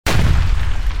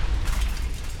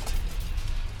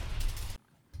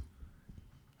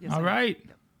Yes, All right.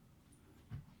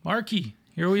 Marky,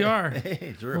 here we are.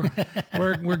 Hey, Drew.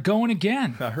 We're going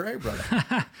again. All right, brother.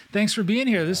 Thanks for being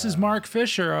here. This is Mark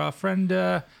Fisher, a friend,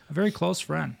 a very close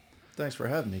friend. Thanks for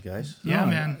having me, guys. Yeah, No,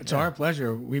 man. It's our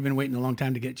pleasure. We've been waiting a long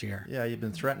time to get you here. Yeah, you've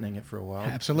been threatening it for a while.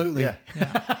 Absolutely. Yeah.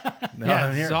 Now Yeah,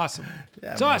 I'm here. it's awesome.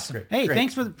 Yeah, It's man, awesome. Great. Hey,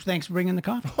 Great. thanks for bringing the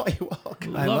coffee. Oh, you're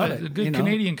welcome. I Love love it. it. A good You know,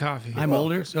 Canadian coffee. I'm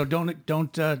older, so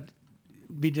don't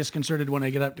be disconcerted when I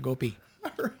get up to go pee.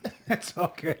 That's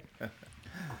all good.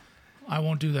 I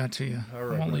won't do that to you. All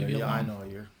right, I won't leave brother. you Yeah, I alone.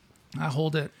 know you. I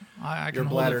hold it. I Your can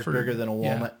hold it bladder's for bigger than a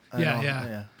walnut. I Yeah, know.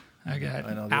 yeah. I got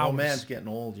I know. The hours, old man's getting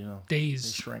old, you know. days. They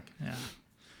shrink. Yeah.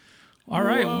 All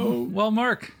right. Whoa. Well,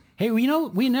 Mark. Hey, well,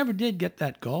 we never did get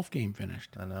that golf game finished.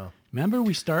 I know. Remember,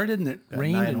 we started and it Got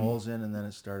rained. 9 and, holes in, and then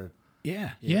it started.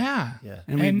 Yeah. Yeah. Yeah.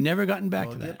 And we've And- never gotten back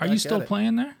Well, to yeah. that. Are I you get still it.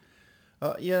 playing there?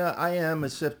 Yeah, I am,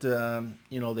 except,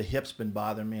 the hip's been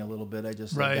bothering me a little bit. I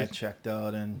just Right. got checked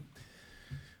out, and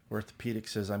orthopedic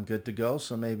says I'm good to go,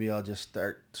 so maybe I'll just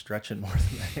start stretching more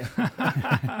than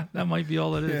I am. That might be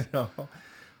all it is. you know?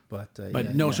 But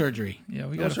yeah, No yeah. surgery. Yeah,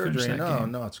 we No got to finish surgery. that No,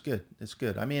 game. no, it's good. It's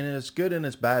good. I mean, it's good and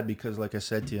it's bad because, like I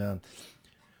said to you,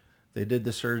 they did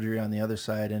the surgery on the other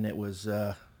side, and it was,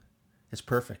 it's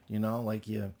perfect. You know, like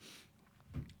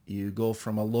you go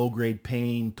from a low grade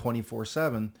pain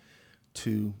 24/7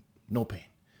 to no pain,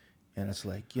 and it's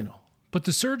like But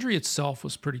the surgery itself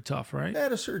was pretty tough, right? yeah,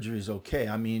 the surgery is okay.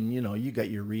 I mean, you got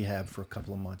your rehab for a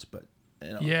couple of months, but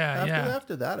Yeah,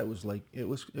 after that, it was like it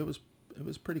was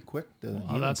pretty quick. The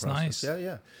healing that's process. nice.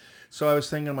 Yeah. So I was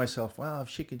thinking to myself, wow, if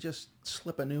she could just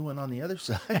slip a new one on the other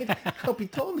side, I'll be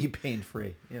totally pain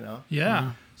free.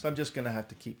 Yeah. So I'm just gonna have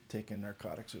to keep taking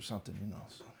narcotics or something.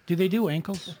 So. Do they do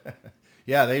ankles?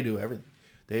 Yeah, they do everything.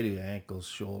 They do ankles,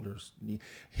 shoulders, knee.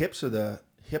 Hips are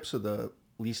the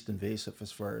least invasive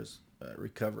as far as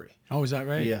recovery. Oh, is that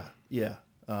right? Yeah.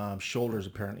 Shoulders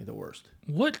apparently the worst.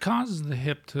 What causes the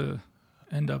hip to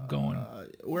end up going?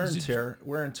 Wear and tear.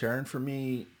 And for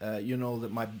me,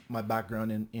 that my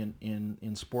background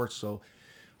in sports. So,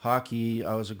 hockey.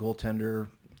 I was a goaltender.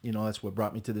 That's what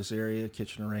brought me to this area.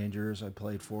 Kitchener Rangers. I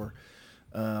played for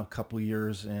a couple of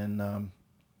years, and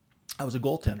I was a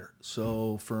goaltender.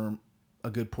 So for a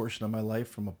good portion of my life,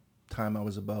 from a time I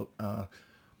was about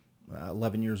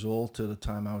 11 years old to the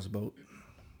time I was about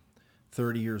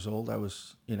 30 years old, I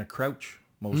was in a crouch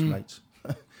most nights.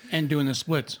 And doing the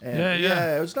splits. And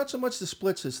Yeah. It was not so much the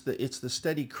splits; it's the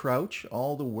steady crouch.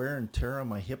 All the wear and tear on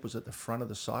my hip was at the front of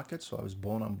the socket, so I was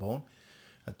bone on bone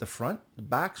at the front. The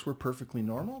backs were perfectly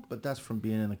normal, but that's from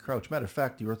being in the crouch. Matter of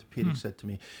fact, the orthopedic said to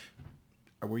me,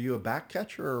 "Were you a back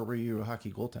catcher or were you a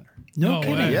hockey goaltender?" No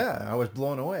kidding. way. Yeah, I was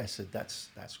blown away. I said, "That's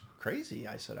crazy."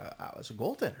 I said, "I was a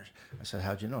goaltender." I said,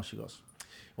 "How'd you know?" She goes,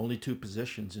 "Only 2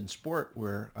 positions in sport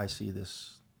where I see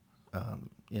this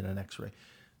in an X-ray."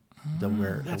 The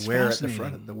wear at the fascinating.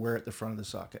 front of the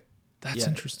socket. That's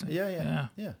interesting. Yeah.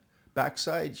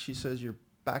 Backside, she says your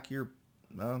back of your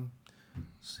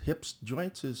hips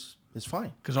joints is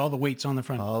fine. Because all the weight's on the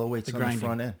front. All the weight's on grinding. the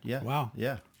front end. Yeah. Wow.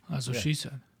 Yeah. That's what she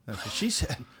said. That's what she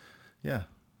said. Yeah.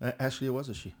 Actually, it was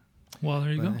a she. Well,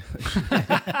 there you go.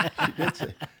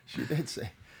 She did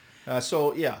say.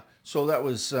 So that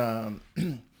was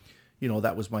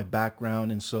that was my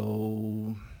background, and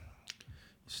so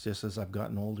it's just as I've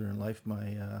gotten older in life,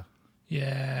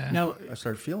 Yeah. Now, I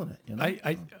started feeling it.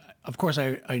 I of course,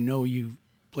 I know you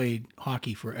played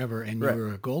hockey forever and Right. you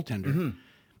were a goaltender.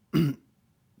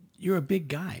 You're a big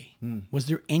guy. Hmm. Was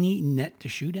there any net to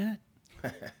shoot at?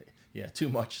 Yeah, too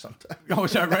much sometimes. Oh,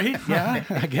 is that right? Yeah,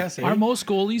 I guess. Are most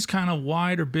goalies kind of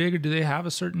wide or big, or do they have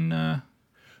a certain?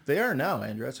 They are now,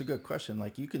 Andrew. That's a good question.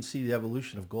 Like you can see the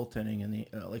evolution of goaltending, and the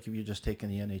like if you're just taking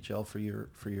the NHL for your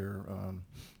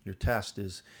test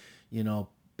is,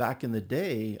 back in the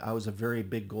day, I was a very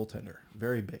big goaltender,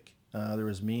 very big. There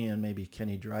was me and maybe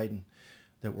Kenny Dryden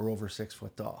that were over 6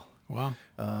 foot tall. Wow.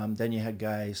 Then you had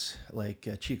guys like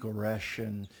Chico Resch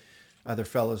and other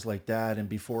fellas like that, and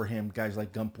before him, guys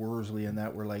like Gump Worsley and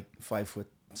that were like 5'7",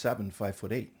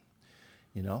 5'8".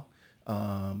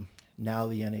 Now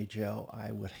the NHL,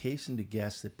 I would hasten to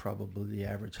guess that probably the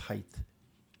average height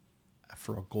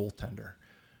for a goaltender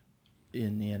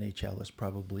in the NHL is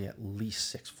probably at least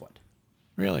 6 foot.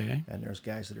 Really, eh? And there's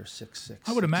guys that are 6'6".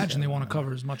 I would imagine they 6'7". want to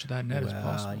cover as much of that net as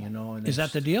possible. And Is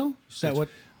that the deal? Is that what?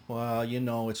 Well,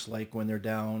 it's like when they're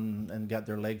down and got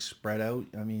their legs spread out.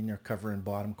 I mean, they're covering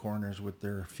bottom corners with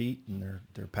their feet and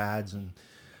their pads. And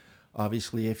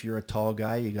obviously, if you're a tall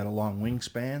guy, you got a long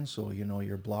wingspan, so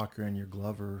your blocker and your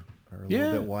glove are a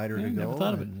little bit wider to go. Never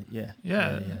thought of it. And Yeah,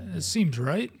 it seems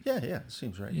right. Yeah, it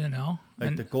seems right. Like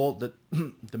Like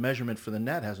the measurement for the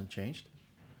net hasn't changed.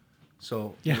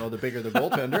 So Yeah. the bigger the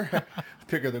goaltender, the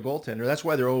bigger the goaltender. That's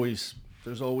why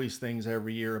there's always things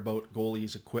every year about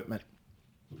goalies' equipment.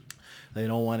 They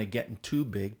don't want to get too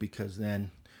big because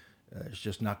then there's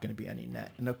just not going to be any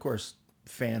net. And of course,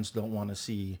 fans don't want to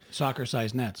see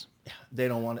Soccer-sized nets. they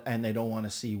don't want to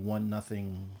see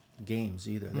 1-0 games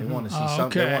either. They want to see Oh, some.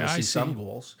 They okay, want to I see see. some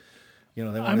goals. They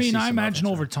want I to mean, see I some imagine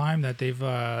offense. over time that they've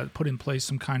put in place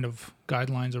some kind of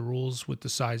guidelines or rules with the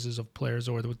sizes of players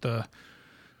or with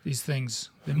these things.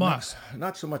 They must.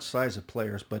 Not so much size of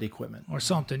players, but equipment. Or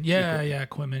something. Yeah,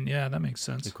 equipment. Yeah, that makes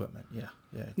sense. Equipment. Yeah.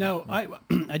 Now, I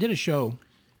did a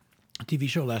TV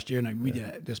show last year, and we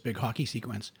did this big hockey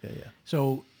sequence. Yeah.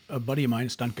 So a buddy of mine, a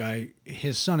stunt guy,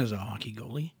 his son is a hockey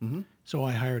goalie. Mm-hmm. So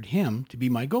I hired him to be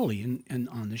my goalie and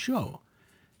on the show.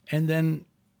 And then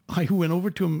I went over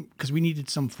to him because we needed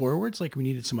some forwards, like we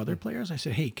needed some other players. I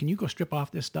said, hey, can you go strip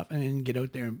off this stuff and get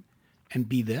out there and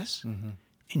be this? Mm-hmm.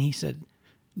 And he said,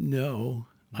 no,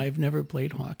 I've never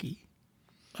played hockey.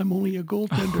 I'm only a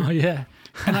goaltender. Oh, yeah.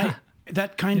 And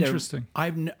that kind Interesting.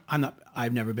 of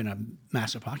I've never been a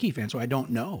massive hockey fan, so I don't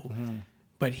know. Mm-hmm.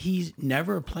 But he's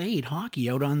never played hockey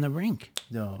out on the rink.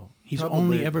 No. He's Probably-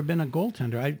 only ever been a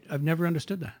goaltender. I've never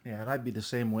understood that. Yeah, and I'd be the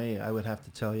same way. I would have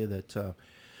to tell you that,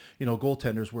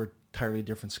 goaltenders wear entirely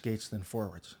different skates than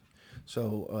forwards.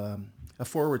 So a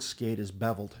forward skate is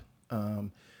beveled.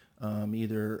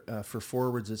 Either for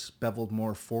forwards, it's beveled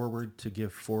more forward to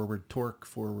give forward torque,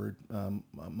 forward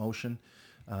motion.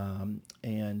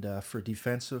 And for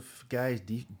defensive guys,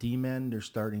 D-men, they're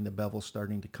starting the bevel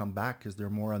starting to come back because they're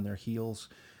more on their heels.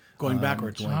 Going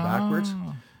backwards. Going backwards.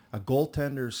 A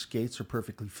goaltender's skates are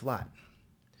perfectly flat.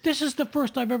 This is the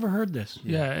first I've ever heard this.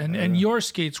 Yeah, and your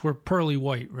skates were pearly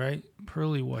white, right?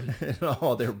 Pearly white.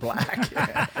 No, they're black.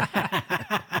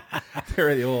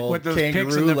 They're the old With those picks in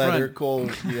kangaroo the leather front.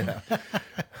 cold.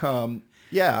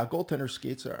 Yeah. Goaltender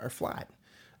skates are flat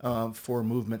for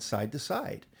movement side to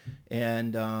side.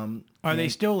 And Are they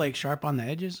still like sharp on the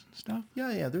edges and stuff?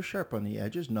 yeah, they're sharp on the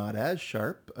edges, not as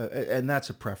sharp. And that's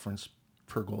a preference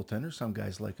per goaltender. Some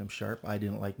guys like them sharp. I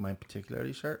didn't like mine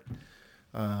particularly sharp.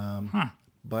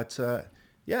 But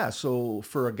so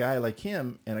for a guy like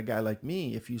him and a guy like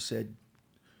me, if you said,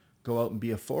 go out and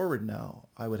be a forward now,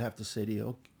 I would have to say to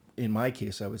you, in my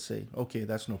case, I would say, okay,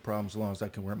 that's no problem as long as I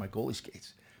can wear my goalie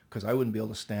skates, because I wouldn't be able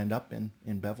to stand up in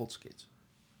beveled skates.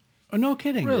 Oh, no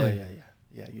kidding. Really?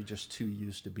 Yeah, you're just too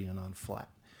used to being on flat.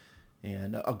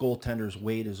 And a goaltender's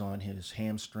weight is on his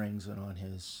hamstrings and on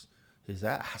his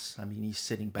ass. I mean, he's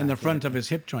sitting back In the front of his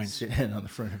hip joints. sitting on the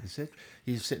front of his hip.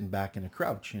 He's sitting back in a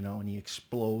crouch, and he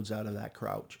explodes out of that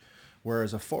crouch.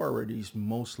 Whereas a forward, he's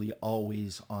mostly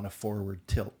always on a forward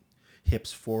tilt.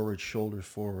 Hips forward, shoulders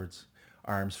forwards,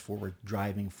 arms forward,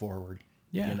 driving forward.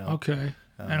 Yeah. Okay.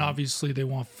 And obviously they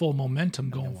want full momentum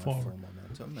going forward. Full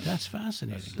momentum. And That's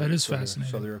fascinating. That is so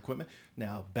fascinating. their equipment.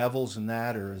 Now, bevels and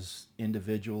that are as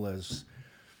individual as,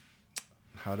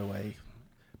 how do I,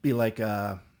 be like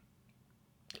a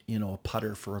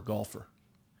putter for a golfer.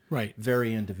 Right.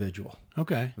 Very individual.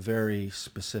 Okay. Very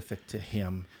specific to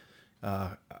him.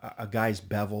 A guy's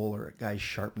bevel or a guy's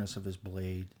sharpness of his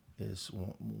blade is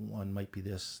one might be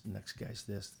this, next guy's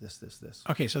this.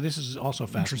 Okay, so this is also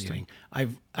fascinating.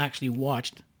 I've actually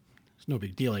watched, it's no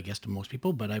big deal, I guess, to most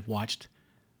people, but I've watched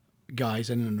guys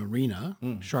in an arena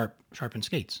sharpen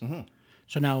skates.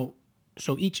 Mm-hmm.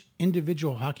 So each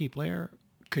individual hockey player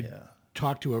could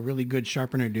talk to a really good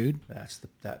sharpener dude. That's the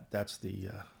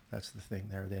thing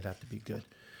there. They'd have to be good.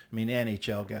 I mean,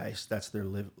 NHL guys, that's their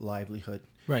livelihood.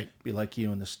 Right. Be like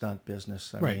you in the stunt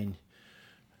business. I Right. mean,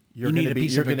 You need a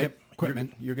piece of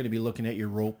equipment. You're going to be looking at your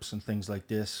ropes and things like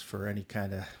this for any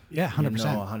kind of 100%.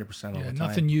 100% all the time.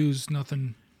 Nothing used,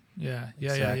 nothing. Yeah.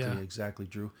 Exactly,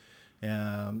 Drew.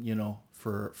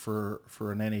 For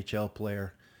an NHL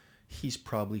player, he's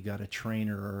probably got a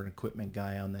trainer or an equipment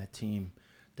guy on that team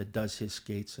that does his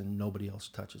skates and nobody else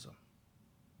touches them.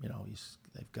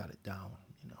 They've got it down.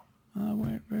 Oh,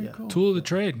 very cool. Tool of the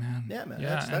trade, man. Yeah, man,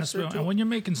 Yeah, that's their tool. and when you're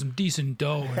making some decent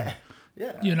dough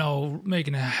and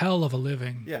making a hell of a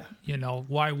living. Yeah.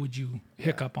 Why would you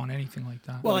hiccup on anything like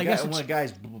that? Well, I guess when a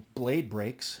guy's blade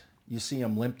breaks, you see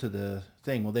him limp to the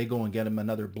thing. Well, they go and get him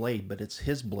another blade, but it's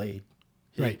his blade.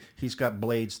 Right. He's got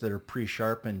blades that are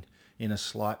pre-sharpened in a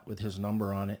slot with his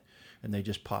number on it, and they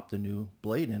just pop the new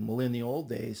blade in. Well, in the old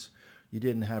days, you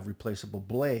didn't have replaceable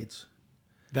blades.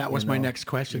 That was my next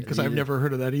question, because I've never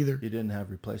heard of that either. You didn't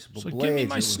have replaceable So blades. give me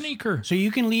my It was- sneaker. So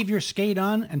you can leave your skate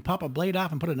on and pop a blade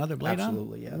off and put another blade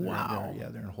Absolutely, on? yeah. Wow.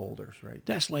 They're in holders, right?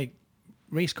 That's like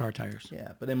race car tires.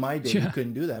 Yeah, but in my day, you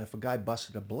couldn't do that. If a guy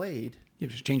busted a blade, You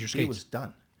just change your he skates. was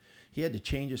done. He had to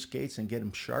change his skates and get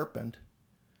them sharpened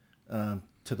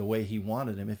to the way he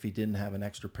wanted him if he didn't have an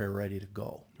extra pair ready to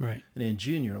go. Right. And in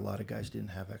junior, a lot of guys didn't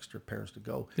have extra pairs to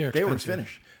go. They were were expensive.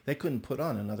 finished. They couldn't put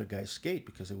on another guy's skate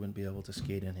because they wouldn't be able to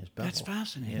skate in his bevel. That's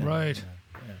fascinating. Right.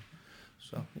 Yeah.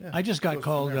 So, yeah. I just got Goes from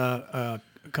called there.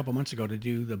 a couple months ago to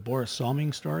do the Boris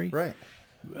Salming story. Right.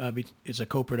 It's a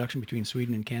co-production between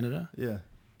Sweden and Canada. Yeah.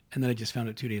 And then I just found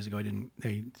it 2 days ago.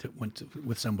 Went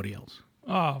with somebody else.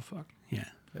 Oh, fuck. Yeah.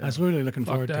 I was really looking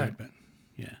Fuck forward to that. it, but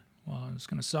yeah. Well, it's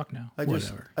going to suck now.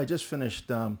 Whatever. I just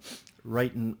finished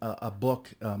writing a book.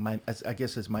 I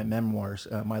guess it's my memoirs,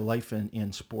 my life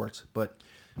in sports. But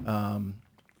when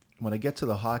I get to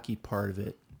the hockey part of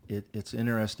it, it's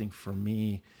interesting for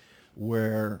me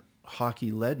where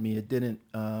hockey led me. It didn't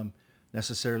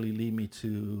necessarily lead me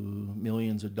to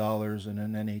millions of dollars in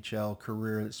an NHL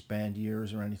career that spanned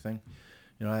years or anything.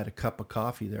 You know, I had a cup of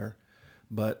coffee there.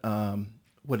 But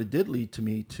what it did lead to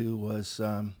me to was,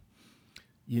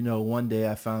 one day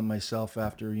I found myself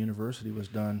after university was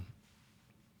done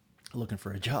looking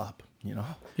for a job,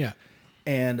 Yeah.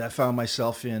 And I found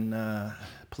myself in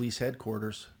police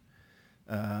headquarters,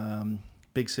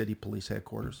 big city police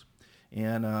headquarters,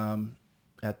 and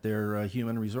at their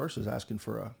human resources asking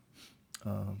for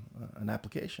an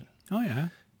application. Oh, yeah.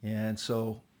 And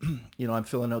so, I'm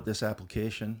filling out this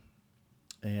application,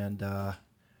 and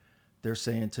they're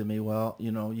saying to me, well,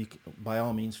 you can, by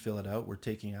all means fill it out. We're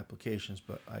taking applications,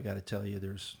 but I got to tell you,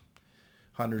 there's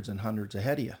hundreds and hundreds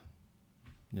ahead of you.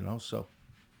 So,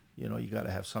 you got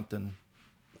to have something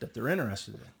that they're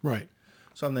interested in. Right.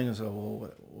 Some things are,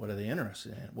 well, what are they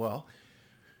interested in? Well,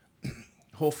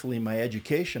 hopefully my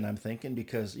education, I'm thinking,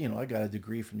 because, I got a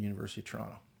degree from the University of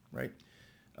Toronto, right?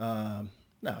 No,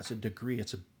 it's a degree.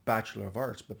 It's a Bachelor of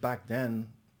Arts. But back then,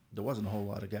 there wasn't a whole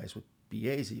lot of guys with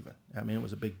BAs even. I mean, it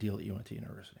was a big deal that you went to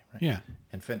university, right? Yeah.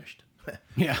 And finished.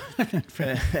 Yeah.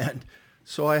 And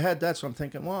so I had that. So I'm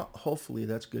thinking, well, hopefully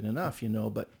that's good enough,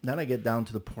 But then I get down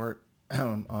to the part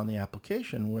on the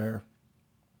application where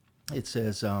it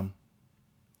says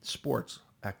sports,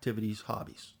 activities,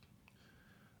 hobbies,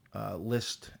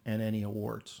 list and any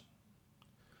awards.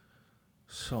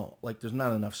 So, there's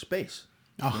not enough space,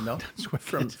 that's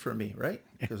wicked. for me, right?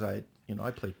 Because I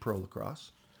played pro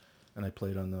lacrosse, and I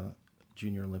played on the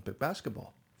junior Olympic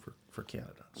basketball for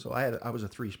Canada. So I was a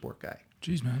 3-sport guy.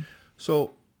 Jeez, man.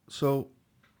 So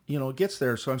it gets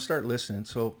there. So I'm starting listening.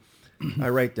 So I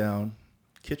write down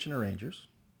Kitchener Rangers,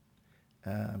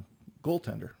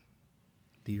 goaltender,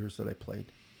 the years that I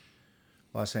played,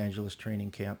 Los Angeles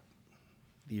training camp,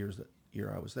 the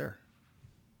year I was there.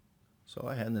 So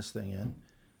I hand this thing in.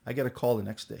 I get a call the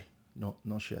next day. No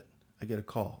shit. I get a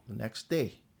call the next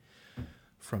day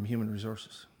from Human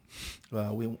Resources.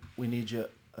 We need you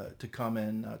to come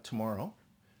in tomorrow.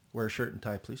 Wear a shirt and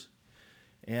tie, please,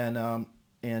 and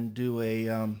do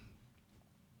an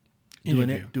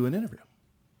interview.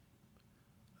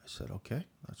 I said, okay.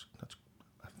 That's.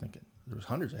 I'm thinking there was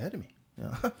hundreds ahead of me.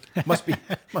 Must be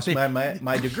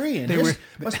my degree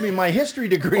must be my history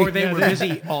degree. Or they were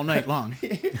busy all night long.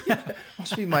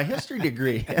 Must be my history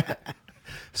degree.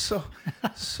 So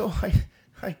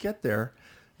I get there,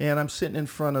 and I'm sitting in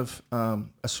front of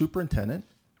a superintendent,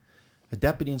 a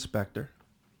deputy inspector,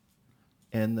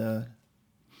 and the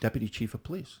deputy chief of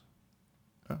police.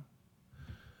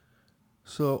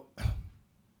 So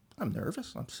I'm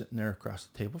nervous. I'm sitting there across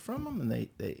the table from them, and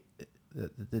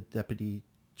the deputy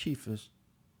chief is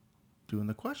doing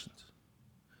the questions.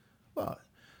 Well,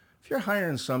 if you're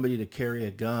hiring somebody to carry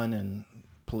a gun and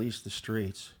police the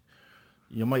streets,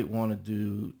 you might want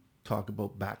to talk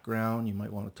about background. You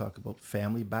might want to talk about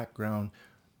family background.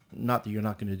 Not that you're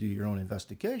not going to do your own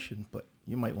investigation, but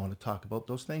you might want to talk about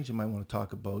those things. You might want to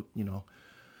talk about,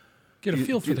 Get a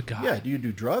feel for the guy. Yeah. Do you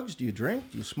do drugs? Do you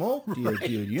drink? Do you smoke? Right. Do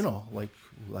you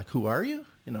like who are you?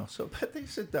 So, but they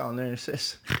sit down there and it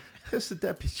says, the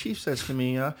deputy chief says to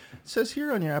me, it says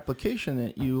here on your application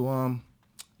that you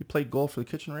played goal for the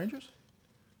Kitchener Rangers?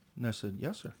 And I said,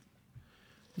 yes, sir.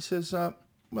 He says,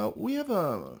 well, we have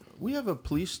a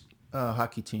police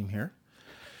hockey team here,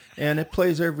 and it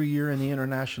plays every year in the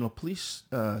International Police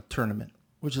Tournament,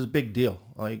 which is a big deal.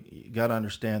 You got to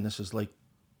understand, this is like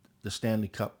the Stanley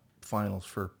Cup finals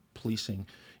for policing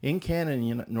in Canada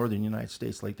and northern United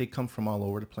States. They come from all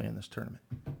over to play in this tournament,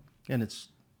 and it's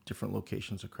different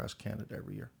locations across Canada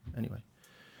every year. Anyway,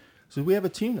 so we have a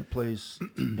team that plays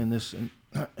in this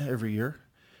every year.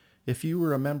 If you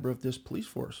were a member of this police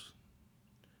force,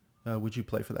 would you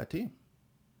play for that team?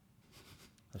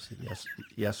 I said,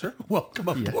 yes, sir. Welcome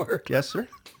aboard. Yes, sir.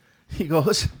 He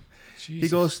goes,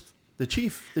 Jesus. the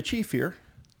chief here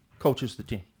coaches the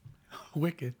team.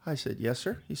 Wicked. I said, yes,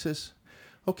 sir. He says,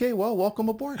 okay, well, welcome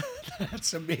aboard.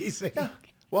 That's amazing. Yeah.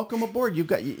 welcome aboard. You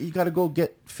got to go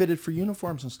get fitted for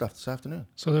uniforms and stuff this afternoon.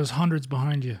 So there's hundreds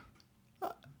behind you.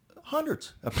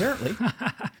 Hundreds, apparently.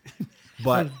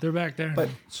 But They're back there. But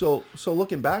so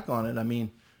looking back on it, I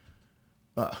mean,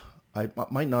 I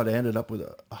might not have ended up with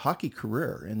a hockey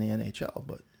career in the NHL,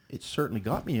 but it certainly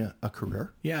got me a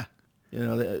career. Yeah. You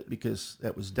know, because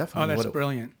that was definitely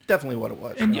brilliant. Definitely what it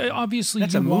was. And obviously,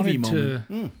 That's you a movie wanted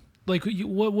to, like,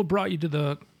 what brought you to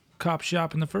the cop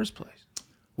shop in the first place?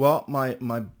 Well,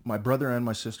 my brother and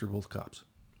my sister were both cops.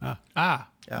 Yeah.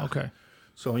 Okay.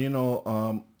 So, you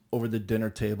know, over the dinner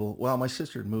table, well, my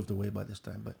sister had moved away by this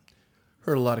time, but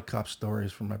heard a lot of cop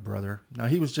stories from my brother. Now,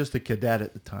 he was just a cadet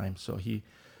at the time, so he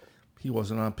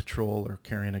wasn't on patrol or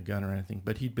carrying a gun or anything,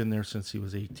 but he'd been there since he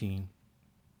was 18.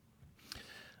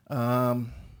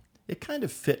 It kind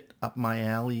of fit up my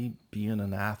alley, being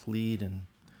an athlete and,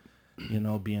 you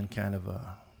know, being kind of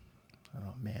a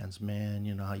man's man,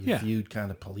 you know, how you viewed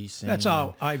kind of policing. That's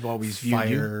how I've always viewed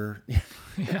you.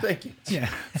 Thank you. Yeah.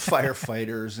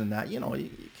 Firefighters and that, you know, you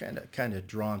kind of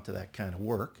drawn to that kind of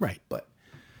work. Right. But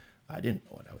I didn't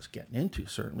know what I was getting into,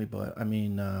 certainly. But, I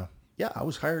mean, I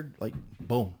was hired, like,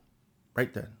 boom,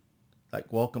 right then.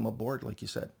 Like, welcome aboard, like you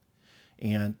said.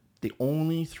 And the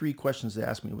only 3 questions they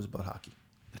asked me was about hockey.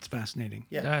 That's fascinating.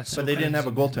 Yeah. That's but they didn't have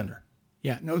a goaltender.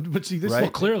 Yeah. No, but see, this Right.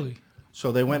 Well, clearly.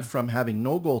 So they went from having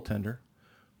no goaltender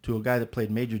to a guy that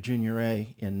played Major Junior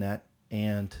A in that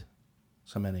and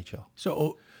some NHL.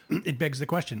 So it begs the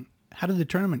question: how did the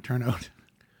tournament turn out?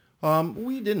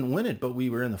 We didn't win it, but we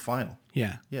were in the final.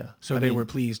 Yeah. Yeah. So they were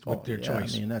pleased with their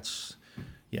choice. I mean,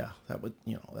 that would,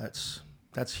 you know,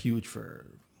 that's huge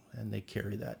and they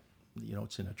carry that, you know,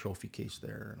 it's in a trophy case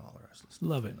there and all the rest of the stuff.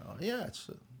 Love it. You know? Yeah, it's,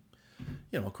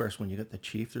 you know, of course, when you get the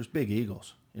chief, there's big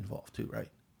egos involved too, right?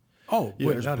 Oh,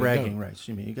 There's bragging rights.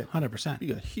 You mean you got 100%.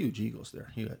 You got huge egos there.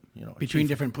 You got, you know, Between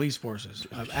different police forces.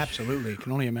 Absolutely.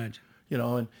 Can only imagine. You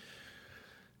know, and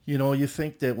you know, you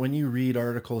think that when you read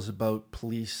articles about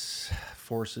police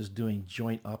forces doing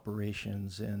joint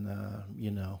operations and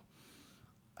you know,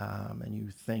 and you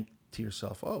think to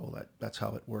yourself, oh, well, that's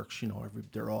how it works. You know,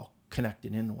 they're all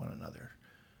connected into one another.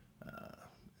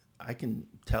 I can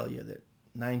tell you that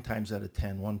 9 times out of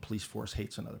 10, one police force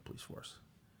hates another police force.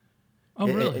 Oh,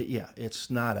 really? Yeah, it's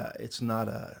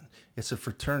a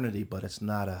fraternity, but it's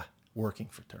not a working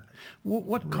fraternity.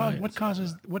 What's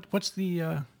the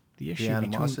issue? The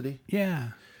animosity?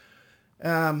 Yeah.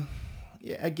 Yeah.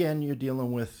 Again, you're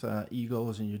dealing with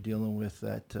egos, and you're dealing with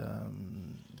that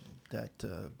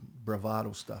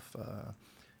bravado stuff.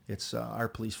 It's our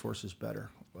police force is better.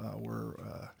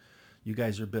 You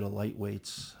guys are a bit of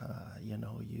lightweights. You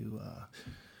know,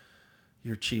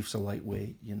 your chief's a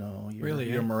lightweight. You know,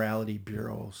 your morality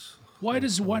bureaus. Why do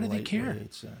they care?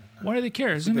 Why do they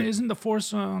care? Isn't the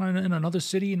force in another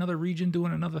city, another region,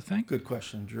 doing another thing? Good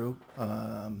question, Drew.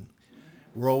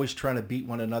 We're always trying to beat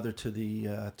one another to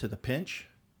the pinch.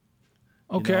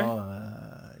 Okay.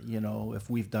 You know, if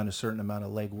we've done a certain amount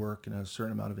of legwork and a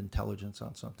certain amount of intelligence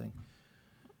on something.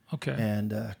 Okay.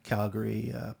 And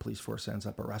Calgary police force ends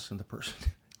up arresting the person.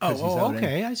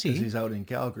 Okay, I see. Because he's out in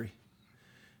Calgary.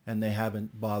 And they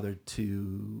haven't bothered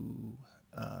to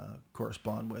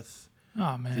correspond with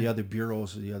the other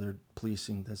bureaus or the other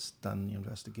policing that's done the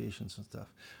investigations and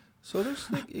stuff. So there's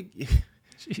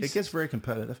it gets very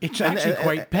competitive. It's actually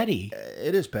quite petty.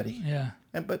 It is petty. Yeah.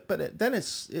 And but then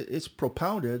it's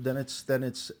propounded. Then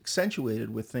it's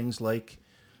accentuated with things like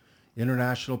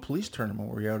international police tournament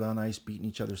where you're out on ice beating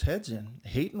each other's heads in,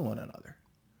 hating one another.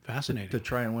 Fascinating. To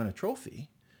try and win a trophy,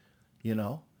 you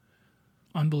know.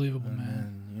 Unbelievable, and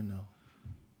man. Then,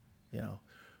 you know,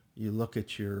 you look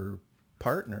at your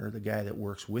partner, the guy that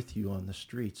works with you on the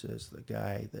streets, as the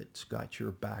guy that's got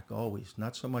your back always.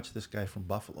 Not so much this guy from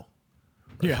Buffalo,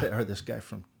 or this guy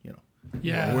from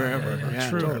wherever,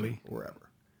 true. Totally. Wherever.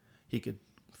 He could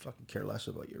fucking care less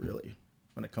about you, really,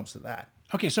 when it comes to that.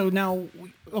 Okay, so now,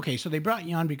 so they brought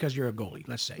you on because you're a goalie,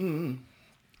 let's say. Mm-hmm.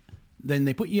 Then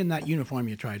they put you in that uniform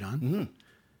you tried on.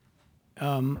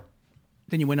 Mm-hmm.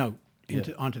 Then you went out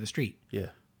onto the street. Yeah.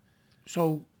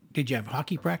 So did you have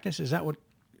hockey practice? Is that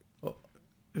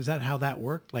how that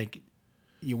worked? Like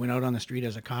you went out on the street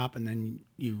as a cop and then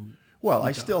you... Well,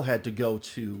 I still had to go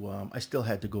to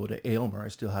Aylmer. I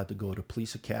still had to go to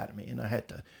police academy, and I had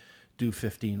to do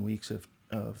 15 weeks of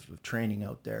training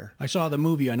out there. I saw the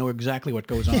movie. I know exactly what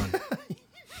goes on.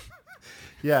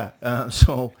 Yeah.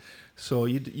 So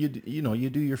you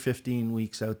do your 15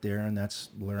 weeks out there, and that's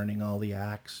learning all the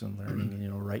acts and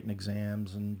learning, writing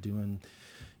exams and doing,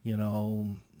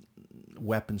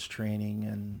 weapons training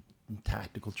and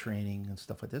tactical training and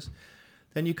stuff like this.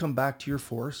 Then you come back to your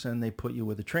force and they put you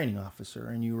with a training officer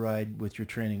and you ride with your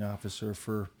training officer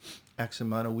for X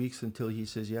amount of weeks until he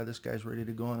says, yeah, this guy's ready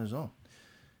to go on his own.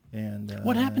 And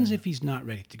what happens if he's not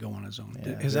ready to go on his own?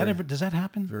 Yeah, Does that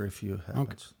happen? very few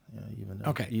happens.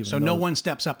 Okay. Even So no one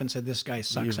steps up and said, this guy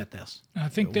sucks at this. I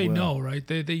think they know, right?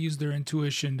 They use their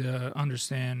intuition to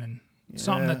understand, and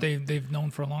something that they've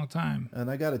known for a long time. And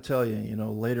I got to tell you,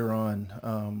 later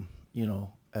on,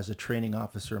 as a training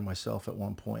officer myself at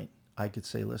one point, I could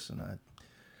say, listen,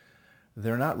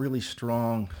 they're not really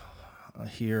strong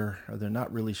here, or they're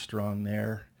not really strong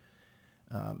there.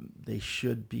 They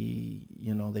should be,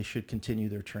 they should continue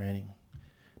their training.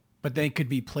 But they could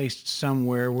be placed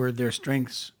somewhere where their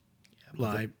strengths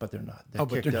lie. But they're not. They're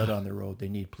kicked out on the road. They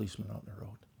need policemen on the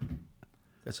road.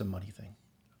 That's a money thing.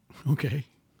 Okay.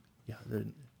 Yeah,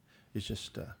 it's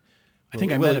just... I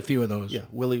think I met a few of those. Yeah,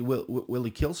 will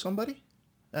he kill somebody?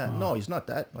 No, he's not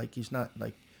that. Like, he's not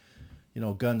like,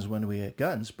 guns when we had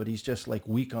guns, but he's just like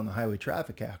weak on the highway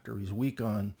traffic act, or he's weak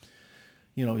on...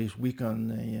 he's weak on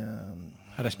the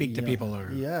how to speak to people, or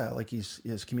like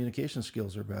his communication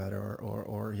skills are bad,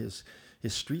 or his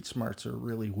street smarts are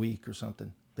really weak, or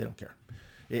something. They don't care.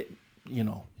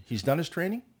 He's done his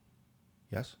training.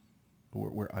 Yes,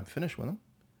 I'm finished with him,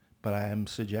 but I am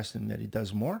suggesting that he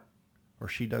does more, or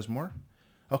she does more.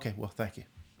 Okay, well, thank you.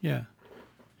 Yeah,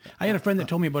 I had a friend that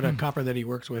told me about a copper that he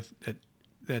works with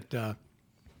that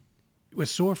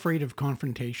was so afraid of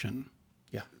confrontation.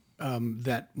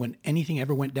 That when anything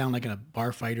ever went down, like in a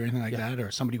bar fight or anything like that,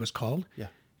 or somebody was called,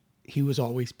 he was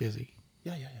always busy.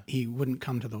 Yeah. He wouldn't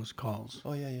come to those calls.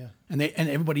 Oh, yeah. And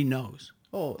everybody knows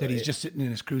that he's just sitting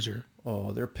in his cruiser.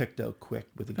 Oh, they're picked out quick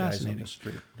with the guys on the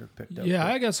street. They're picked out. Yeah,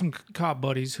 quick. I got some cop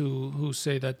buddies who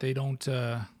say that they don't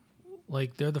they're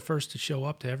the first to show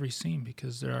up to every scene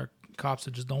because there are cops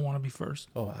that just don't want to be first.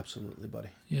 Oh, absolutely, buddy.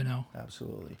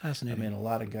 Absolutely. Fascinating. I mean, a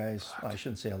lot of guys. I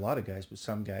shouldn't say a lot of guys, but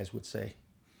some guys would say,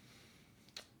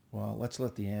 well, let's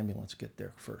let the ambulance get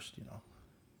there first,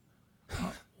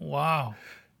 Wow.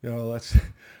 Let's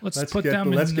put get them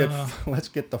let's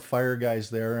get the fire guys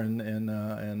there and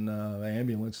the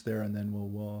ambulance there, and then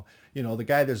we'll the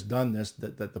guy that's done this,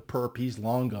 the perp, he's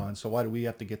long gone. So why do we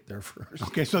have to get there first?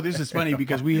 Okay, so this is funny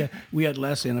because we had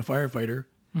Les in, a firefighter,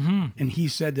 and he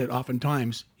said that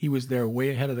oftentimes he was there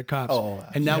way ahead of the cops. Oh,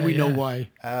 and now we know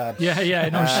why. No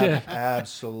shit.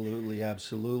 Absolutely.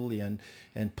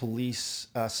 And police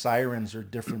sirens are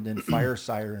different than fire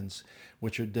sirens,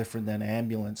 which are different than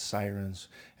ambulance sirens.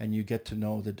 And you get to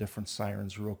know the different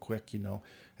sirens real quick,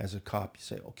 As a cop, you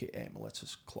say, okay, ambulance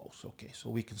is close. Okay, so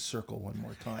we can circle one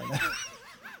more time.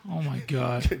 Oh, my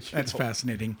God. That's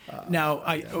fascinating. Now,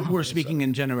 we're speaking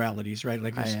in generalities, right?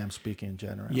 Like I am speaking in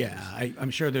generalities. Yeah,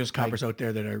 I'm sure there's coppers out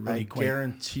there that are really I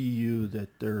guarantee you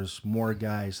that there's more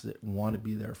guys that want to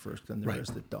be there first than there is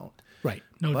that don't. Right.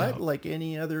 No doubt. But like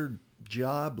any other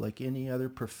job, like any other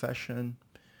profession,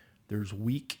 there's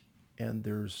weak and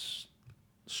there's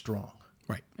strong.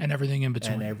 Right. And everything in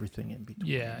between.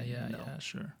 Yeah,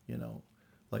 sure.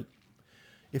 Like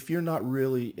if you're not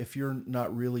really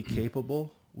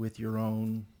capable with your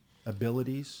own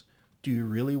abilities, do you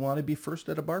really want to be first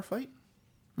at a bar fight?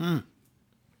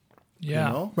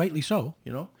 Yeah. Rightly so.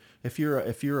 If you're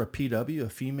a PW, a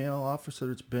female officer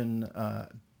that's been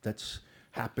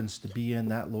happens to be in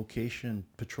that location,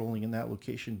 patrolling in that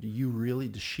location,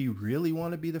 does she really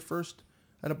want to be the first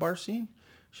at a bar scene?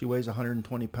 She weighs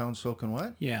 120 pounds soaking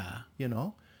wet. Yeah.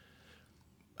 No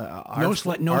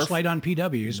slight on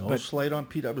PWs. No but slight on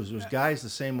PWs. There's guys the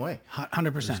same way.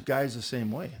 100%. There's guys the same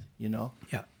way,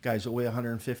 Yeah. Guys that weigh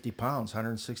 150 pounds,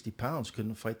 160 pounds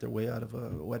couldn't fight their way out of a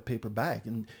wet paper bag.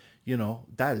 And,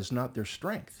 that is not their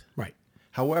strength. Right.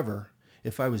 However,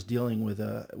 if I was dealing with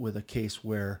a case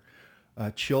where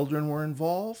children were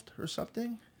involved or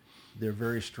something, they're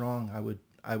very strong.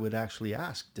 I would actually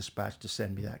ask dispatch to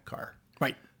send me that car.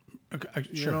 Right. Okay,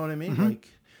 sure. You know what I mean? Mm-hmm.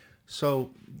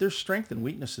 So there's strength and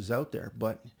weaknesses out there,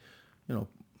 but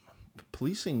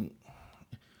policing,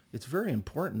 it's very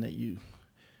important that you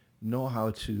know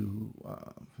how to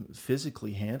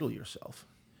physically handle yourself,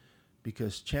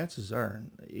 because chances are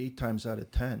 8 times out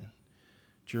of 10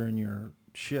 during your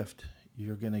shift,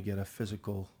 you're going to get a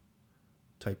physical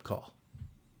type call.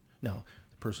 Now,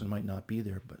 the person might not be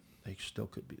there, but they still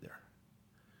could be there.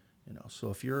 So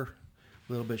if you're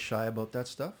a little bit shy about that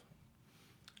stuff,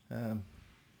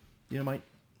 you might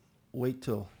wait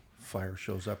till fire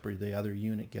shows up or the other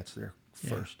unit gets there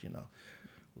first.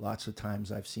 Lots of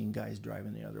times I've seen guys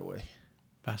driving the other way.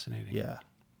 Fascinating. Yeah.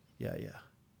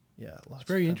 It's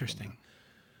very interesting.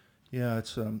 Yeah,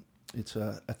 it's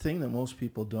a thing that most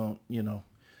people don't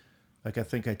like I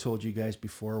think I told you guys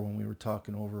before when we were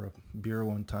talking over a beer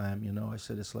one time, I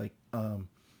said it's like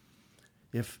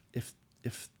if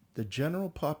the general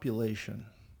population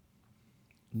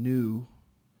knew,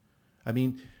 I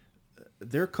mean,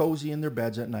 they're cozy in their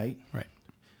beds at night, Right.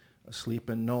 asleep,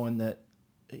 and knowing that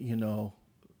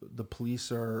the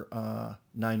police are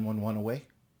 911 away.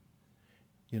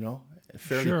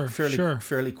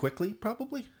 Fairly quickly,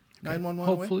 probably. 911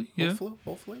 Hopefully, away. yeah.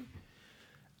 Hopefully.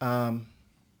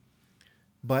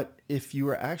 But if you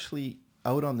were actually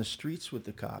out on the streets with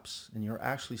the cops and you're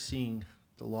actually seeing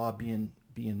the law being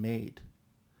made,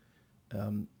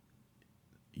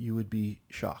 you would be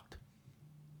shocked.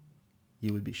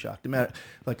 You would be shocked. No matter,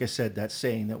 like I said, that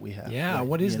saying that we have. Yeah, right?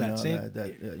 what is that saying?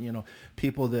 That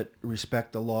people that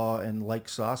respect the law and like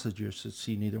sausages should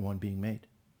see neither one being made.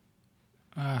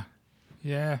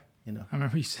 Yeah. I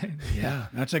remember you saying that. Yeah,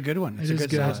 that's a good one. It's It a is good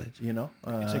good. sausage.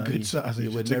 It's a good sausage.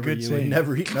 You would It's a never, good you saying. would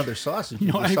never eat another sausage. You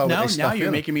No, just saw what they now stuff you're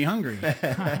in making me hungry. it,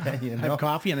 I have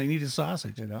coffee and I need a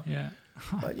sausage. Yeah.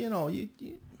 But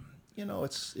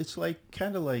it's like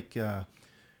kind of like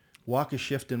walk a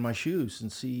shift in my shoes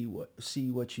and see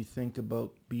what you think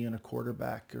about being a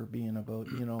quarterback or being about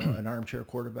an armchair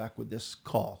quarterback with this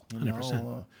call.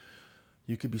 100%.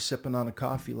 You could be sipping on a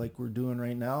coffee like we're doing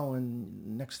right now,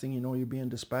 and next thing you know, you're being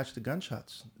dispatched to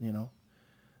gunshots.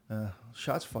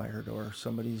 Shots fired, or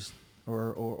somebody's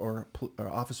or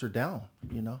officer down.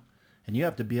 And you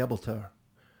have to be able to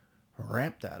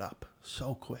ramp that up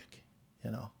so quick.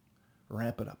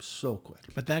 Ramp it up so quick.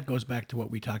 But that goes back to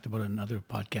what we talked about in another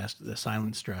podcast, the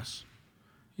silent stress.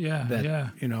 Yeah. That, yeah.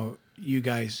 You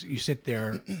guys, you sit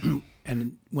there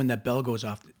and when that bell goes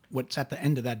off, what's at the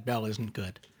end of that bell isn't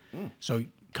good. So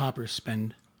coppers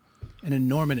spend an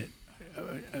enormous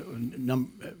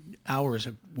hours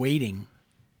of waiting,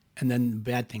 and then the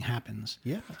bad thing happens.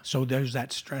 Yeah. So there's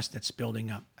that stress that's building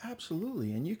up.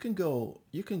 Absolutely. And you can go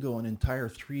an entire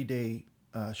 3-day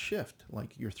shift,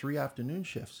 like your 3 afternoon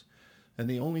shifts. And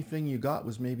the only thing you got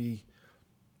was maybe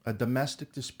a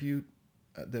domestic dispute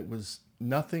that was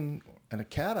nothing and a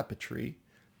cat up a tree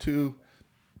to,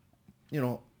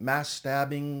 mass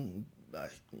stabbing, a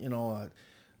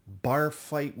bar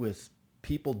fight with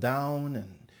people down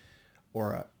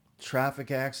or a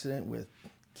traffic accident with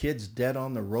kids dead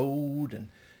on the road. And,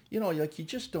 you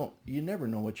never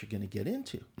know what you're going to get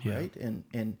into. Yeah. Right.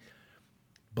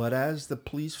 But as the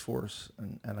police force,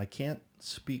 and I can't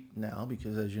speak now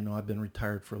because, as you know, I've been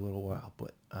retired for a little while,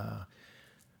 but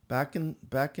back in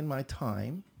my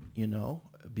time,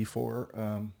 before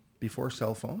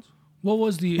cell phones. What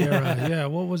was the era? Yeah,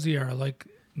 what was the era? Like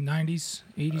 90s,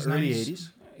 80s, Early 90s?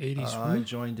 80s. I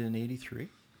joined in 83.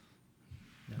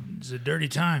 It's a dirty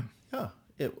time. Yeah,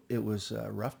 it was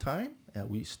a rough time.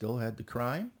 We still had the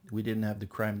crime. We didn't have the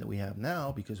crime that we have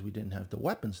now because we didn't have the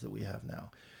weapons that we have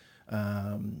now.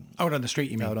 Out on the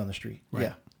street, you mean? Out on the street, Right.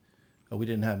 yeah. We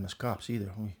didn't have them as cops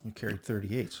either. We carried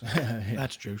 38s.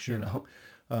 That's true, sure.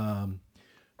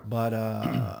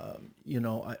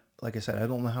 Like I said, I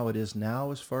don't know how it is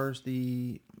now as far as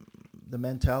the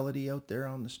mentality out there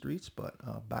on the streets, but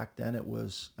back then it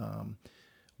was,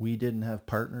 we didn't have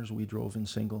partners. We drove in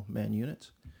single man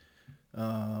units.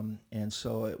 And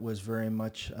so it was very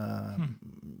much,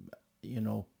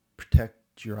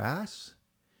 protect your ass,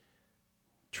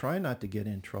 try not to get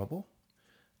in trouble.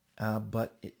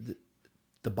 But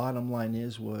the bottom line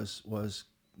was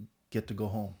get to go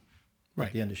home Right.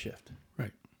 at the end of shift.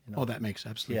 Right. Oh, that makes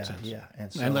absolute sense. Yeah.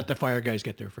 And let the fire guys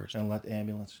get there first. and let the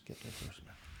ambulance get there first.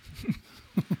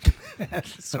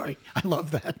 Sorry. I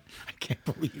love that. I can't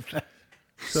believe that.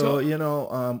 So,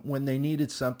 when they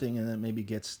needed something, and that maybe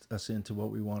gets us into what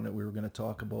we were going to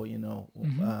talk about,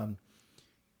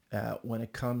 when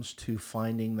it comes to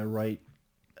finding the right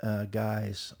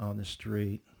guys on the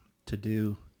street to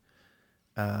do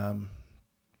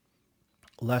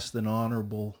less than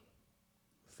honorable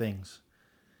things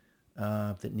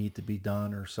that need to be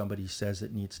done, or somebody says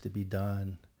it needs to be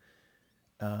done,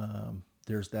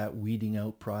 there's that weeding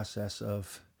out process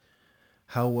of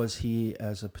how was he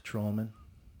as a patrolman?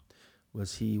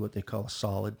 Was he what they call a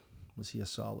solid? Was he a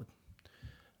solid?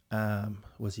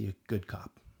 Was he a good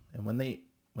cop? And when they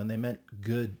meant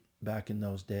good back in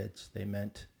those days, they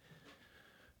meant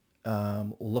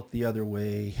look the other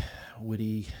way. Was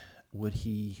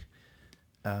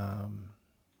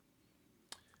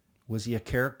he a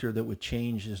character that would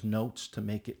change his notes to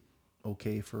make it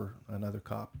okay for another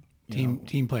cop? Team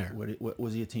player.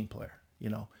 Was he a team player?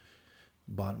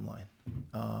 Bottom line.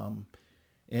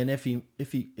 And if he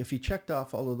checked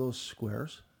off all of those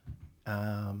squares,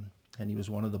 and he was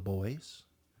one of the boys,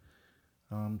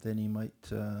 then he might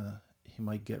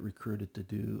get recruited to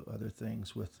do other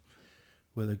things with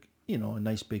with a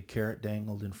nice big carrot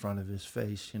dangled in front of his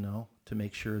face, to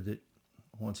make sure that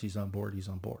once he's on board,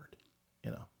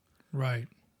 Right.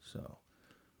 So,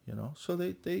 so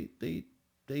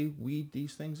they weed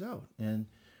these things out, and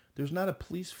there's not a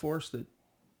police force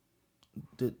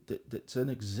that's in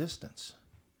existence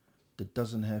that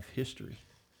doesn't have history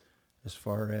as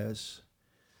far as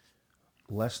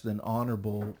less than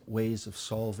honorable ways of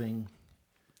solving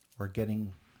or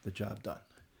getting the job done.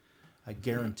 I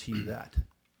guarantee you that.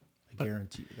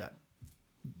 Guarantee you that.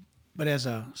 But as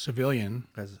a civilian,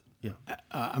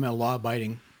 I'm a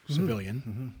law-abiding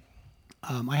civilian.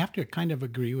 I have to kind of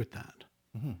agree with that.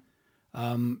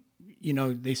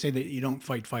 They say that you don't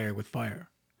fight fire with fire,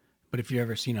 but if you've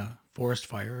ever seen a forest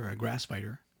fire or a grass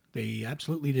fire, they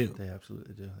absolutely do. They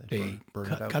absolutely do. They burn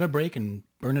it out. Cut a break and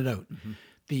burn it out.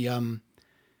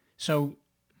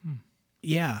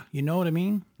 Yeah, you know what I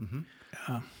mean?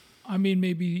 I mean,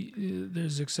 maybe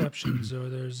there's exceptions or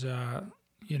there's, I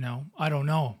don't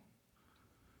know.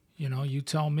 You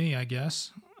tell me, I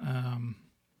guess.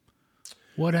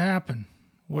 What happened?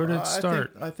 Where did it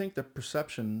start? I think the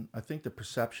perception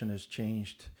has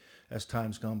changed as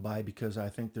time's gone by, because I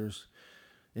think there's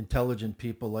intelligent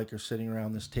people like are sitting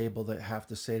around this table that have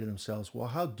to say to themselves, well,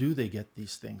 how do they get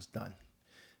these things done?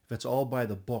 If it's all by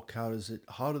the book, how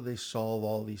do they solve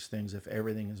all these things if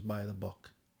everything is by the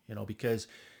book? Because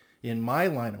in my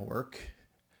line of work,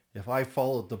 if I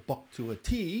followed the book to a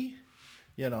T,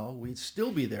 we'd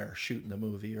still be there shooting the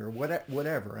movie or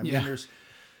whatever. I mean,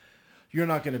 you're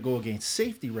not going to go against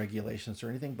safety regulations or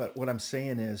anything, but what I'm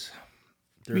saying is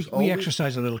we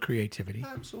exercise a little creativity.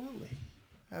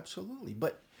 Absolutely.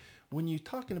 But when you're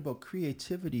talking about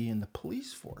creativity in the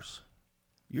police force,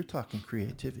 you're talking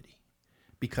creativity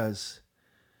because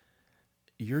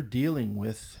you're dealing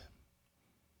with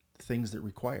things that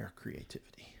require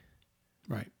creativity.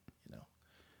 Right.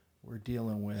 We're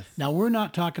dealing with... Now, we're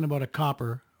not talking about a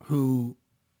copper who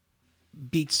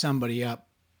beats somebody up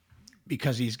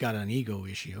because he's got an ego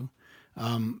issue,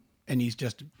 and he's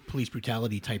just police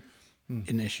brutality type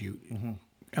an issue.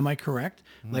 Am I correct?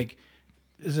 Like,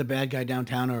 this is a bad guy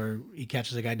downtown, or he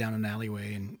catches a guy down an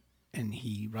alleyway and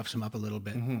he roughs him up a little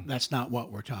bit. That's not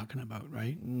what we're talking about,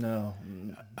 right? No.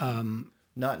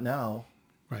 Not now.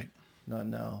 Right. Not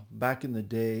now. Back in the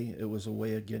day, it was a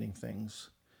way of getting things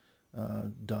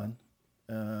done.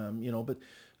 But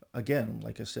again,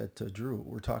 like I said to Drew,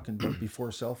 we're talking about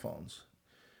before cell phones.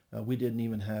 We didn't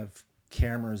even have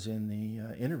cameras in the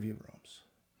interview rooms.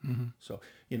 So,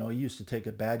 you used to take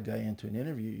a bad guy into an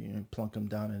interview and plunk him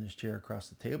down in his chair across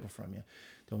the table from you.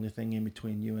 The only thing in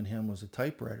between you and him was a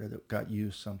typewriter that got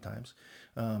used sometimes.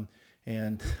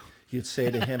 And you'd say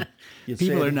to him...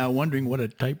 People are now wondering what a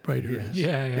typewriter is.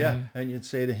 Yeah. And you'd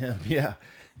say to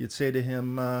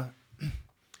him,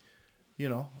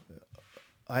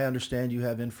 I understand you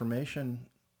have information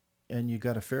and you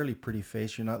got a fairly pretty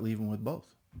face. You're not leaving with both.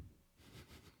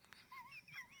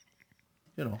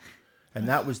 And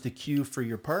that was the cue for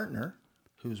your partner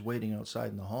who's waiting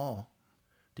outside in the hall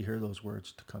to hear those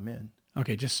words to come in.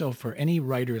 Okay, just so for any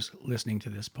writers listening to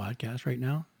this podcast right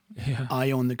now,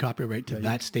 I own the copyright to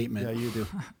that statement. Yeah, you do.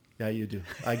 Yeah, you do.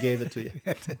 I gave it to you.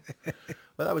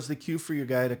 Well, that was the cue for your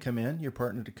guy to come in, your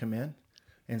partner to come in,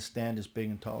 and stand as big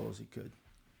and tall as he could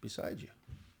beside you.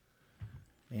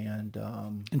 And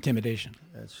intimidation.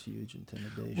 That's huge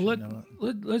intimidation. Well,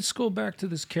 let's go back to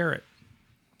this carrot.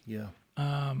 Yeah.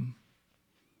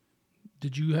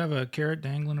 Did you have a carrot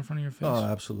dangling in front of your face? Oh,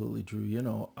 absolutely,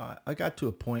 Drew. I got to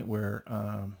a point where,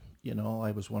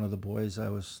 I was one of the boys. I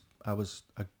was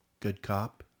a good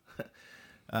cop.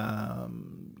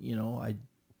 I'd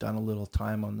done a little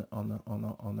time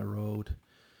on the road.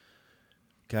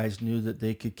 Guys knew that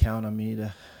they could count on me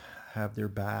to have their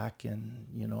back,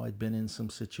 and I'd been in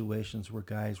some situations where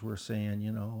guys were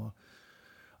saying,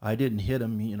 I didn't hit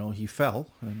him, he fell,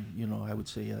 and I would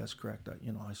say, yeah, that's correct.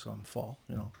 I saw him fall,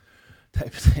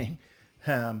 type of thing.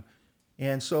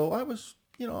 And so I was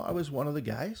one of the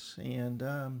guys, and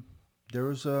there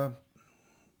was a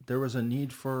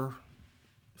need for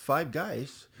 5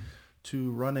 guys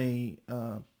to run a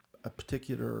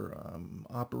particular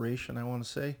operation, I want to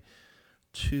say,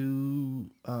 to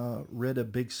rid a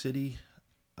big city,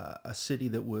 a city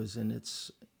that was in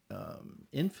its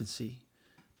infancy,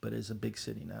 but is a big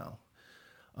city now.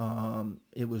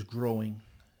 It was growing,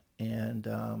 and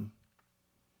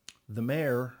the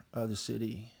mayor of the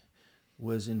city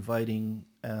was inviting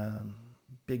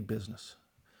big business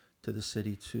to the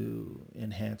city to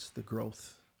enhance the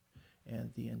growth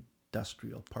and the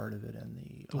industrial part of it, and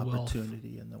the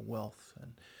opportunity and the wealth.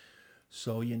 And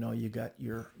so, you got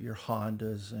your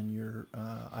Hondas and your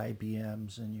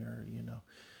IBMs and your,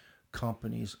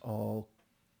 companies all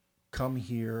come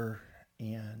here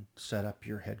and set up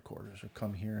your headquarters, or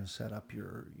come here and set up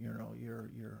your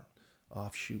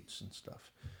offshoots and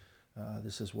stuff.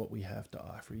 This is what we have to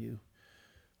offer you.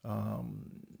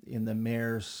 In the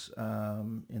mayor's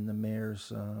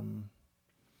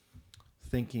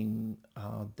thinking,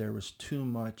 there was too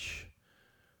much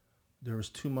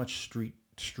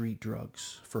street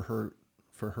drugs for her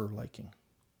liking.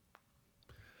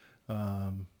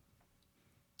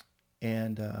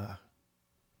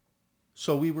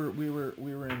 So we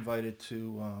were invited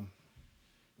to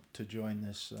join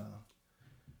this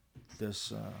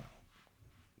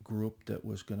group that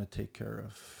was going to take care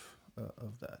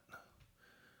of that.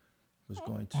 It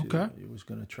was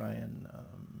going to try and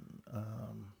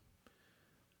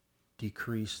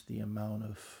decrease the amount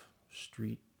of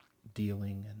street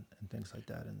dealing and things like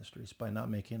that in the streets by not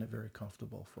making it very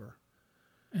comfortable for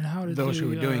And how did those who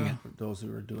were doing it. those who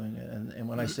were doing it. And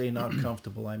when I say not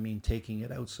comfortable, I mean taking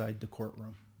it outside the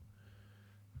courtroom.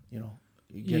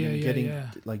 Getting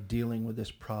like dealing with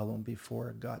this problem before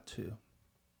it got to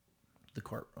the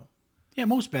courtroom. Yeah,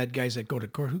 most bad guys that go to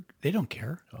court, they don't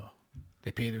care. Oh.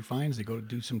 They pay their fines. They go to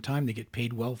do some time. They get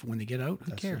paid well for when they get out.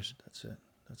 Who cares? That's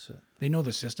it. They know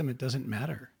the system. It doesn't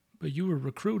matter. But you were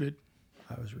recruited.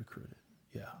 I was recruited.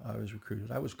 Yeah, I was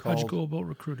recruited. I was called. How'd you go about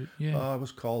recruited? Yeah. I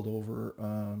was called over.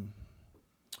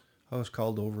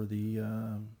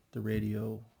 The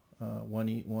radio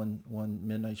one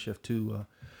midnight shift to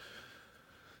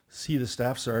see the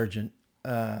staff sergeant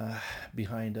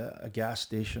behind a gas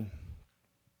station,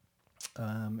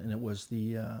 and it was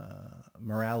the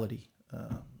morality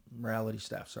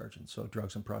staff sergeant, so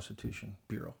Drugs and Prostitution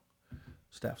Bureau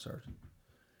staff sergeant,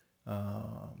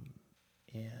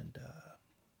 and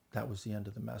that was the end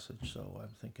of the message. So I'm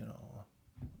thinking,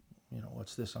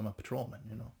 what's this? I'm a patrolman,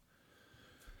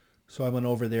 So I went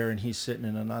over there, and he's sitting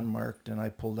in an unmarked, and I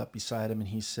pulled up beside him, and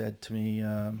he said to me,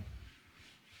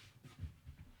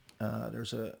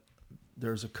 "There's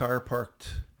a car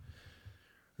parked.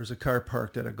 There's a car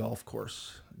parked at a golf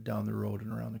course down the road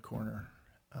and around the corner."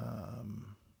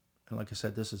 And like I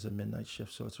said, this is a midnight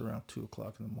shift, so it's around 2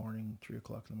 o'clock in the morning, 3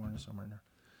 o'clock in the morning, somewhere in there.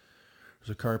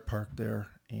 There's a car parked there,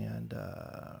 and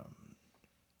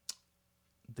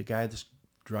the guy that's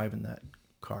driving that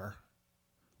car,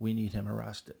 we need him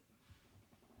arrested.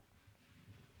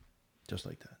 Just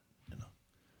like that,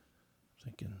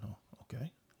 Thinking, oh,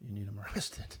 okay, you need him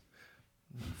arrested.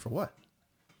 For what?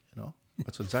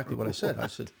 That's exactly what I said. I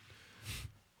said,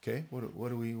 okay, what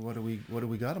do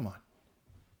we got him on?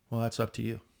 Well, that's up to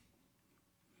you.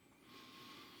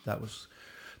 That was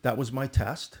my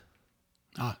test.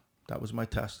 That was my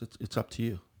test. It's up to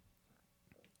you.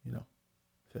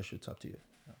 Fish, it's up to you.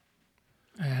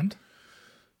 And?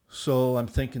 So I'm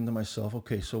thinking to myself,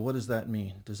 okay, so what does that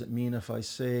mean? Does it mean if I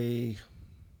say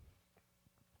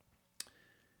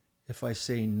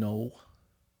no,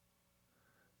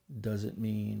 does it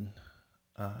mean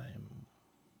I'm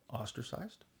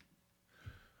ostracized?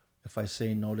 If I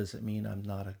say no, does it mean I'm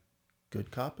not a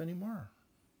good cop anymore?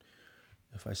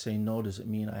 If I say no, does it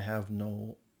mean I have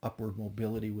no upward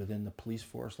mobility within the police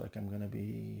force, like I'm going to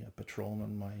be a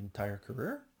patrolman my entire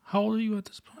career? How old are you at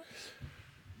this point?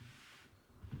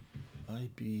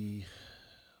 I'd be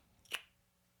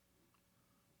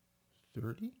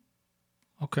 30.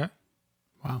 Okay.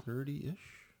 Wow. 30-ish.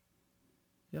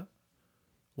 Yeah.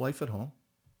 Wife at home,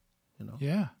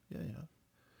 Yeah. Yeah.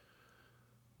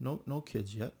 No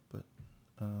kids yet, but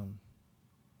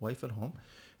wife at home.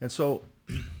 And so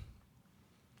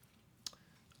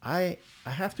I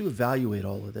have to evaluate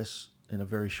all of this in a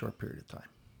very short period of time,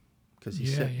 because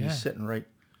he's sitting right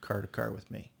car to car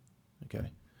with me. Okay.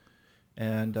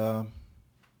 And I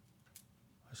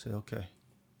say, okay,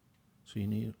 so you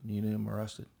need him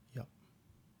arrested? Yep.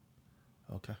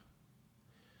 Okay.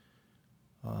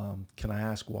 Can I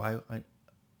ask why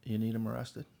you need him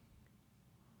arrested?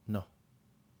 No,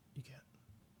 you can't.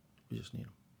 We just need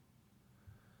him.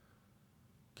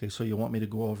 Okay, so you want me to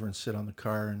go over and sit on the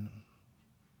car, and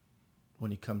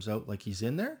when he comes out, like he's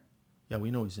in there? Yeah, we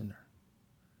know he's in there.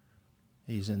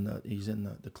 He's in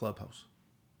the clubhouse.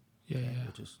 Yeah.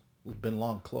 Which has been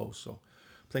long closed, so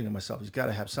I'm thinking to myself, he's got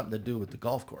to have something to do with the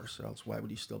golf course, or else why would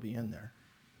he still be in there?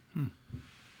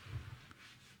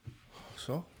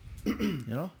 So,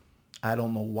 I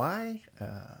don't know why,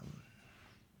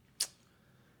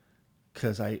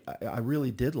 because I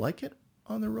really did like it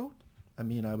on the road. I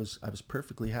mean, I was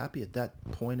perfectly happy at that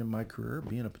point in my career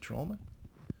being a patrolman.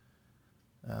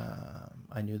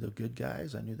 I knew the good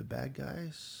guys, I knew the bad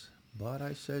guys, but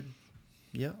I said,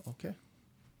 yeah, okay.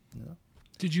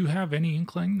 Did you have any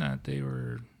inkling that they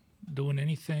were doing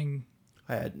anything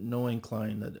I had no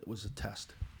incline that it was a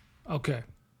test. Okay.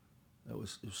 It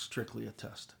was strictly a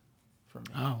test for me.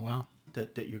 Oh, wow.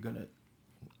 That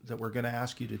we're gonna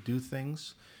ask you to do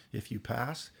things. If you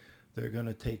pass, that are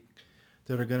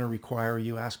gonna require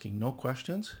you asking no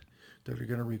questions. That are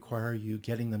gonna require you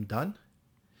getting them done,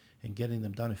 and getting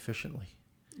them done efficiently.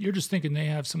 You're just thinking they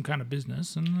have some kind of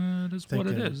business, and that's what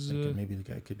it is. Thinking maybe the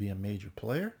guy could be a major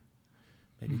player.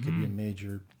 Maybe he could be a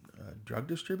major drug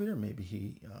distributor.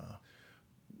 Maybe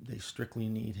they strictly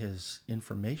need his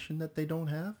information that they don't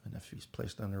have. And if he's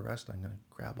placed under arrest, I'm going to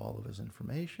grab all of his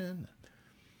information.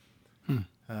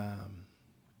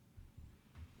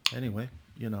 Anyway,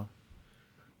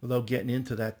 without getting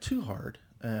into that too hard,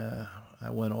 I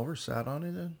went over, sat on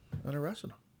it, and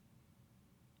arrested him.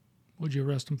 What'd you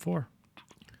arrest him for?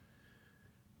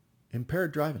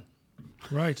 Impaired driving.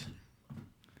 Right.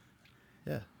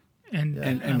 Yeah.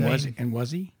 And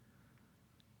was he?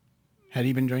 Had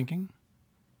he been drinking?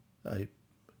 I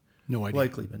No idea.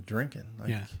 likely been drinking.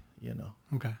 Yeah.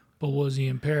 Okay. But was he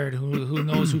impaired? Who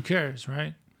knows? Who cares,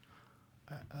 right?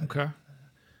 Okay.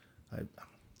 I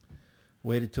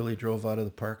waited till he drove out of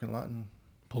the parking lot and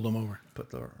Pulled him over. put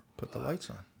the lights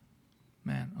on.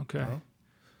 Man, okay. Well,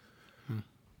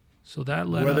 So that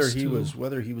led whether us to...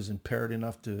 whether he was impaired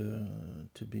enough to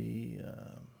be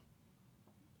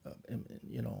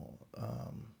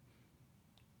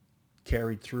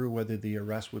carried through, whether the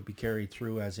arrest would be carried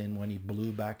through, as in when he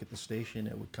blew back at the station,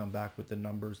 it would come back with the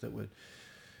numbers that would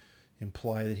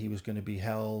imply that he was going to be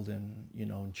held and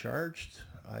and charged.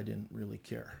 I didn't really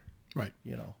care. Right.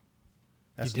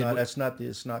 That's not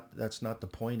the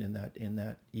point in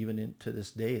that even to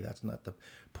this day, that's not the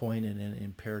point in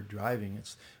impaired driving.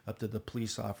 It's up to the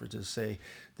police officer to say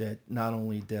that not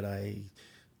only did I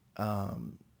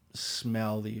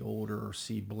smell the odor or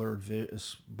see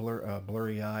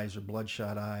blurry eyes or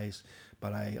bloodshot eyes,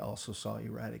 but I also saw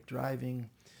erratic driving.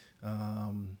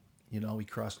 He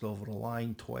crossed over the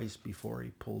line twice before he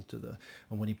pulled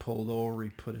and when he pulled over, he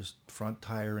put his front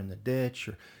tire in the ditch,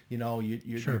 or,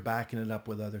 you're backing it up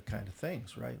with other kind of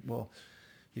things, right? Well,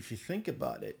 if you think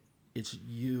about it, it's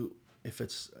if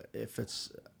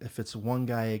it's one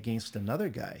guy against another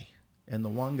guy, and the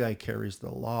one guy carries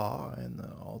the law and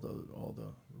all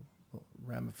the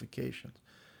ramifications.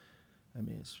 I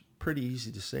mean, it's pretty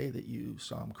easy to say that you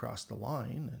saw him cross the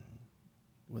line and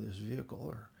with his vehicle,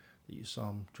 or that you saw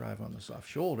him drive on the soft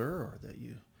shoulder, or that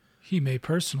you... He may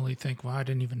personally think, well, I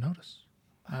didn't even notice.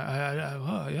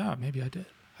 Yeah, maybe I did.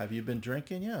 Have you been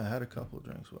drinking? Yeah, I had a couple of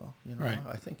drinks. Well, right.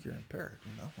 I think you're impaired,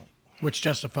 Which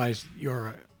justifies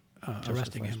your arresting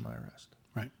justifies him. my arrest.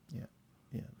 Right. Yeah.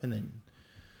 And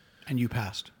you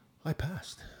passed. I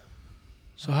passed.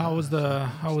 So how was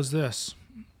this?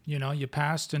 You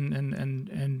passed,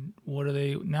 and what are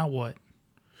they now? What?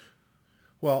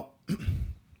 Well,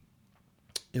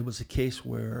 it was a case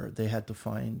where they had to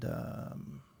find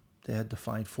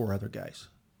 4 other guys,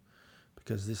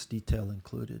 because this detail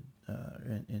included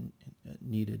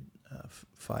needed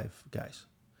 5 guys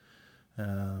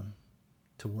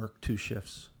to work 2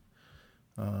 shifts,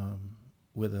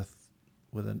 with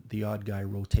the odd guy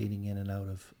rotating in and out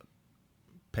of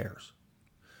pairs.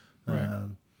 Right.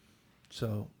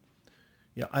 So,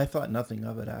 I thought nothing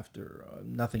more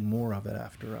of it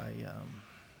after I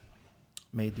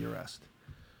made the arrest.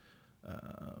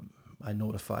 I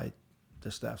notified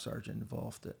the staff sergeant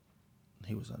involved that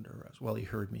he was under arrest. Well, he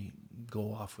heard me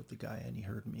go off with the guy, and he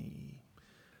heard me,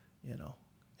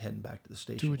 heading back to the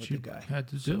station with the guy. Had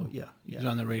to so, do. Yeah. He was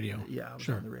on the radio. Yeah, I was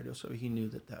Sure. on the radio, so he knew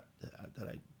that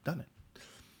I'd done it.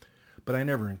 But I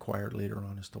never inquired later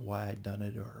on as to why I'd done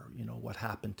it, or what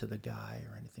happened to the guy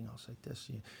or anything else like this.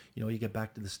 You get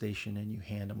back to the station and you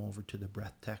hand him over to the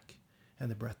breath tech, and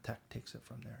the breath tech takes it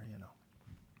from there.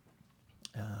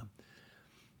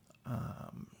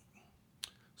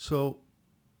 So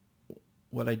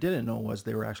what I didn't know was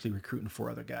they were actually recruiting 4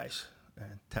 other guys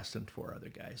and testing 4 other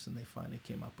guys, and they finally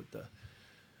came up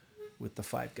with the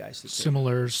 5 guys.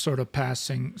 Similar sort of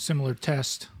similar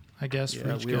test, I guess,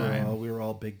 for each guy. We were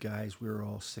all big guys. We were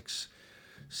all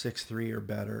 6'3" or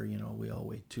better. We all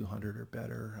weighed 200 or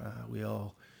better. We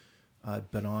all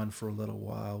had been on for a little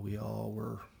while. We all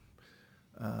were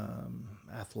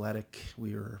athletic.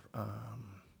 We were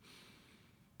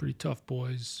pretty tough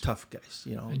boys. Tough guys,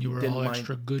 And you were all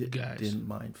extra good guys. Didn't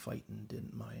mind fighting.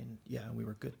 Didn't mind. Yeah, we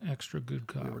were good. Extra good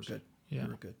cops. We were good. Yeah. We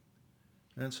were good.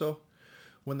 And so,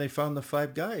 when they found the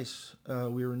 5 guys,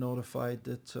 we were notified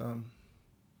that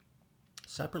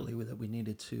separately that we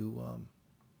needed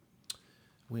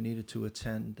to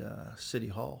attend City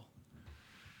Hall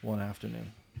one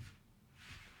afternoon.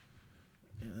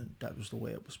 And that was the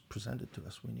way it was presented to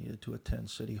us. We needed to attend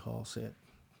City Hall, say at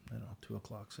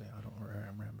 2:00, say, I don't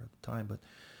remember the time, but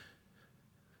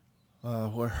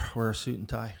wear a suit and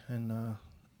tie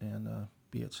and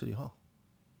be at City Hall.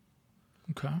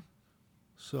 Okay.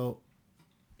 So,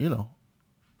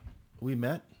 we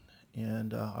met,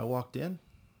 and I walked in.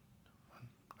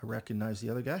 I recognized the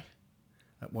other guy,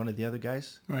 one of the other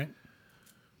guys. Right.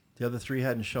 The other three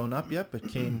hadn't shown up yet, but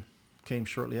came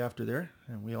shortly after there,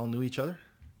 and we all knew each other.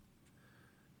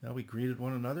 We greeted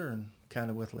one another and kind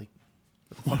of with like,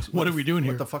 what are we doing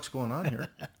here? What the fuck's going on here?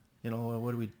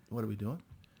 What are we doing?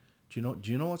 Do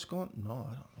you know what's going on? No,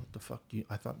 I don't. What the fuck do you?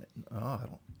 I thought, no, I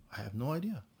don't. I have no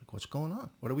idea. Like, what's going on?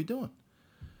 What are we doing?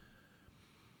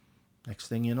 Next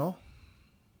thing you know,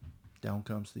 down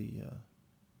comes the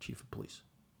chief of police.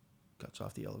 Gets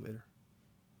off the elevator.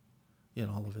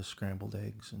 All of his scrambled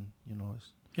eggs and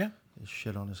his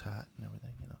shit on his hat and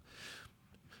everything.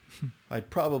 I'd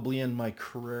probably in my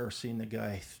career seen the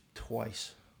guy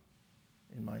twice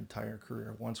in my entire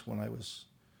career. Once when I was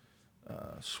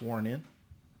sworn in,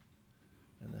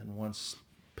 and then once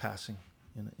passing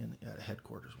at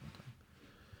headquarters one time.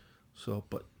 So,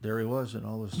 but there he was in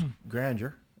all his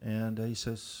grandeur, and he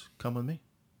says, "Come with me."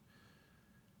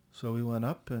 So we went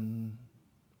up and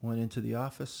went into the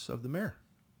office of the mayor.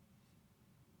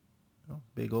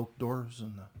 Big oak doors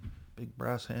and the big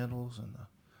brass handles and the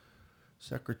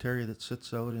secretary that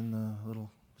sits out in the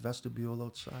little vestibule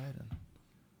outside, and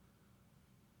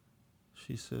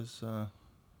she says, "Go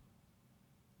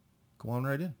on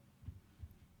right in."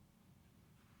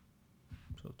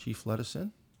 So chief let us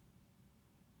in.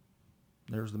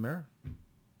 There's the mayor.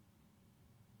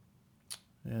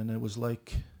 And it was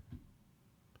like,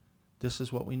 this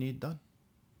is what we need done.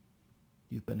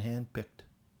 You've been handpicked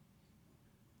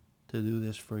to do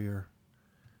this for your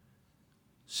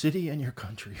city and your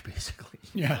country, basically.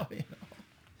 Yeah.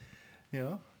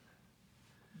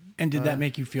 And did that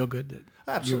make you feel good? That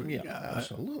absolutely,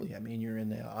 absolutely. I mean, you're in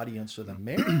the audience of the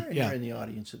mayor, and you're in the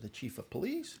audience of the chief of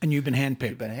police. And you've been handpicked.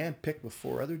 You've been handpicked with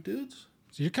 4 other dudes.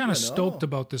 So you're kind of stoked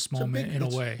about this moment in a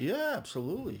way. Yeah,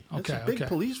 absolutely. Okay, it's a big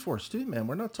police force too, man.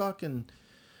 We're not talking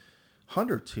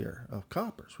hundreds here of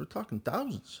coppers. We're talking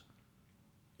thousands.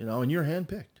 And you're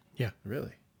handpicked. Yeah.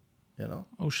 Really.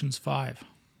 Ocean's 5.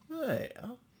 Yeah.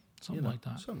 Something like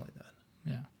that. Something like that.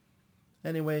 Yeah.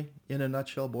 Anyway, in a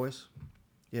nutshell, boys,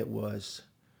 it was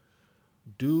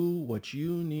do what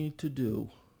you need to do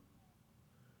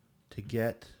to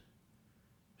get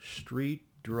street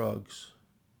drugs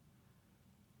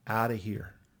out of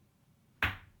here.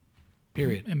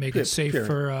 Period. And make it safe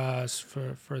for us,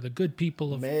 for the good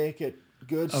people of. Make it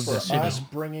good for the city. us,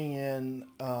 bringing in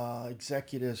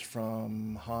executives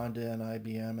from Honda and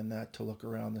IBM and that to look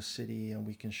around the city, and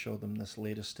we can show them this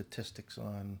latest statistics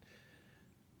on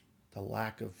the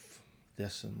lack of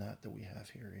this and that we have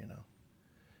here.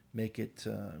 Make it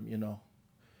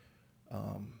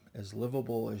as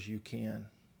livable as you can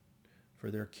for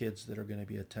their kids that are going to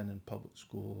be attending public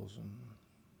schools and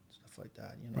stuff like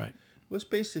that. Right. It was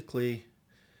basically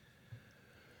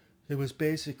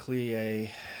a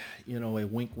a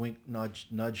wink wink nudge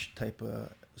nudge type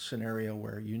of scenario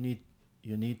where you need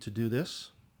to do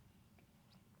this.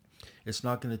 It's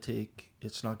not going to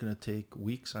take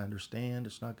weeks, I understand.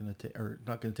 It's not going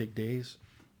to take days.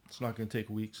 It's not going to take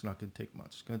weeks, not going to take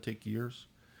months. It's going to take years.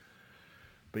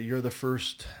 But you're the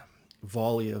first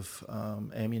volley of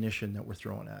ammunition that we're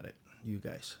throwing at it, you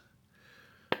guys.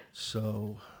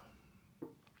 So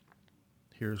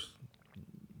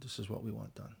this is what we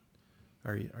want done.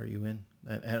 Are you in?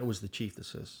 And it was the chief that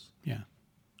says, yeah,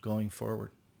 going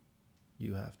forward,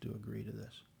 you have to agree to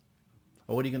this.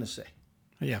 Oh, what are you going to say?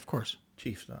 Yeah, of course.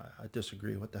 Chief, no, I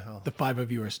disagree. What the hell? The 5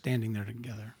 of you are standing there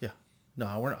together. Yeah. No,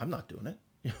 I'm not doing it.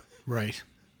 Right.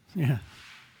 Yeah.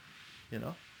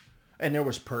 And there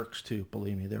was perks too.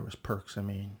 Believe me, there was perks. I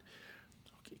mean,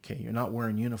 okay, you're not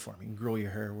wearing uniform. You can grow your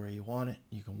hair where you want it.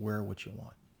 You can wear what you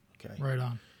want. Okay. Right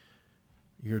on.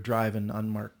 You're driving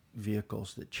unmarked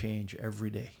vehicles that change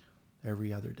every day,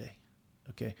 every other day.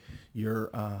 Okay. You're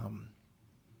on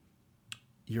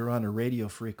a radio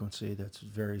frequency that's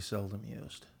very seldom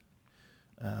used.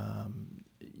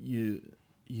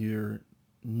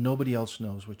 Nobody else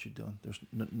knows what you're doing. There's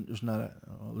not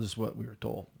this is what we were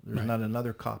told. There's not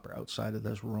another copper outside of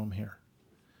this room here.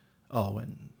 Oh,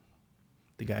 and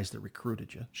the guys that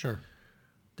recruited you. Sure.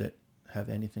 That have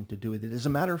anything to do with it. As a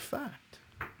matter of fact,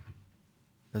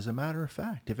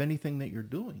 if anything that you're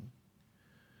doing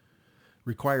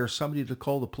requires somebody to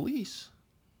call the police,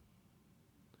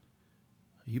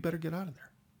 you better get out of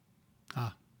there.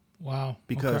 Ah. Wow.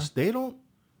 Because they don't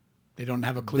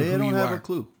have a clue They who don't you have are. a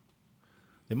clue.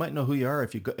 They might know who you are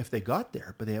if they got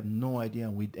there, but they have no idea.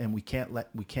 And we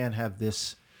can't have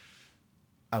this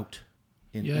out.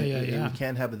 We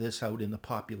can't have this out in the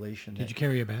population. Did you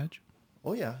carry a badge?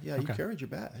 Oh yeah. You Okay. carried your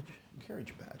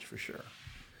badge. For sure.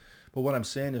 But what I'm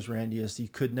saying is, Randy, is you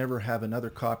could never have another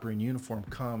copper in uniform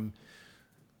come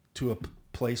to a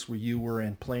place where you were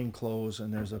in plain clothes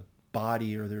and there's a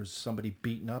body or there's somebody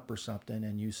beaten up or something,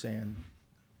 and you saying,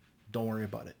 "Don't worry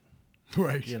about it."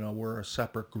 Right. We're a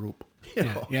separate group.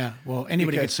 Yeah. Well,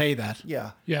 anybody could say that.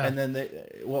 Yeah. Yeah. And then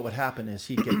what would happen is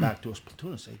he'd get back to his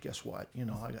platoon and say, "Guess what? I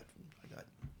got."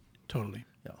 Totally.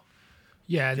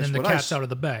 Yeah, and Guess then the what I cat's s- out of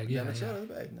the bag. Then Yeah, it's yeah. out of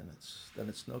the bag, and then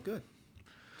it's no good.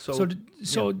 So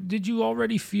did you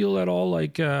already feel at all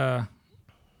like a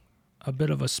bit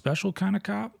of a special kind of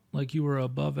cop, like you were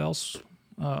above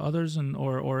others, and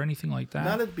or anything like that?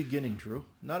 Not at the beginning, Drew.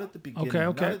 Not at the beginning. Okay.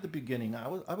 Not at the beginning. I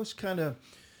was kind of,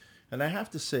 and I have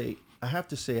to say,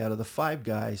 out of the five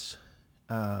guys,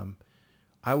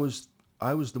 I was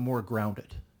the more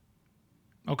grounded.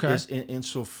 Okay.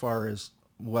 Insofar as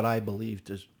what I believed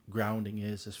as grounding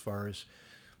is, as far as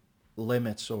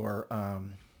limits or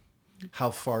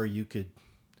how far you could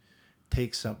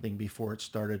take something before it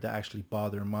started to actually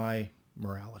bother my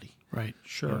morality. Right.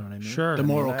 Sure. You know what I mean? Sure. The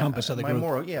moral compass of the my group.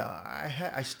 moral,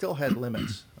 I still had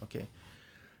limits. Okay,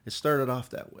 it started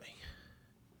off that way.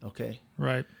 Okay,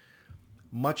 Right.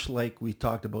 much like we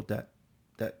talked about that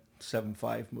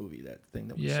 7-5 movie, that thing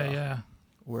that we saw, Yeah.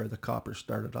 where the copper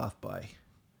started off by,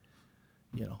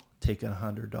 taking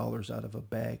 $100 out of a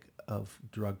bag of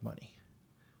drug money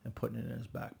and putting it in his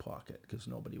back pocket because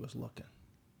nobody was looking.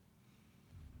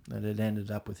 And it ended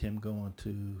up with him going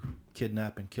to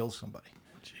kidnap and kill somebody.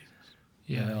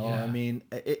 Yeah. I mean,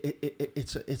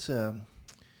 it's a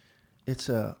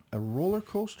roller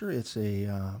coaster. It's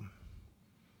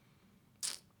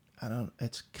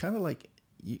it's kind of like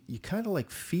you kind of like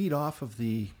feed off of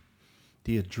the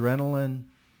adrenaline,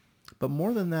 but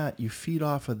more than that, you feed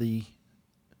off of the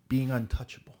being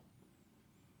untouchable.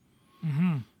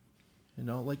 Mm-hmm.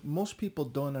 Like most people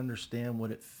don't understand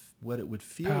what it would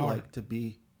feel Power. like to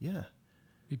be, Be what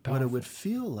it powerful. would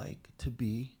feel like to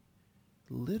be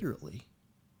literally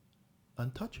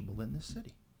untouchable in this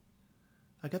city.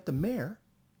 I got the mayor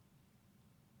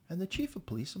and the chief of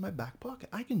police in my back pocket.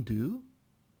 I can do.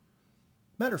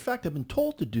 Matter of fact, I've been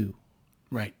told to do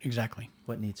Right. Exactly.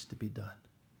 what needs to be done.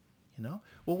 Well,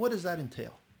 what does that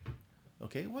entail?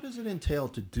 Okay, what does it entail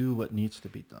to do what needs to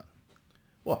be done?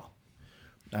 Well,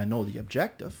 I know the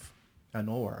objective. I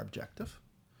know our objective.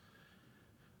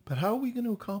 But how are we going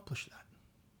to accomplish that?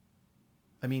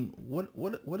 I mean, what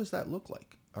does that look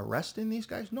like? Arresting these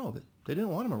guys? No, they didn't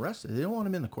want them arrested. They didn't want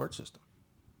them in the court system.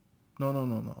 No.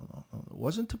 It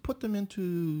wasn't to put them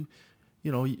into,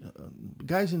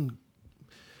 guys in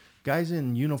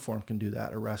uniform can do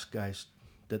that. Arrest guys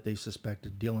that they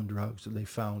suspected dealing drugs or they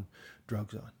found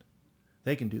drugs on.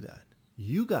 They can do that.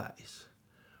 You guys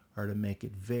are to make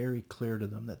it very clear to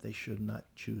them that they should not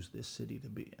choose this city to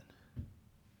be in.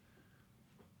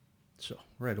 So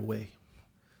right away,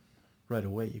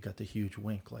 you got the huge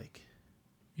wink like,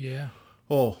 Yeah.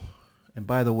 oh, and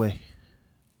by the way,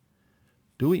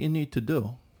 do what you need to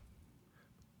do.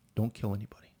 Don't kill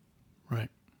anybody. Right.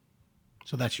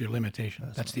 So that's your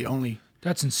limitation. That's the only.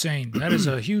 That's insane. That is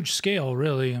a huge scale,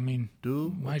 really. I mean,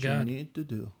 Do My what you God. need to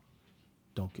do.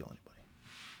 Don't kill anybody.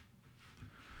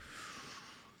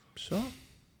 So,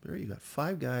 there you got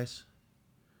 5 guys,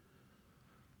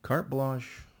 carte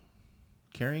blanche,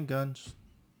 carrying guns,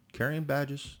 carrying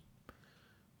badges.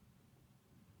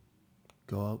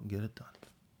 Go out and get it done.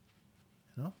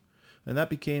 And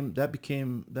that became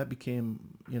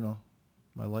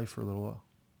my life for a little while.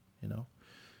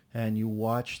 And you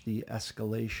watch the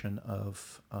escalation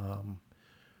of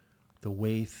the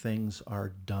way things are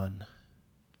done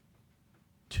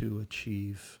to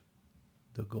achieve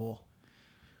the goal.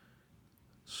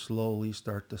 Slowly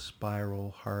start to spiral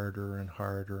harder and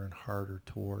harder and harder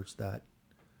towards that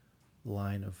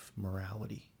line of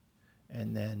morality,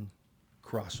 and then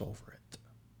cross over it.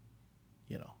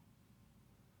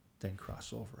 Then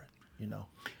cross over it.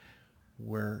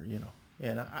 Where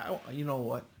and I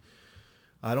what.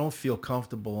 I don't feel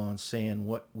comfortable on saying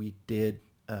what we did,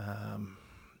 as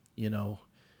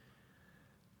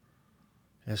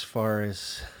far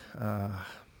as,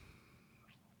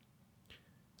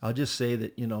 I'll just say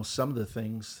that, some of the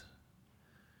things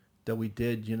that we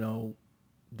did,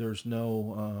 there's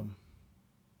no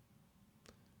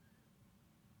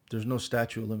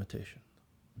statute of limitation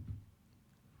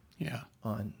Yeah.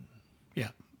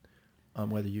 on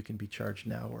whether you can be charged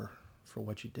now or for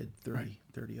what you did 30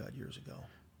 odd years ago.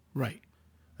 Right.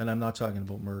 And I'm not talking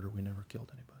about murder. We never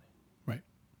killed anybody. Right.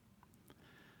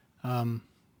 Took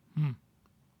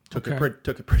Okay.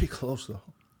 it pretty close though.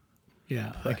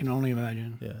 Yeah, I can only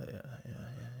imagine. Yeah.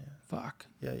 Fuck.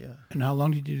 Yeah. And how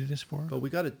long did you do this for? But we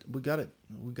got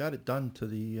it done to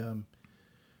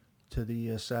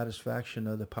the satisfaction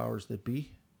of the powers that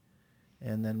be,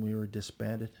 and then we were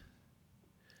disbanded.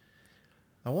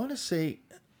 I want to say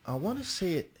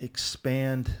it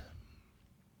expand.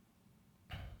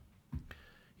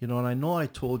 You know, and I know I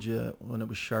told you when it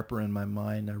was sharper in my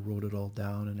mind, I wrote it all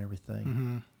down and everything.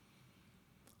 Mm-hmm.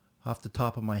 Off the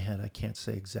top of my head, I can't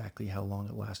say exactly how long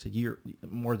it lasted.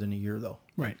 More than a year, though.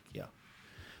 Right. Yeah.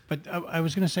 But I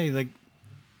was going to say, like,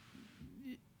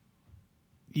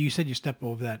 you said you step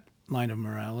over that line of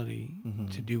morality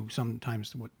to do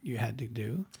sometimes what you had to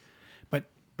do. But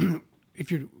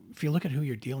if you look at who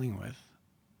you're dealing with,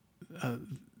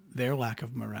 their lack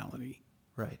of morality,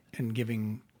 Right. and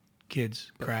giving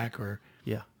kids crack or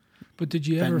Yeah. But did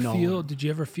you Fentanyl.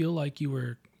 ever feel like you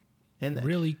were And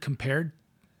really compared?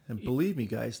 And believe me,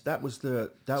 guys, that was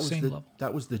the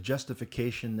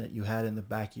justification that you had in the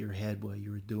back of your head while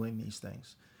you were doing these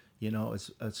things. You know,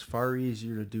 it's far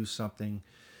easier to do something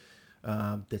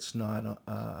that's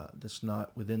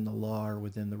not within the law or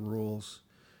within the rules.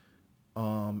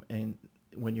 And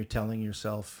when you're telling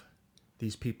yourself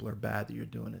these people are bad, that you're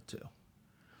doing it to.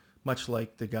 Much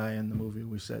like the guy in the movie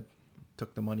we said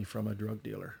took the money from a drug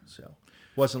dealer. So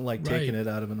it wasn't like taking it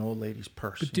out of an old lady's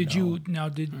purse. But did you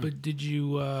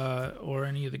or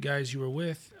any of the guys you were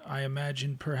with, I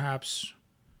imagine perhaps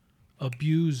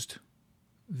abused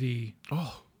the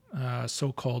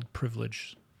so-called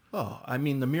privilege? Oh, I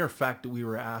mean, the mere fact that we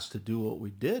were asked to do what we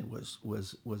did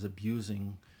was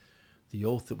abusing the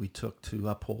oath that we took to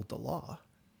uphold the law.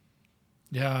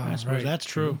 Yeah, I suppose that's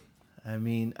true. I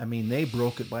mean, they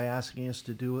broke it by asking us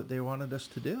to do what they wanted us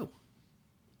to do,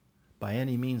 by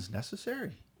any means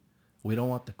necessary. We don't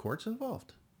want the courts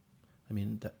involved. I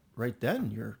mean, right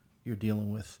then you're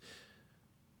dealing with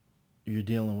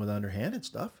underhanded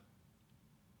stuff.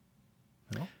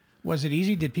 You know? Was it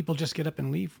easy? Did people just get up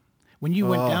and leave when you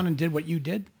went down and did what you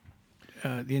did?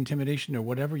 The intimidation or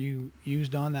whatever you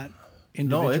used on that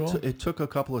individual. No, it took a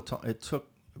couple of times.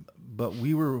 But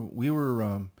we were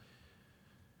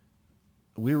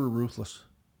ruthless.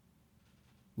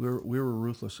 We were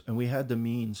ruthless, and we had the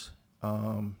means.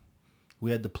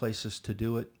 We had the places to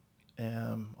do it,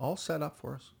 all set up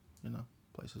for us. You know,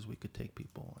 places we could take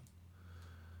people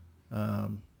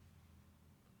on.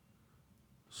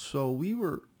 So we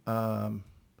were.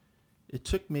 It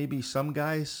took maybe some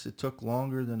guys. It took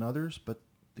longer than others, but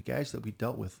the guys that we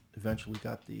dealt with eventually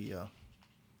got the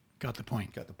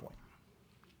point.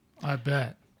 I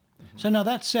bet. So now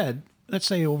that said, let's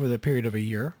say over the period of a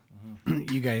year,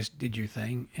 you guys did your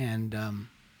thing, and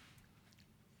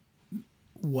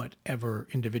whatever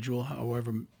individual,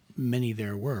 however many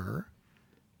there were,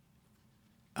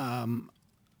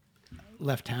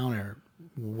 left town or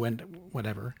went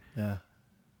whatever. Yeah.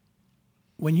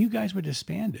 When you guys were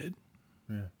disbanded,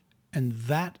 and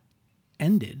that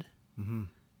ended,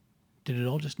 did it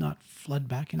all just not flood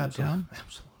back into town?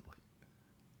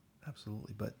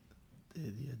 Absolutely. But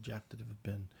the objective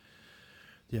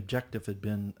had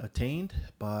been attained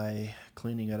by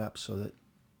cleaning it up so that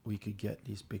we could get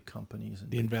these big companies and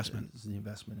the investment into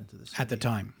the city. At the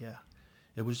time. Yeah.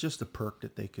 It was just a perk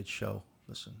that they could show.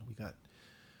 Listen, we got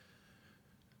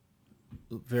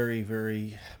very,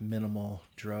 very minimal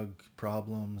drug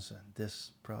problems and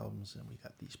this problems, and we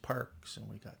got these parks, and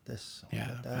we got this. And we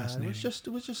got that. Fascinating. It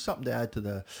was just something to add to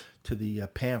the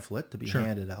pamphlet to be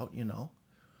handed out, you know.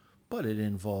 But it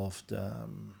involved,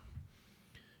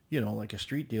 like a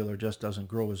street dealer just doesn't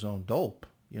grow his own dope.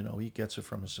 You know, he gets it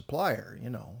from a supplier, you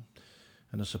know.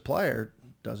 And the supplier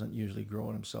doesn't usually grow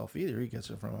it himself either. He gets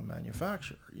it from a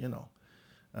manufacturer, you know.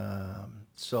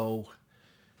 So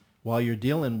while you're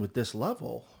dealing with this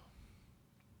level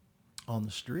on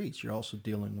the streets, you're also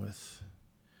dealing with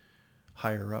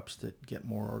higher-ups that get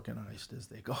more organized as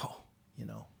they go, you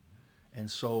know.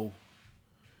 And so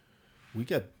we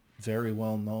get very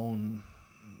well known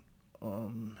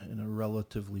in a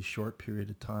relatively short period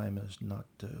of time as not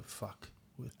to fuck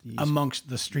with these Amongst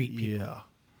the street people. Yeah.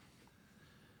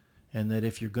 And that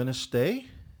if you're going to stay,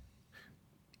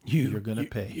 you're going to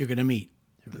pay. You're going to meet.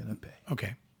 You're going to pay.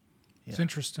 Okay. It's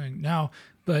interesting. Now,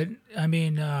 but I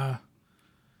mean, there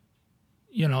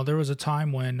was a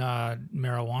time when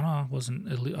marijuana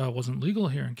wasn't legal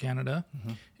here in Canada,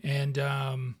 and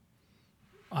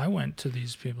I went to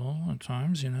these people at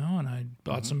times, and I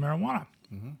bought some marijuana.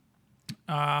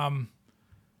 I'm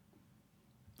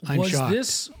Was shocked.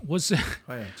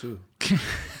 I am too.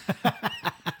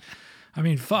 I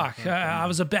mean, fuck. I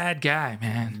was a bad guy,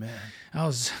 man. I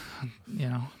was,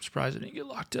 I'm surprised I didn't get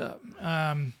locked up.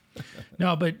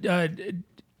 No, but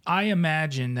I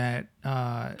imagine that,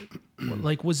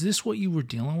 like, was this what you were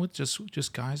dealing with?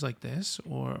 Just guys like this,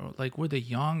 or like were they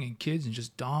young and kids and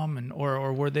just dumb, and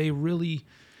or were they really,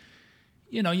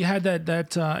 you had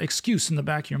that excuse in the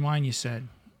back of your mind. You said,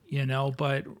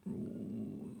 but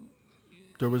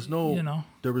there was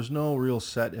no real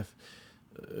set.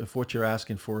 If what you're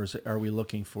asking for is, are we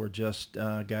looking for just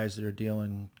guys that are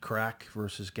dealing crack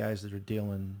versus guys that are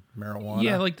dealing marijuana?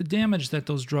 Yeah, like the damage that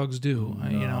those drugs do.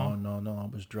 No,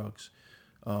 it was drugs.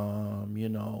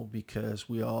 Because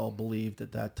we all believed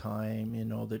at that time,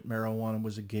 that marijuana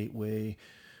was a gateway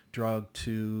drug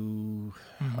to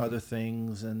other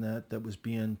things, and that was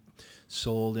being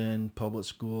sold in public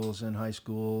schools and high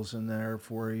schools, and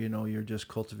therefore, you're just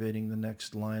cultivating the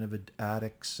next line of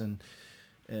addicts, and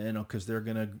because they're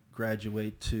going to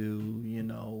graduate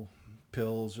to,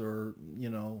 pills or,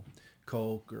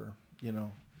 coke or,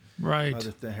 right,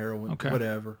 other heroin,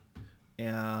 whatever.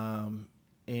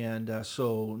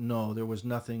 So no, there was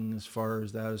nothing as far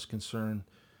as that is concerned.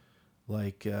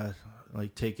 Like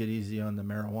take it easy on the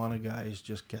marijuana guys.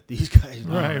 Just get these guys.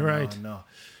 No.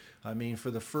 I mean, for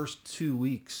the first 2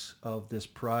 weeks of this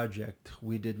project,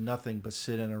 we did nothing but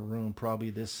sit in a room, probably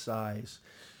this size,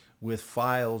 with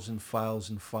files and files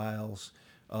and files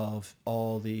of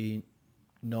all the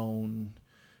known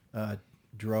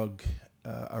drug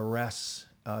arrests,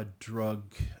 drug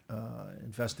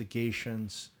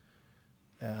investigations.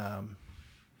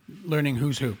 Learning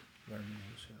who's who.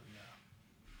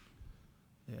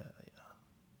 Yeah.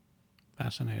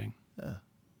 Fascinating. Yeah.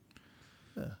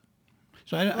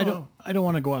 So I don't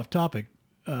want to go off topic,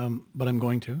 but I'm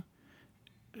going to,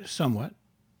 somewhat.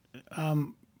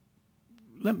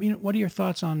 Let me know, what are your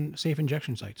thoughts on safe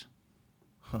injection sites?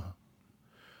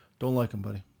 Don't like them,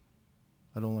 buddy.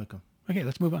 I don't like them. Okay,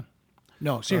 let's move on.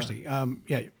 No, seriously.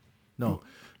 Yeah. No.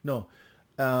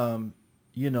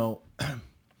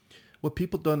 What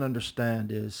people don't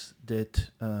understand is that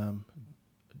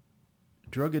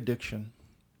drug addiction,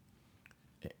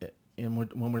 and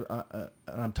when we're,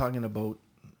 I'm talking about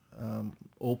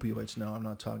opioids now. I'm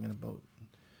not talking about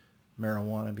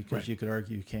marijuana, because you could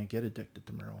argue you can't get addicted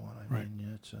to marijuana. I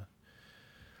mean, it's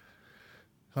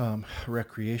a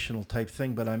recreational type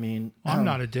thing, but I mean, I'm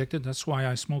not addicted. That's why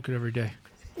I smoke it every day.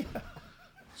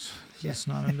 It's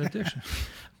not an addiction.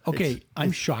 Okay,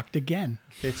 I'm shocked again.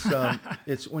 It's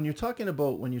when you're talking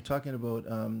about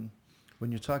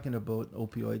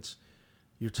opioids,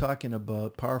 you're talking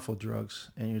about powerful drugs,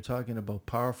 and you're talking about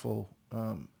powerful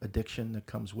addiction that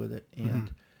comes with it,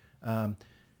 and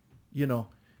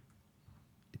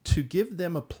to give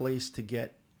them a place to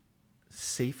get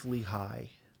safely high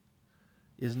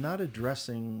is not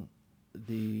addressing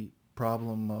the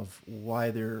problem of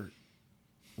why they're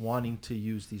wanting to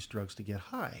use these drugs to get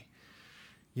high.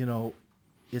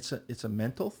 It's a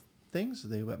mental things.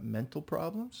 They've got mental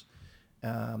problems.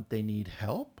 They need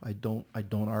help. I don't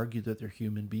argue that they're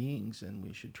human beings and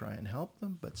we should try and help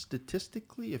them. But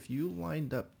statistically, if you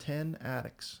lined up 10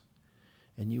 addicts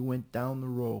and you went down the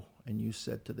row and you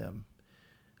said to them,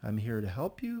 I'm here to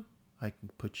help you. I can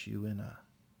put you in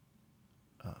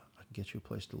I can get you a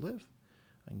place to live.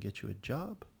 I can get you a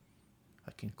job.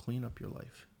 I can clean up your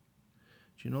life.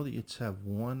 Do you know that you'd have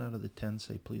 1 out of the 10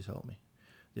 say, please help me?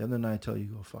 The other 9 tell you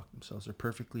go fuck themselves. They're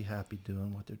perfectly happy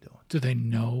doing what they're doing. Do they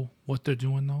know what they're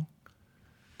doing, though?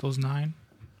 Those 9?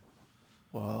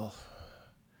 Well,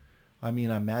 I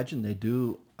mean, I imagine they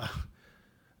do.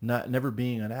 Never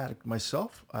being an addict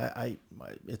myself,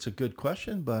 it's a good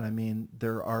question, but I mean,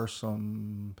 there are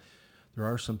some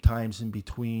times in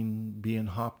between being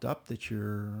hopped up that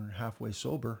you're halfway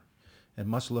sober, and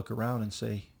must look around and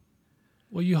say,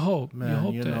 well, you hope.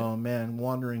 Man,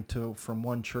 wandering from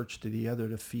one church to the other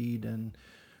to feed and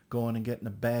going and getting a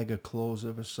bag of clothes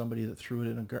of somebody that threw it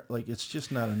in like, it's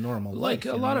just not a normal life. Like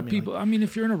a lot of people, I mean,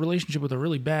 if you're in a relationship with a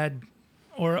really bad,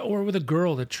 or with a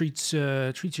girl that treats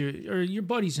you, or your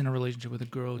buddy's in a relationship with a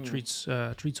girl who treats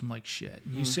him like shit.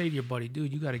 You say to your buddy,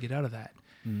 dude, you got to get out of that.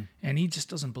 And he just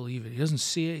doesn't believe it. He doesn't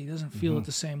see it. He doesn't feel it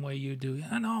the same way you do.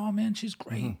 I know, man, she's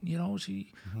great.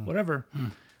 Whatever.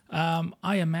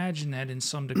 I imagine that in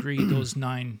some degree, those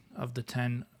 9 of the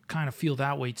 10 kind of feel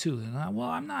that way too. Well,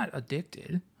 I'm not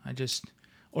addicted.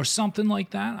 Or something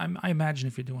like that. I imagine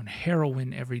if you're doing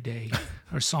heroin every day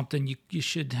or something, you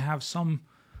should have some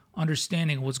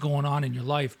understanding of what's going on in your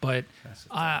life. But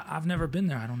I've never been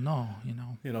there. I don't know.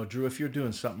 Drew, if you're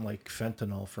doing something like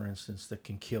fentanyl, for instance, that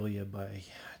can kill you by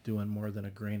doing more than a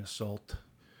grain of salt,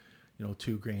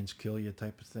 2 grains kill you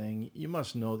type of thing, you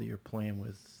must know that you're playing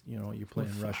with, you're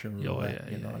playing Russian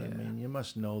roulette. You know what I mean? You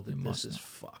must know that this is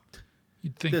fucked.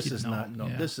 You'd think This you'd is know. not no.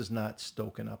 Yeah. This is not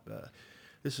stoking up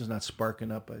this is not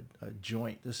sparking up a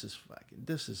joint. This is fucking.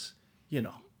 This is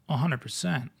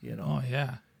 100%. You know. Oh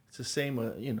yeah. It's the same.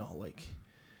 Like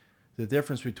the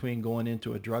difference between going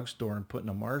into a drugstore and putting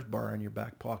a Mars bar in your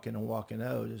back pocket and walking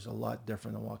out is a lot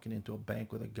different than walking into a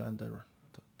bank with a gun to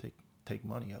take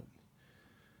money out.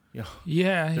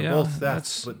 Yeah. They're Yeah. both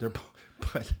thefts,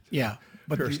 but Yeah,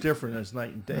 but they're as different as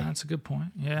night and day. That's a good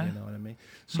point. Yeah. You know what I mean?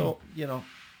 So,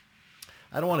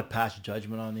 I don't want to pass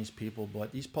judgment on these people,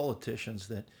 but these politicians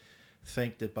that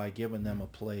think that by giving them a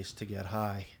place to get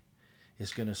high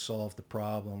is going to solve the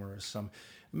problem, or some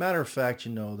matter of fact,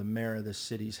 the mayor of the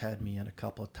city's had me in a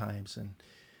couple of times, and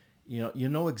you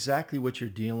know exactly what you're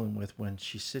dealing with when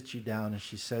she sits you down and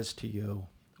she says to you,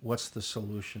 what's the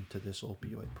solution to this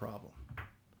opioid problem?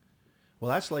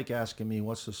 Well, that's like asking me,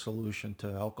 what's the solution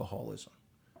to alcoholism?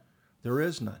 There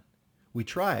is none. We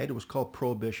tried. It was called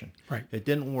prohibition. Right. It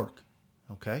didn't work.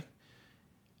 Okay?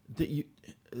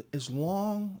 As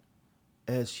long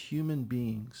as human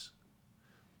beings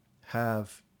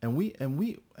have, and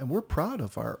we're proud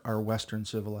of our Western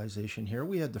civilization here.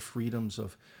 We have the freedoms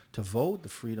to vote, the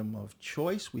freedom of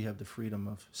choice. We have the freedom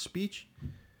of speech.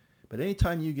 But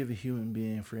anytime you give a human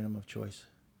being freedom of choice,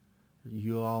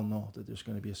 you all know that there's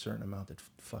going to be a certain amount that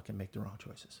fucking make the wrong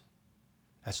choices.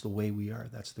 That's the way we are.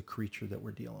 That's the creature that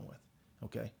we're dealing with.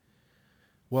 Okay?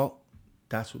 Well,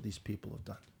 that's what these people have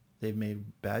done. They've made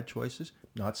bad choices.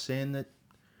 Not saying that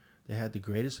they had the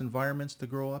greatest environments to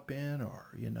grow up in,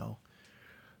 or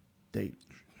they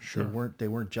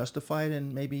weren't justified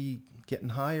in maybe getting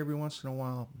high every once in a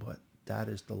while, but that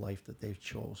is the life that they've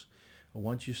chose. And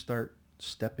once you start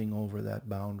stepping over that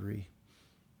boundary,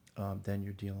 then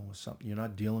you're dealing with something. You're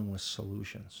not dealing with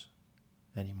solutions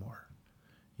anymore.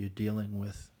 You're dealing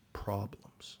with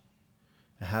problems.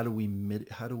 And how do we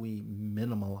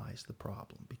minimize the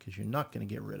problem? Because you're not going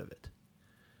to get rid of it.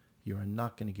 You are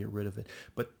not going to get rid of it.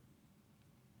 But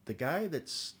the guy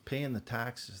that's paying the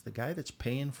taxes, the guy that's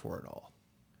paying for it all,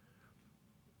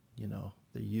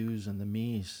 the yous and the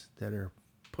me's that are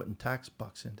putting tax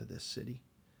bucks into this city,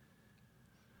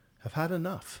 have had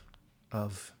enough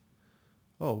of,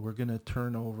 we're going to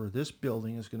turn over, this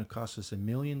building is going to cost us $1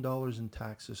 million in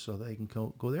taxes so they can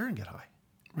go there and get high.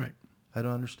 Right. I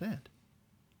don't understand.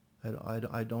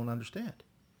 I don't understand.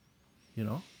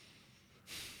 How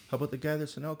about the guy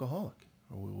that's an alcoholic?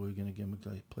 Are we going to give him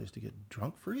a place to get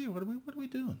drunk free? What are we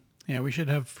doing? Yeah, we should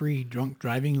have free drunk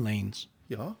driving lanes.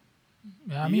 Yeah.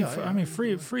 Yeah,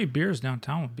 free beers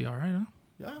downtown would be all right, huh?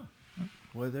 Yeah.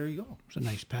 Well, there you go. It's a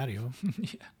nice patio.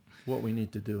 Yeah. What we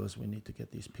need to do is we need to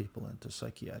get these people into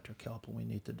psychiatric help, and we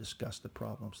need to discuss the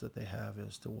problems that they have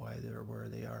as to why they're where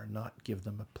they are, not give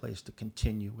them a place to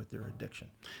continue with their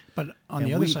addiction. But on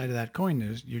the other side of that coin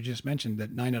is, you just mentioned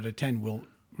that 9 out of 10 will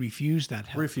refuse that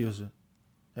help. Refuse it.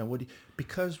 And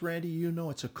because, Randy,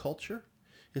 it's a culture.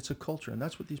 It's a culture, and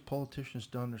that's what these politicians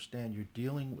don't understand. You're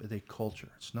dealing with a culture.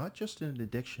 It's not just an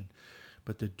addiction,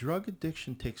 but the drug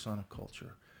addiction takes on a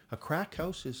culture. A crack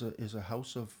house is a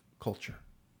house of culture.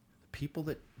 People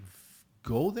that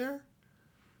go there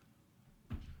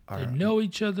they know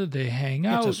each other. They hang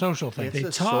out. It's a social thing. It's They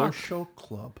a talk. social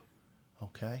club.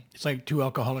 Okay. It's like two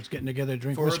alcoholics getting together,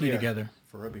 drink whiskey together.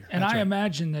 For a beer. And I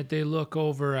imagine that they look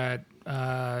over at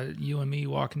you and me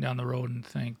walking down the road and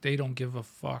think they don't give a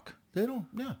fuck. They don't.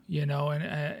 Yeah.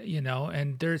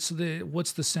 And there's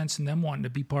what's the sense in them wanting to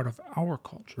be part of our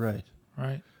culture? Right.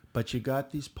 Right. But you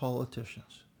got these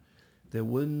politicians that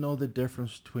wouldn't know the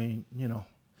difference between,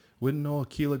 wouldn't know a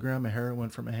kilogram of heroin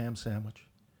from a ham sandwich,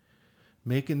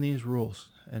 making these rules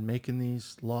and making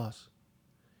these laws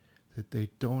that they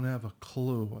don't have a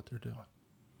clue what they're doing.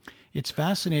 It's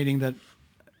fascinating that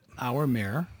our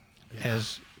mayor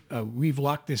has, we've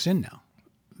locked this in now.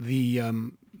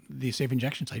 The safe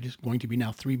injection site is going to be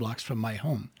now 3 blocks from my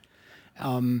home.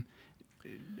 And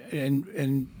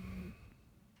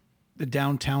the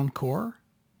downtown core,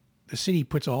 the city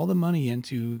puts all the money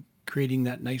into creating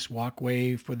that nice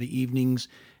walkway for the evenings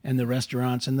and the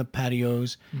restaurants and the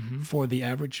patios for the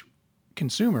average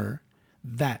consumer.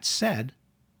 That said,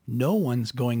 no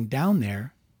one's going down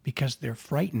there because they're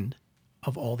frightened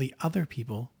of all the other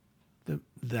people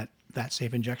that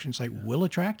safe injection site will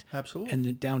attract. Absolutely. And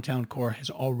the downtown core has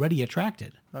already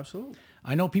attracted. Absolutely.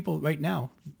 I know people right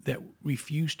now that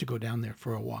refuse to go down there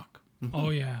for a walk. Mm-hmm.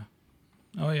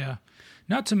 Oh yeah.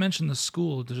 Not to mention the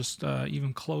school, just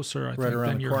even closer, I think, around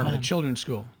than the your corner. home. The children's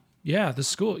school, Yeah, the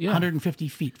school. Yeah, 150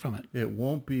 feet from it. It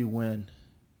won't be when.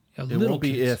 Yeah, It little won't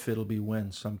be kids. if. It'll be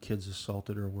when some kids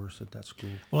assaulted or worse at that school.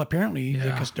 Well, apparently the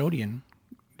Yeah. custodian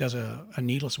does a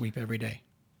needle sweep every day.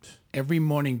 every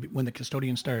morning when the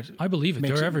custodian starts. I believe it.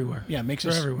 They're everywhere. Yeah, makes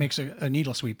a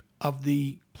needle sweep of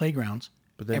the playgrounds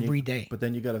every day. But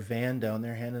then you got a van down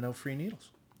there handing out free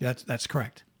needles. That's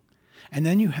correct. And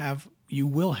then you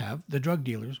will have the drug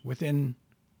dealers within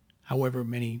however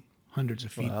many hundreds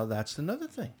of feet. Well, that's another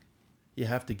thing. You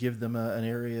have to give them an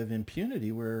area of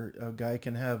impunity where a guy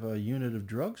can have a unit of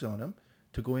drugs on him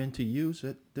to go in to use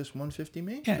at this 150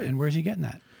 Main Street. Yeah, and where's he getting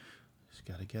that? He's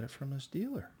got to get it from his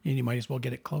dealer. And you might as well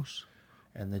get it close.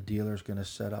 And the dealer's going to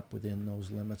set up within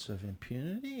those limits of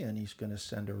impunity, and he's going to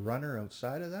send a runner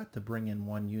outside of that to bring in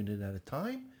one unit at a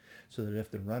time, so that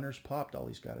if the runner's popped, all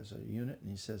he's got is a unit,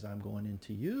 and he says, I'm going in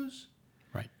to use.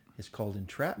 Right. It's called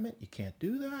entrapment. You can't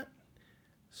do that.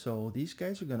 So these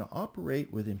guys are going to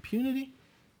operate with impunity.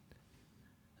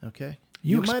 Okay?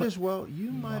 You might as well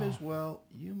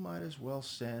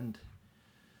send,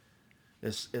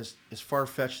 as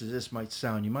far-fetched as this might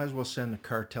sound, you might as well send the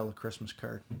cartel a Christmas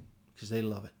card, because they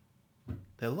love it.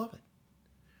 They love it.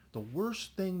 The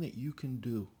worst thing that you can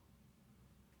do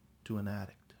to an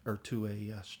addict or to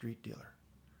a street dealer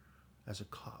as a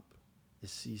cop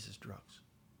is seize his drugs.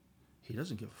 He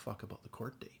doesn't give a fuck about the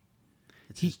court date.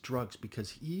 It's his drugs, because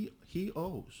he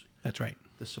owes. That's right.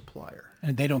 The supplier.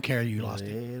 And they don't care you lost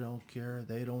it. They don't care.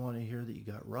 They don't want to hear that you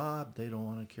got robbed. They don't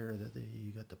want to care that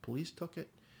you got the police took it.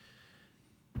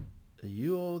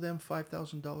 You owe them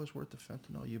 $5,000 worth of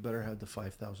fentanyl. You better have the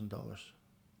 $5,000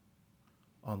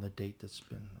 on the date that's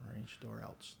been arranged, or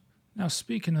else. Now,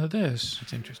 speaking of this,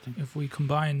 That's interesting. if we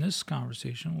combine this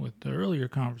conversation with the earlier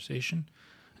conversation,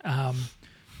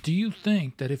 do you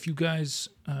think that if you guys,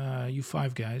 you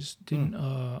five guys, didn't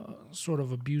sort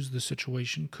of abuse the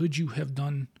situation, could you have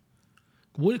done?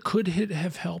 Could it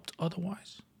have helped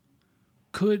otherwise?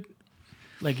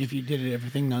 Like if you did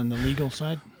everything on the legal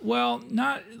side? Well,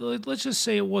 not. Let's just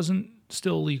say it wasn't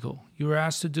still legal. You were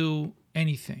asked to do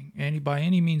anything, by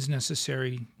any means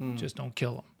necessary. Just don't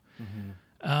kill them.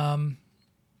 Mm-hmm.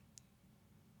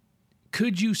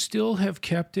 Could you still have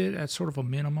kept it at sort of a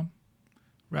minimum,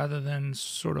 rather than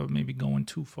sort of maybe going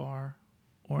too far,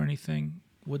 or anything?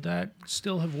 Would that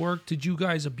still have worked? Did you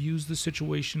guys abuse the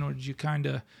situation, or did you kind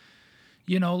of,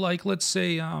 like let's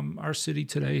say our city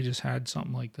today just had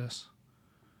something like this.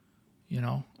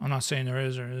 I'm not saying there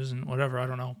is or isn't, whatever, I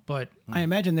don't know. But I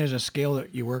imagine there's a scale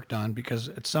that you worked on, because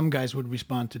some guys would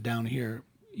respond to down here.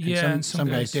 And yeah, some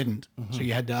guys didn't. Mm-hmm. So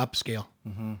you had to upscale.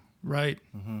 Mm-hmm. Right.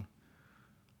 Mm-hmm.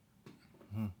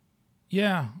 Mm-hmm.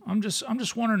 Yeah, I'm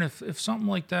just wondering if something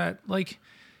like that, like,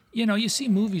 you see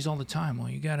movies all the time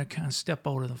where you got to kind of step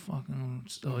out of the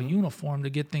fucking uniform to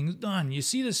get things done. You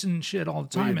see this in shit all the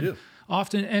time, Well,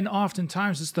 you and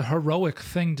oftentimes it's the heroic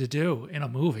thing to do in a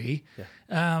movie.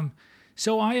 Yeah.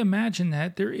 So I imagine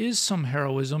that there is some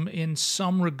heroism in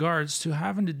some regards to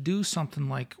having to do something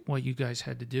like what you guys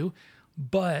had to do,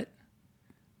 but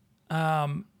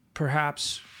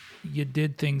perhaps you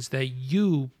did things that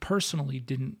you personally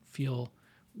didn't feel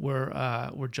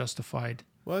were justified.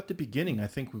 Well, at the beginning, I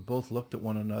think we both looked at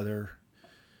one another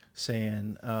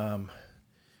saying,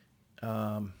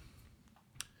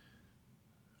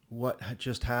 what had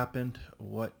just happened,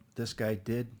 what this guy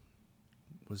did,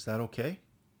 was that okay?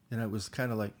 And it was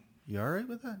kind of like, you all right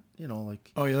with that?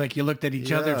 Oh, you looked at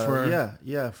each other for...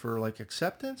 for like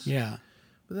acceptance. Yeah.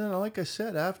 But then, like I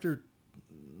said, after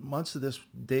months of this,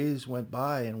 days went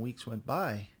by and weeks went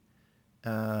by,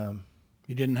 you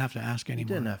didn't have to ask anymore.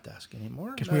 You didn't have to ask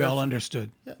anymore. Because we all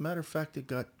understood. Yeah, matter of fact, it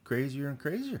got crazier and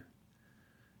crazier.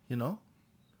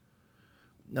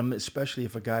 Especially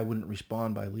if a guy wouldn't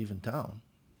respond by leaving town.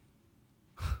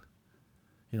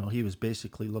 He was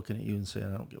basically looking at you and saying,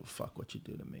 I don't give a fuck what you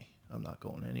do to me. I'm not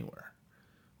going anywhere.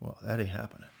 Well, that ain't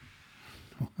happening.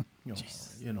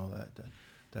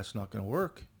 That's not going to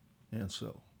work. And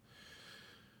so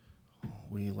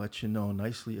we let you know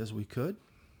nicely as we could.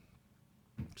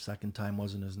 Second time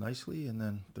wasn't as nicely, and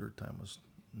then third time was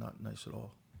not nice at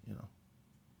all.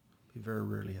 We very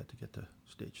rarely had to get to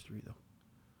stage 3, though.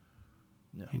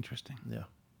 Yeah. Interesting. Yeah.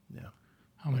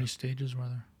 How many stages were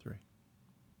there? 3.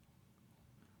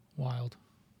 Wild.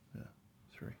 Yeah,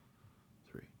 3.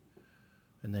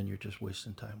 And then you're just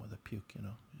wasting time with a puke,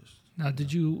 Now,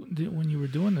 when you were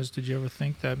doing this, did you ever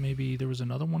think that maybe there was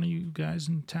another one of you guys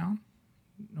in town,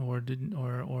 or in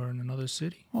another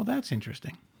city? Well, that's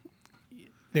interesting.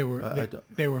 There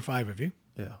were 5 of you.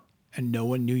 Yeah. And no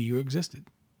one knew you existed.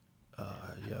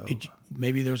 Yeah.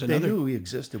 Maybe there was another... They knew we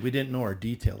existed. We didn't know our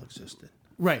detail existed.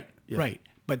 Right, Yeah. right.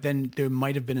 But then there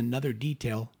might have been another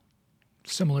detail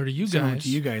Similar to you guys.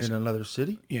 In another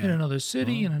city? Yeah. In another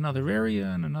city, in another area,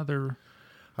 in another...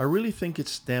 I really think it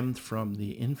stemmed from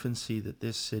the infancy that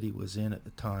this city was in at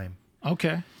the time.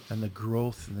 Okay. and the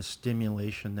growth and the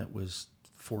stimulation that was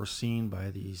foreseen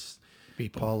by these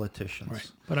People. politicians.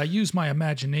 Right. But I use my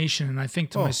imagination, and I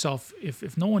think to myself,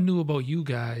 if no one knew about you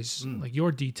guys, like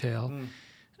your detail,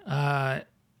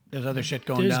 There's other shit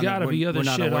going there's down. got to be other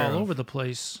shit all of. over the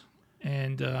place.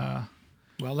 And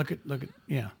Well, look at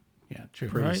yeah, true.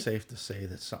 Pretty Right. safe to say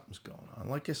that something's going on.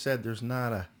 Like I said, there's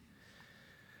not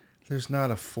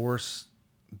a force,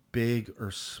 big or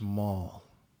small,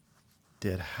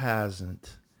 that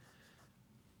hasn't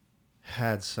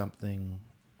had something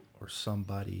or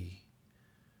somebody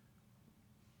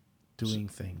doing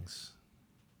things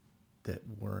that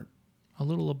weren't. a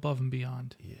little above and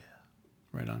beyond. Yeah.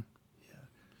 Right on.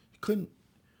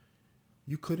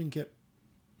 You couldn't get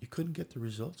the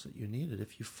results that you needed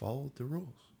if you followed the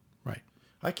rules. Right.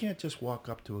 I can't just walk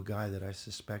up to a guy that I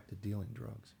suspect of dealing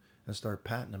drugs and start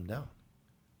patting him down.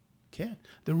 Can't.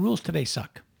 The rules today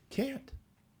suck. Can't.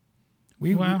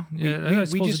 I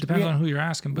suppose it depends on who you're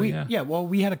asking, but yeah. Well,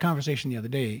 we had a conversation the other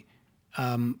day,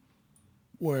 we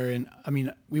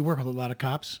work with a lot of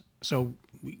cops, so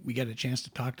we get a chance to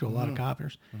talk to a lot of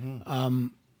coppers,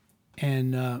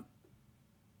 and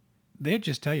they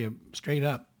just tell you straight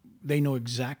up, they know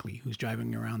exactly who's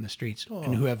driving around the streets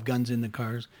and who have guns in the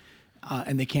cars,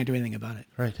 and they can't do anything about it.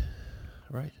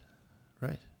 Right.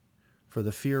 For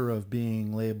the fear of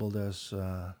being labeled as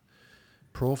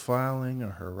profiling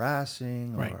or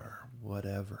harassing Right. or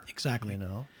whatever. Exactly. You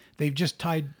know, They've just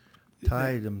tied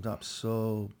them up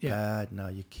so Yeah. bad now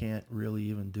you can't really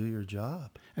even do your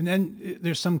job. And then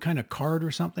there's some kind of card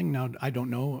or something. Now, I don't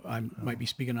know. I might be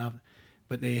speaking off,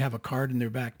 but they have a card in their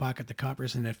back pocket, the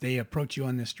coppers. And if they approach you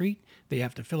on the street, they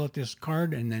have to fill out this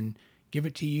card and then give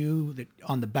it to you. That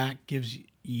on the back gives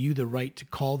you the right to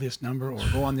call this number or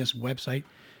go on this website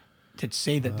to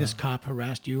say that this cop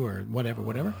harassed you or whatever.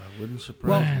 Wouldn't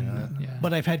surprise me. Man, yeah.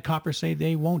 But I've had coppers say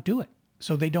they won't do it.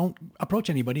 So they don't approach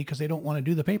anybody because they don't want to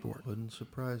do the paperwork. Wouldn't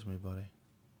surprise me, buddy.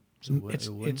 It's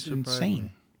wouldn't surprise insane.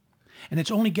 me. And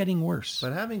it's only getting worse.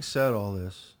 But having said all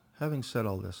this,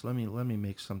 let me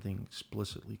make something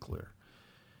explicitly clear.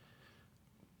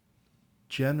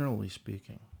 Generally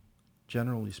speaking,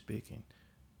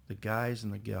 the guys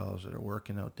and the gals that are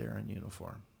working out there in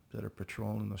uniform, that are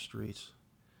patrolling the streets,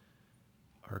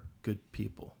 are good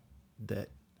people that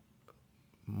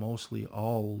mostly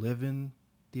all live in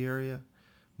the area,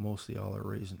 mostly all are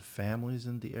raising families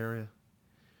in the area.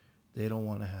 They don't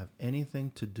want to have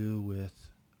anything to do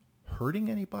with hurting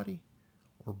anybody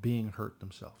or being hurt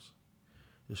themselves.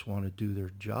 Just want to do their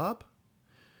job.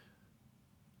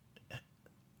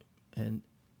 And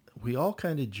we all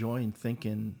kind of join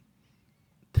thinking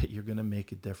that you're going to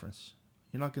make a difference.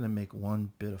 You're not going to make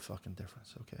one bit of fucking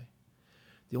difference, okay?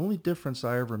 The only difference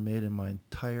I ever made in my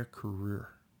entire career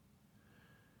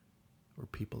were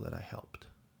people that I helped.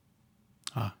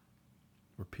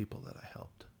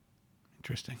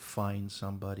 Interesting. Find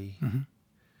somebody,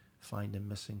 find a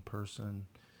missing person,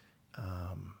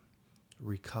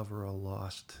 recover a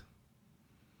lost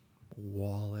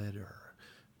wallet, or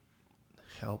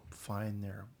help find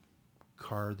their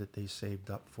car that they saved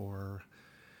up for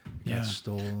got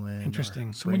stolen.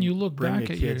 Interesting. So when you look bring back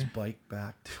the at kid's your bike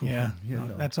back to Yeah, him, you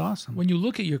know. that's awesome. when you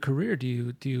look at your career, do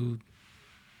you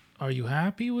are you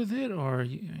happy with it, or are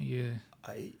you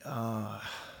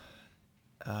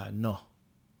No,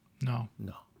 no?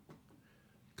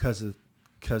 because of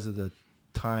the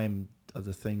time of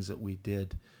the things that we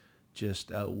did,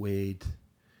 just outweighed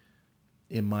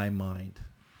in my mind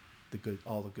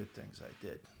all the good things I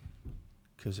did,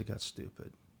 because it got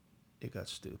stupid,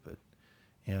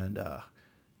 and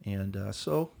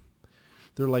so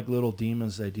they're like little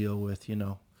demons I deal with, you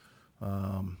know.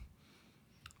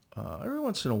 Every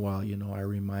once in a while, you know, I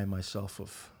remind myself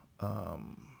of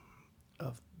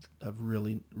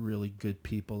really, really good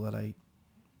people that I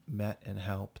met and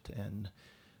helped, and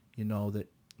you know that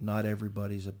not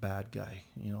everybody's a bad guy.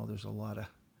 You know, there's a lot of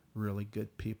really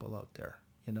good people out there,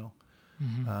 you know.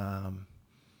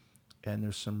 And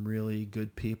there's some really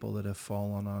good people that have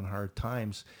fallen on hard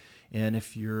times. And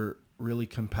if you're really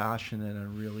compassionate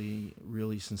and really,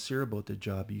 really sincere about the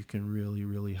job, you can really,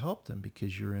 really help them,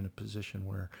 because you're in a position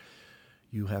where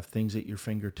you have things at your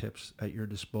fingertips, at your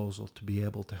disposal, to be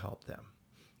able to help them,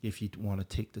 if you want to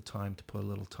take the time to put a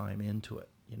little time into it,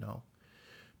 you know.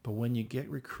 But when you get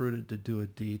recruited to do a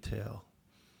detail,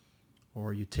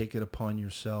 or you take it upon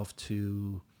yourself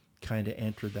to kind of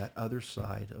enter that other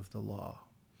side of the law,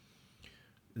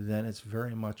 then it's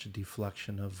very much a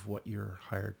deflection of what you're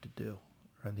hired to do,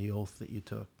 and the oath that you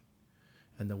took,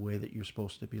 and the way that you're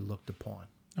supposed to be looked upon.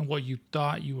 And what you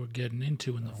thought you were getting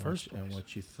into in the first place. And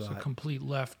what you thought. It's a complete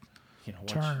left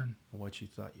turn. What you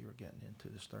thought you were getting into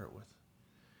to start with.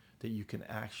 That you can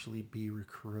actually be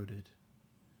recruited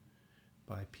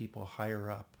by people higher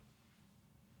up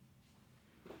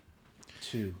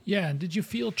to. Yeah, and did you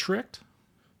feel tricked?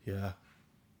 Yeah.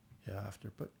 Yeah,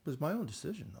 but it was my own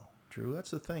decision, though, Drew.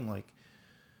 That's the thing. Like,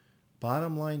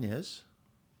 bottom line is,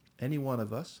 any one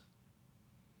of us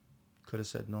could have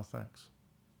said no thanks.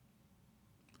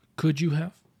 Could you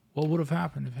have? What would have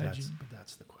happened if That's, you? but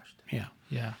that's the question. Yeah.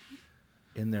 Yeah.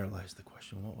 In there lies the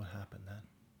question. What would happen then?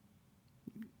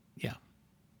 Yeah.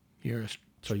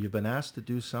 So you've been asked to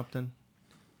do something.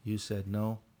 You said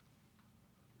no.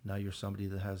 Now you're somebody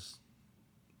that's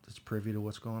privy to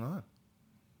what's going on.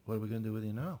 What are we going to do with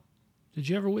you now? Did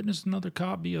you ever witness another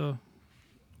cop be a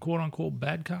quote-unquote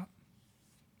bad cop?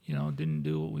 Didn't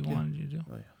do what we wanted you to do?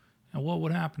 Oh, yeah. And what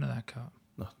would happen to that cop?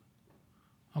 Nothing.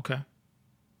 Okay.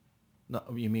 No,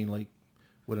 you mean like,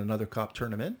 would another cop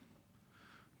turn him in?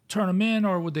 Turn him in,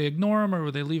 or would they ignore him, or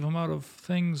would they leave him out of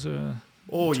things? You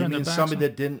mean somebody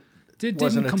that didn't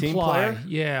didn't a comply? team player?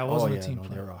 Yeah, it wasn't a team no,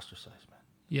 player. they were ostracized, man.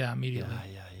 Yeah, immediately.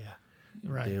 Yeah.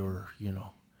 Right. They were,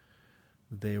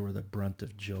 they were the brunt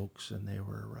of jokes, and they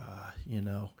were,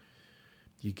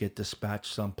 you get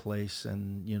dispatched someplace,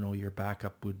 and your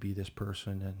backup would be this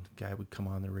person, and the guy would come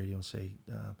on the radio and say,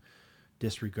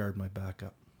 disregard my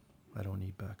backup. I don't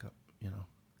need backup,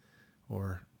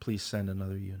 or please send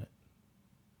another unit,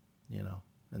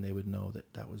 and they would know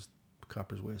that was the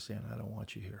copper's way of saying, I don't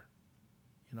want you here,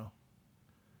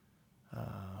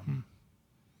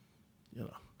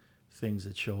 things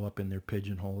that show up in their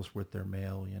pigeonholes with their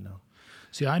mail,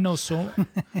 See, I know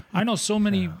so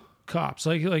many cops.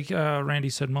 Like Randy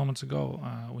said moments ago,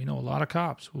 we know a lot of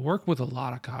cops. We work with a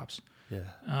lot of cops. Yeah.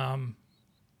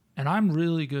 And I'm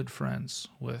really good friends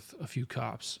with a few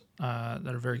cops that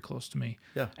are very close to me.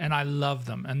 Yeah. And I love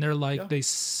them. And they're like, they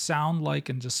sound like,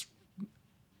 and just,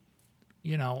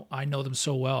 I know them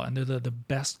so well. And they're the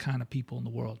best kind of people in the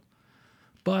world.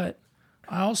 But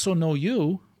I also know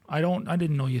you. I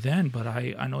didn't know you then, but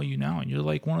I know you now. And you're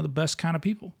like one of the best kind of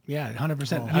people. Yeah, 100%. You I was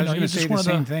know, going to you're say just the one of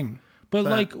same the- thing. But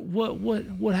like,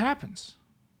 what happens?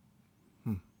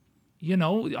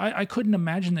 I couldn't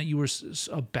imagine that you were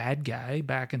a bad guy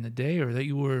back in the day, or that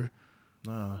you were,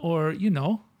 or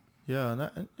Yeah,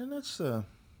 and that's a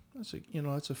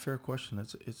fair question.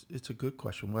 It's a good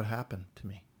question. What happened to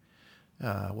me?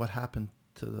 What happened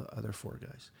to the other four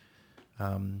guys?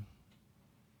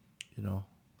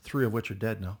 3 of which are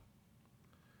dead now.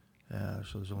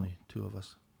 So there's only 2 of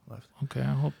us left. Okay,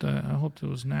 I hope there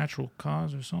was natural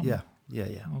cause or something. Yeah.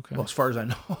 Okay. Well, as far as I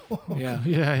know.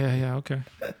 Yeah. Okay.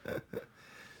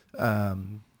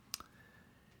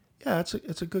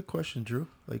 It's a good question, Drew.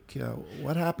 Like,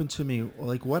 what happened to me?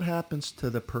 Like, what happens to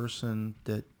the person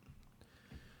that?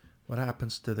 What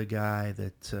happens to the guy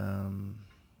that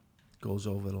goes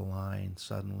over the line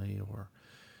suddenly, or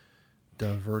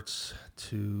diverts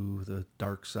to the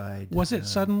dark side? Was it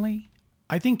suddenly?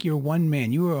 I think you're one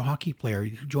man. You were a hockey player.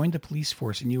 You joined the police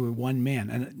force, and you were one man.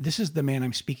 And this is the man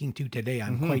I'm speaking to today.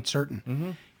 I'm quite certain.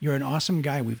 Mm-hmm. You're an awesome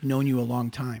guy. We've known you a long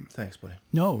time. Thanks, buddy.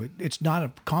 No, it's not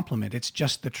a compliment. It's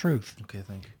just the truth. Okay,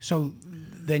 thank you. So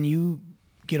then you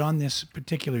get on this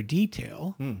particular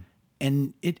detail,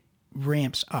 and it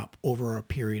ramps up over a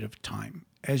period of time.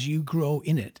 As you grow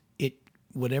in it,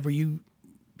 whatever you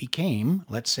became,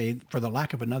 let's say, for the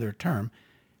lack of another term,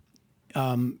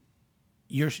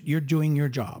 you're doing your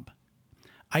job.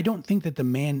 I don't think that the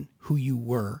man who you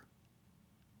were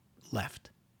left.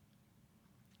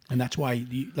 And that's why,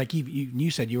 you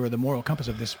said, you were the moral compass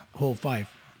of this whole 5.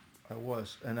 I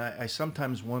was. And I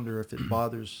sometimes wonder if it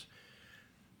bothers,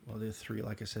 well, there are 3,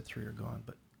 like I said, 3 are gone,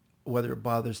 but whether it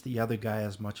bothers the other guy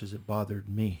as much as it bothered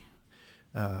me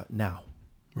now,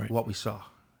 right. What we saw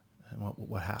and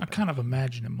what happened. I kind of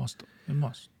imagine it must.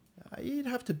 You'd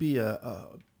have to be a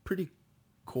pretty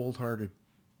cold-hearted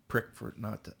prick for it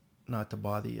not to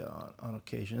bother you on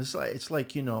occasion. It's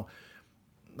like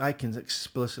I can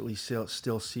explicitly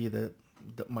still see that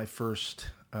my first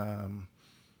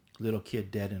little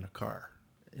kid dead in a car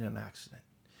in an accident.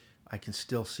 I can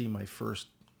still see my first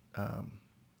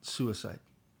suicide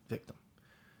victim.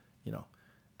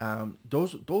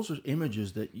 Those are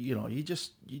images that you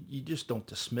just don't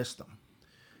dismiss them.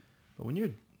 But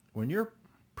when you're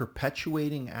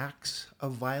perpetuating acts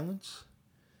of violence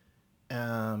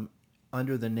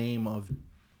under the name of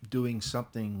doing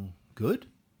something good,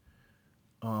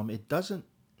 it doesn't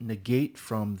negate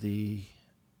from the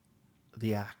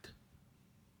act.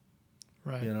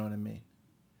 Right. You know what I mean?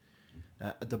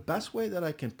 The best way that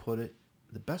I can put it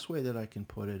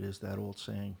is that old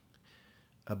saying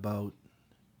about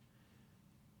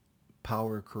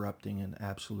power corrupting and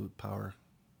absolute power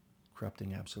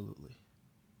corrupting absolutely.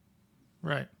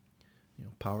 Right. You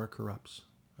know, power corrupts,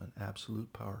 and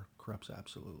absolute power corrupts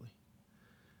absolutely.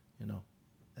 You know,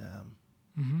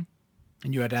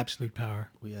 And you had absolute power.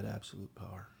 we had absolute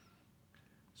power,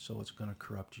 so it's going to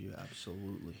corrupt you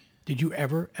absolutely. Did you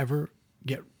ever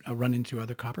get run into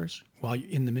other coppers while you're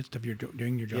in the midst of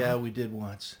doing your job? Yeah, we did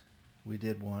once.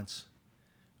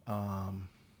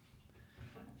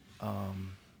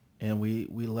 And we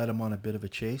led him on a bit of a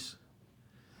chase.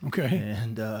 Okay.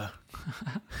 And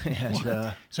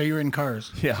So you were in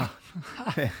cars. yeah,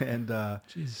 and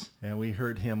Jeez. and we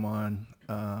heard him on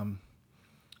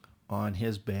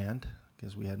his band,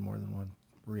 because we had more than one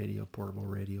portable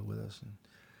radio with us, and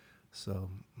so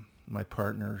my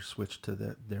partner switched to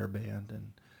their band,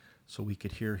 and so we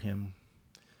could hear him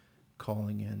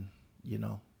calling in, you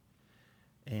know,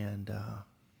 and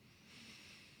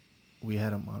we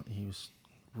had him on. He was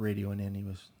radioing in. He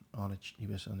was on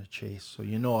a chase, so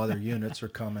you know other units are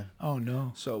coming. Oh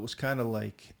no. So it was kind of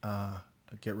like,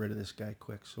 get rid of this guy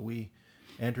quick. So we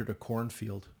entered a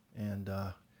cornfield and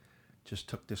just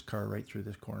took this car right through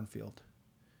this cornfield.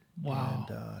 Wow.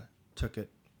 And took it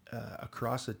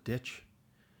across a ditch,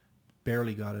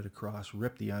 barely got it across,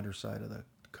 ripped the underside of the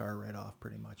car right off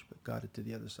pretty much, but got it to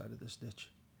the other side of this ditch.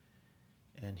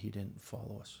 And he didn't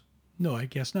follow us. No, I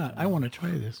guess not. I want to try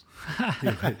this.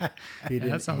 He didn't,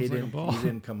 that sounds like a ball. He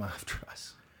didn't come after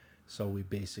us. So we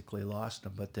basically lost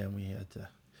him, but then we had to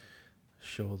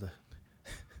show the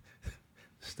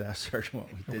staff sergeant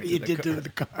what we did You to the did car. to the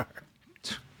car.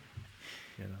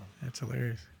 You know, That's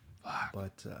hilarious.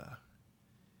 but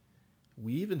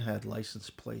we even had license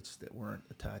plates that weren't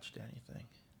attached to anything.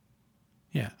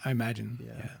 Yeah, I imagine.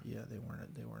 Yeah, they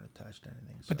weren't attached to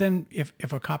anything. So But then if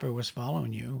a copper was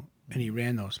following you and he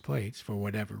ran those plates for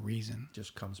whatever reason. it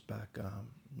just comes back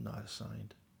not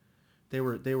assigned. They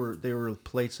were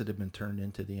plates that had been turned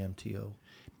into the MTO.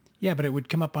 Yeah, but it would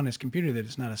come up on his computer that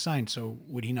it's not assigned, so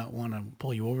would he not want to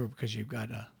pull you over because you've got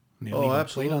an illegal plate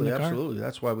absolutely, on the car? absolutely.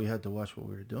 That's why we had to watch what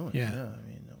we were doing. Yeah. I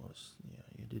mean, it was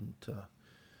you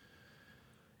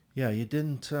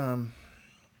didn't.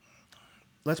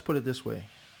 Let's put it this way: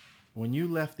 when you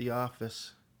left the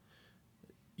office,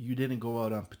 you didn't go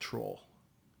out on patrol.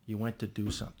 You went to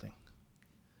do something.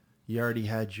 You already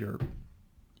had your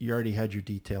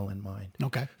detail in mind.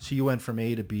 Okay. So you went from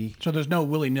A to B. So there's no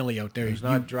willy-nilly out there. It's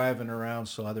not driving around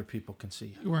so other people can see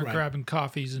you. You weren't Right. grabbing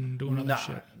coffees and doing other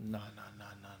shit. No.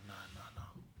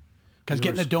 Because we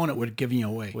getting were- a donut would give you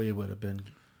away. We would have been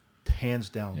hands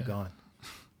down Yeah. gone.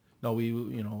 No,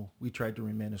 we tried to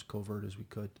remain as covert as we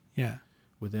could Yeah.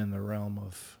 within the realm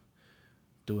of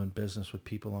doing business with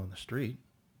people on the street,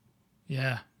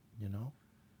 Yeah. you know.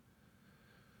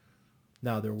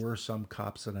 Now, there were some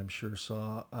cops that I'm sure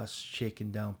saw us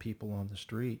shaking down people on the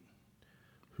street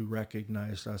who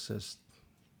recognized us as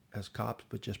cops,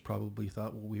 but just probably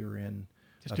thought we were in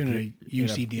Just doing a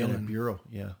UC deal in a and- bureau.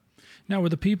 Yeah. Now, were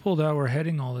the people that were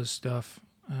heading all this stuff,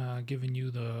 giving you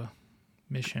the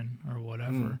mission or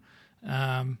whatever,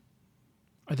 are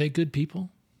they good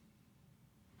people?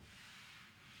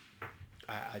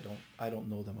 I don't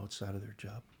know them outside of their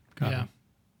job. Got Yeah. it.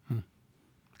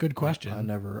 Good question. I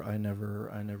never.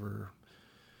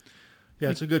 Yeah,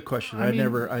 it's a good question. I I mean-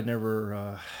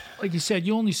 never. Like you said,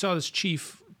 you only saw this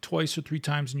chief twice or three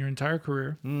times in your entire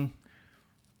career.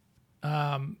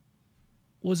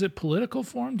 Was it political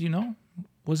for him? Do you know?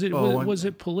 Was it was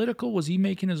it political? Was he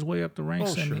making his way up the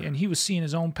ranks, Oh, sure. and he was seeing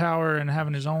his own power and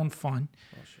having his own fun?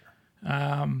 Oh, sure.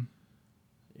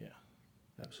 Yeah,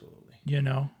 absolutely. You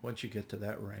know, Once you get to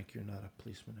that rank, you're not a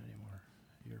policeman anymore.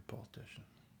 You're a politician.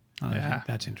 Oh, I Yeah. think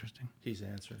that's interesting. He's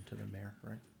answering to the mayor,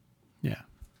 right? Yeah.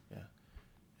 Yeah,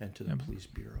 and to the police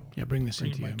bureau. Yeah, bring this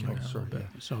Bring into it you. back in Mike. there a sorry, little bit.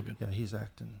 yeah. It's all good. Yeah, he's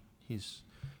acting. He's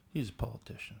a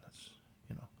politician. That's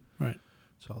Right.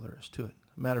 that's all there is to it.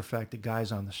 Matter of fact, the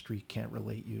guys on the street can't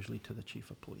relate usually to the chief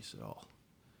of police at all.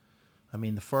 I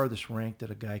mean, the farthest rank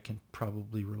that a guy can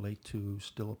probably relate to,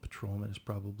 still a patrolman, is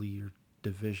probably your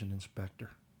division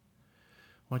inspector.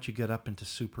 Once you get up into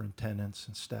superintendents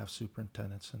and staff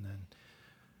superintendents and then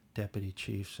deputy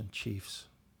chiefs and chiefs,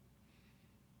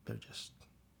 they're just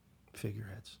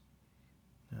figureheads.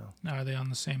 You know, now are they on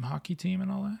the same hockey team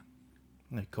and all that?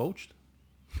 and they coached.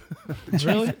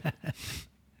 Really?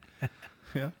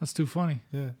 Yeah. That's too funny.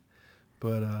 Yeah.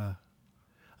 But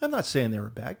I'm not saying they were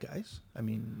bad guys. I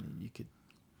mean, you could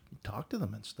talk to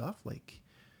them and stuff. Like,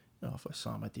 if I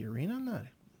saw him at the arena, I'd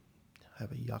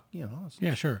have a yuck, it's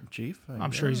Yeah, sure. chief.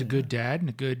 I'm sure he's a good dad and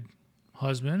a good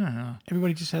husband and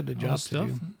Everybody just had the all job this to stuff.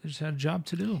 do. They just had a job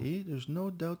to do. There's no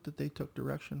doubt that they took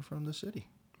direction from the city.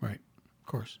 Right. Of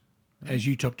course. as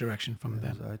you took direction from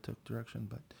As them. I took direction,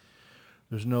 but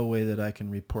there's no way that I can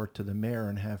report to the mayor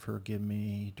and have her give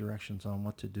me directions on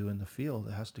what to do in the field.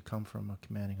 It has to come from a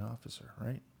commanding officer,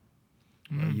 right?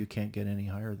 You can't get any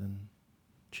higher than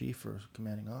chief or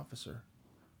commanding officer,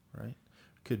 right?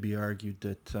 Could be argued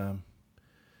that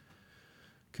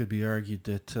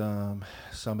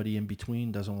somebody in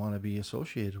between doesn't want to be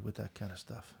associated with that kind of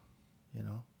stuff, you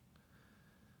know.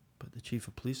 But the chief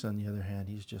of police, on the other hand,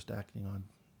 he's just acting on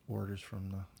orders from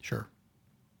the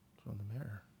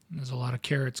mayor. There's a lot of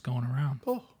carrots going around.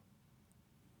 Oh,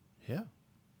 yeah,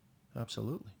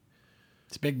 absolutely.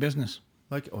 It's big business.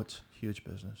 It's huge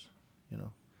business, you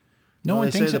know. No Well, one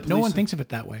they say thinks the it. No one police- thinks of it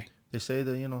that way. They say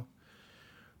that, you know,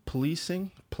 police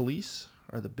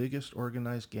are the biggest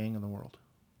organized gang in the world.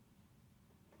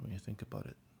 When you think about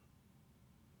it,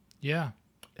 Yeah.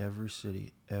 every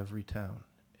city, every town,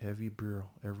 every bureau,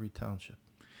 every township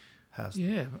has them.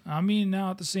 Yeah. I mean,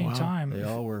 now at the same Wow. time, They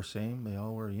all wear they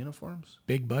all wear uniforms,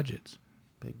 Big budgets.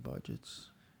 big budgets.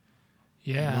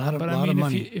 yeah. lot of- But lot I of mean,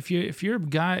 money. if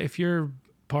your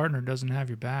partner doesn't have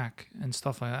your back and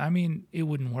stuff like that, I mean, it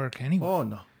wouldn't work anyway. Oh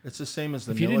no, it's the same as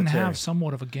the if you military. didn't have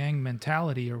somewhat of a gang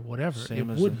mentality or whatever, Same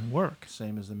it as wouldn't work.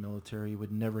 Same as the military. You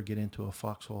would never get into a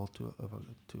foxhole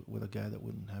with a guy that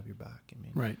wouldn't have your back. I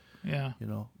mean, Right. Yeah. you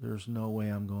know, there's no way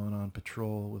I'm going on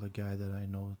patrol with a guy that I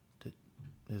know that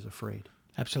is afraid.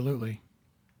 Absolutely.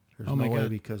 There's Oh my no way, God.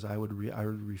 because I would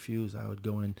refuse. I would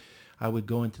go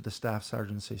into the staff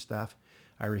sergeant and say, "Staff,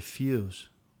 I refuse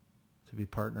to be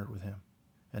partnered with him,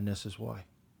 and this is why."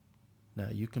 Now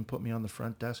you can put me on the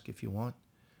front desk if you want,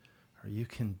 or you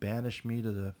can banish me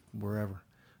to the wherever.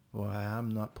 Well, I'm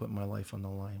not putting my life on the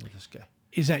line with this guy.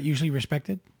 Is that usually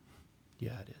respected?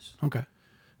 Yeah, it is. Okay.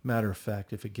 Matter of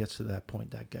fact, if it gets to that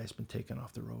point, that guy's been taken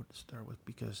off the road to start with,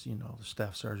 because, you know, the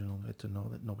staff sergeant will get to know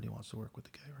that nobody wants to work with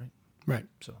the guy, right? Right.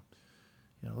 So,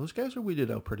 you know, those guys are weeded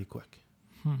out pretty quick.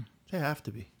 They have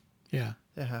to be. Yeah.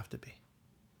 They have to be.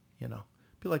 You know,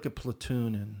 be like a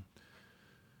platoon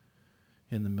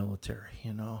in the military.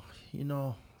 You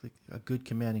know, a good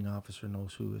commanding officer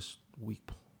knows who his weak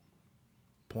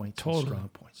points Totally. and strong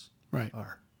points Right.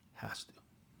 are. Has to.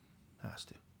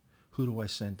 Who do I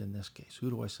send in this case? Who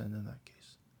do I send in that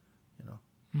case? You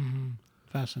know,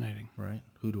 Fascinating. right?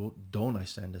 Who don't I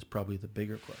send is probably the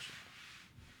bigger question.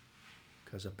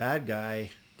 Because a bad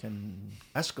guy can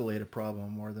escalate a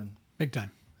problem more than, Big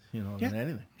time. you know, Yeah. than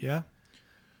anything. Yeah.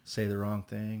 Say the wrong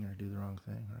thing or do the wrong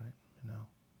thing, right? You know.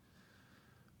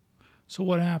 So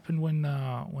what happened when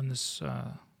this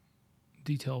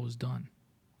detail was done?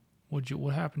 What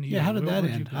happened to you? Yeah. How did that Where'd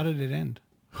you end? go? How did it end?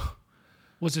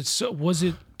 Was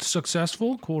it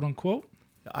successful, quote unquote?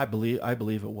 I believe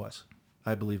it was.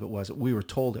 We were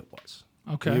told it was.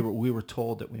 Okay. We were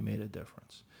told that we made a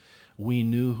difference. We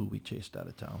knew who we chased out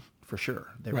of town for sure.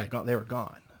 They Right. were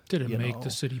gone. Did it you make know.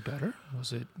 the city better?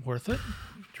 Was it worth it?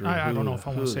 Drew, I don't know who- if I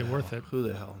want who to say the worth hell- it. Who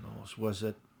the hell knows? Was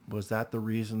that the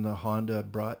reason the Honda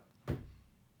brought,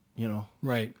 you know,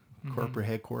 Right. corporate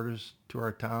headquarters to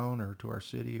our town or to our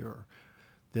city, or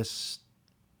this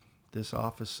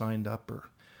office signed up, or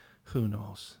who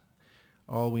knows?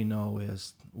 All we know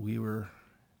is we were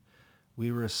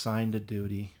assigned a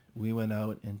duty. We went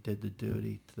out and did the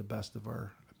duty to the best of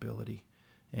our ability,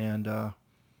 and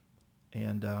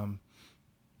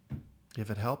if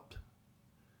it helped,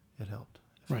 it helped.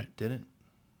 If Right. it didn't,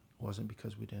 it wasn't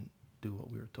because we didn't do what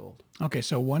we were told. Okay.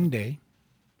 So one day,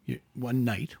 one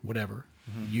night, whatever,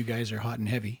 you guys are hot and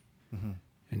heavy,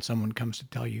 and someone comes to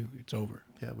tell you it's over.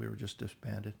 Yeah, we were just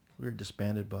disbanded. We were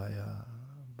disbanded by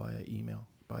an email,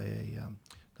 not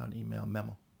an email,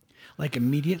 memo. Like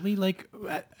immediately, like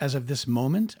as of this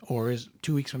moment, or is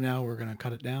 2 weeks from now we're going to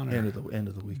cut it down? Or End of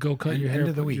the week. Go cut your hair, end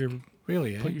of the put week. your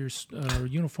Really? put your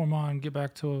uniform on, get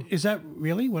back to. Is that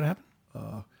really what happened?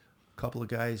 A couple of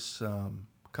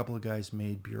guys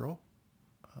made bureau.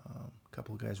 A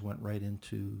couple of guys went right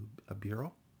into a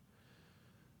bureau,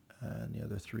 and the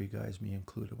other three guys, me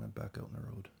included, went back out on the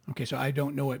road, Okay, so I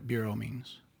don't know what bureau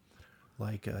means.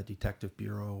 like a detective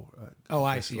bureau. Oh,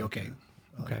 I just see. like Okay.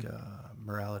 like Okay. a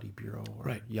morality bureau, or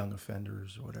Right. young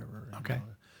offenders, or whatever. you Okay. know,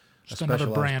 a Just another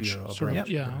specialized branch, bureau, a sort of. branch,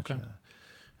 Yeah, branch, okay.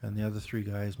 And the other three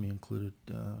guys, me included,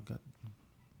 got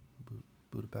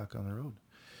booted back on the road,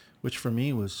 which for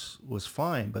me was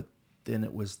fine. But then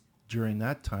it was during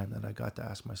that time that I got to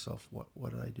ask myself, what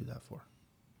did I do that for?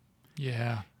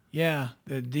 Yeah. Yeah,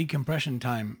 the decompression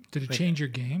time. Did it Like, change your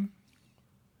game?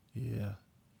 Yeah,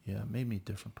 it made me a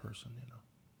different person, you know.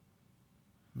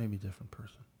 Made me a different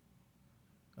person.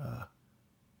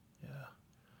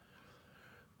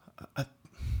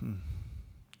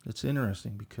 It's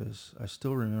interesting because I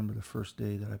still remember the first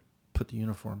day that I put the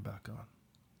uniform back on.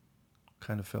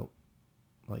 Kind of felt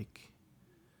like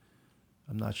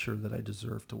I'm not sure that I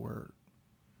deserve to wear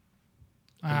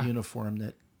a uniform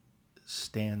that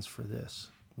stands for this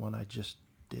when I just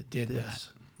did this.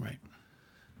 That. Right.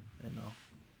 You know,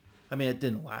 I mean, it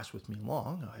didn't last with me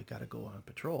long. I got to go on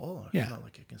patrol. Yeah. It's not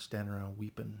like I can stand around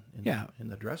weeping in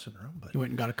the dressing room. But you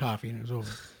went and got a coffee and it was over.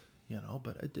 You know,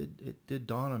 but it did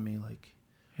dawn on me like,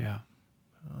 yeah,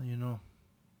 well, you know,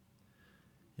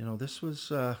 this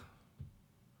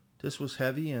was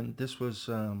heavy, and this was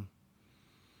the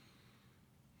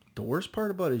worst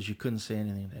part about it is you couldn't say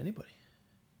anything to anybody.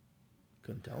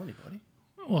 Couldn't tell anybody.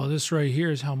 Well, this right here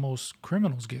is how most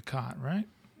criminals get caught, right?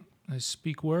 They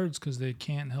speak words because they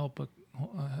can't help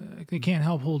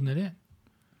holding it in.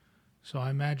 So I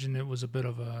imagine it was a bit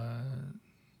of a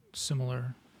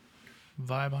similar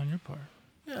vibe on your part.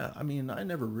 Yeah, I mean, I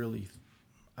never really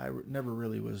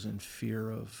was in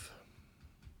fear of,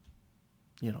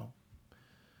 you know,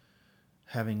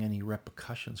 having any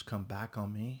repercussions come back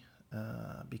on me,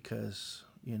 because,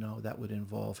 you know, that would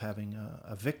involve having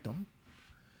a victim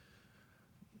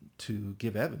to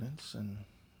give evidence, and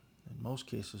in most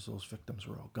cases, those victims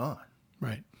were all gone.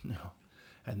 Right. You know,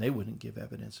 and they wouldn't give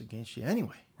evidence against you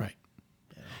anyway. Right.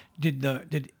 You know?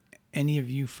 Did any of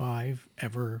you five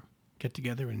ever get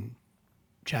together and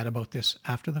chat about this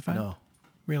after the fact? No.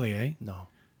 Really, eh? No.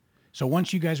 So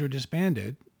once you guys were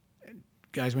disbanded,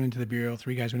 guys went into the bureau,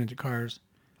 3 guys went into cars.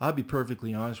 I'll be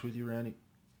perfectly honest with you, Randy.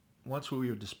 Once we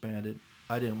were disbanded,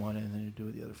 I didn't want anything to do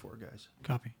with the other 4 guys.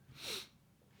 Copy.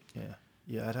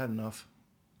 Yeah, I'd had enough.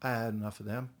 I had enough of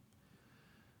them.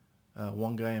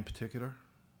 One guy in particular.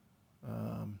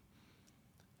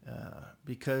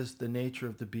 Because the nature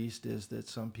of the beast is that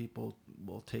some people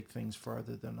will take things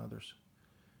farther than others.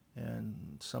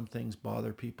 And some things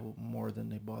bother people more than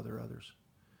they bother others.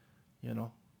 You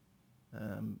know?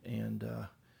 And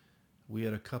we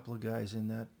had a couple of guys in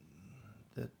that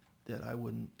I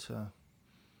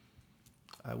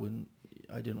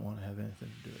didn't want to have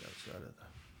anything to do outside of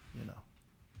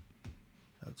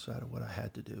outside of what I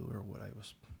had to do or what I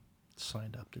was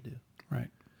signed up to do.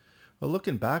 Right. Well,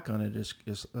 looking back on it is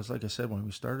like I said when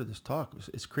we started this talk,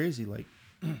 it's crazy. Like,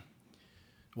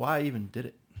 why I even did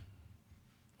it?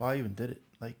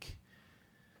 Like,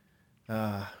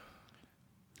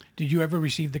 did you ever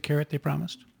receive the carrot they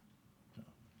promised? No.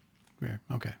 Yeah.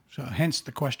 Okay. So hence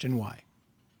the question why.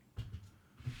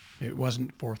 It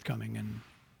wasn't forthcoming and...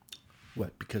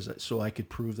 What? Because so I could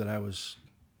prove that I was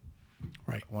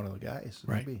right one of the guys.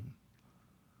 Right. Maybe.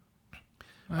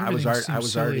 I was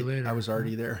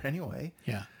already there anyway.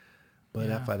 Yeah. But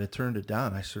if I'd have turned it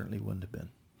down, I certainly wouldn't have been.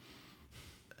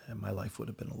 And my life would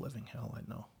have been a living hell, I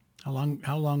know.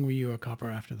 How long were you a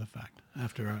copper after the fact?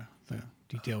 After the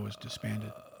detail was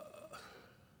disbanded?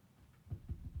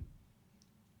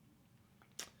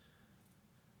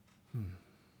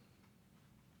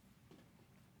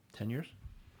 10 years.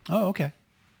 Oh, okay.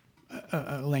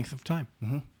 A length of time.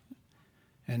 Mm-hmm.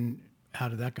 And how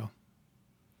did that go?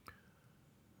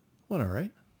 Went all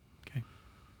right. Okay.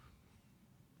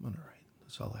 Went all right.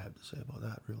 That's all I have to say about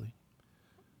that, really.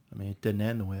 I mean, it didn't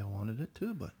end the way I wanted it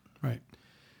to, but... Right.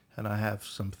 And I have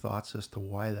some thoughts as to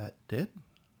why that did.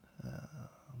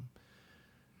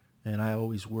 And I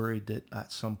always worried that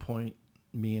at some point,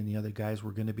 me and the other guys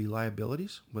were going to be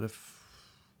liabilities. What if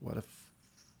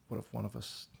one of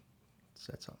us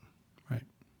said something? Right.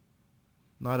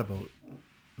 Not about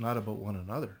one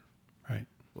another. Right.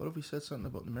 What if we said something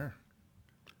about the mayor?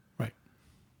 Right.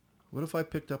 What if I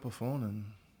picked up a phone and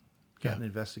got an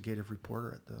investigative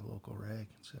reporter at the local rag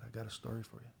and said, I got a story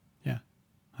for you? Yeah,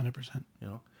 100%. You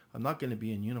know, I'm not going to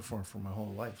be in uniform for my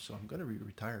whole life, so I'm going to be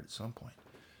retired at some point.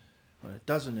 But it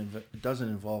doesn't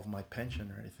involve my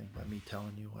pension or anything by me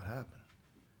telling you what happened.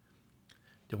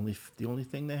 The only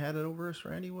thing they had over us,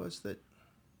 Randy, was that,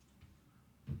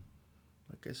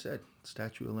 like I said,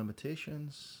 statute of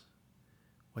limitations,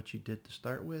 what you did to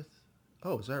start with.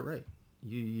 Oh, is that right?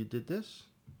 You did this?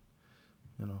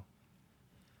 You know.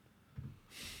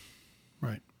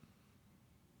 Right.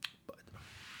 But,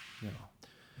 you know,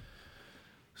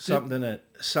 something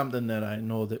that I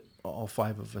know that all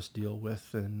 5 of us deal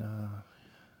with, and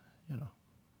you know,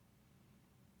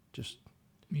 just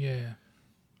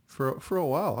for a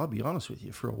while. I'll be honest with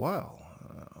you. For a while,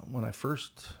 when I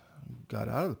first got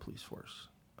out of the police force,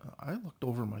 I looked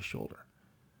over my shoulder.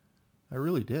 I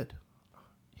really did.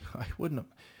 I wouldn't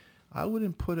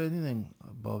put anything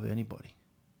above anybody,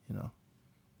 you know.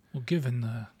 Well, given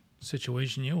the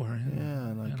situation you were in.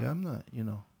 Yeah, like, you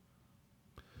know.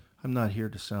 I'm not here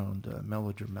to sound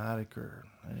melodramatic or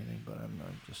anything, but I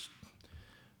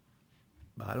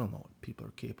don't know what people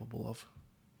are capable of,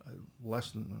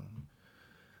 less than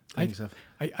things have.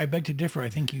 I beg to differ. I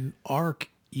think you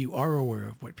are aware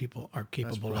of what people are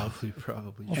capable of,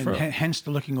 Probably and true. hence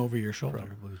the looking over your shoulder.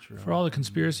 Probably true. For all the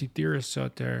conspiracy theorists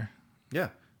out there, Yeah,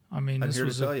 I mean, I'm this here to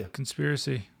was tell a you.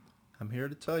 conspiracy. I'm here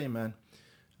to tell you, man.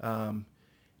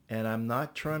 And I'm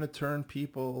not trying to turn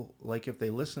people, like if they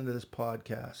listen to this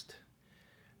podcast,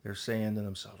 they're saying to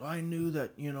themselves, I knew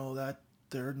that, that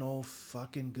they're no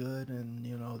fucking good. And,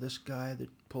 this guy that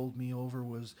pulled me over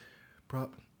was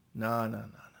No.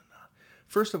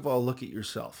 First of all, look at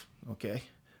yourself, okay?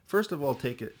 First of all,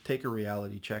 take a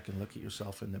reality check and look at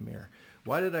yourself in the mirror.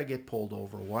 Why did I get pulled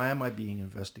over? Why am I being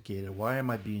investigated? Why am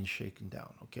I being shaken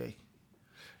down, okay?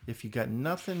 If you got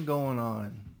nothing going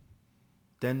on,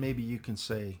 then maybe you can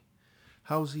say,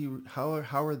 how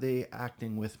are they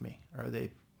acting with me? Are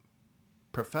they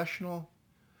professional?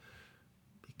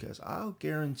 Because I'll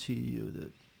guarantee you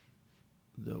that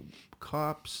the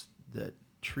cops that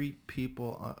treat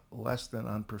people less than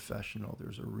unprofessional,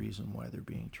 there's a reason why they're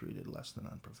being treated less than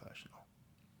unprofessional.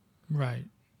 Right.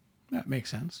 That makes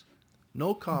sense.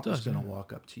 No cop is going to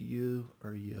walk up to you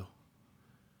or you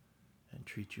and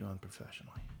treat you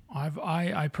unprofessionally. I've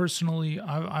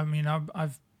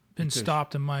been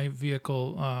stopped in my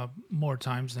vehicle more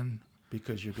times than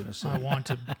because you're going to say I want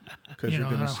to. Because you're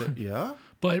going to say yeah.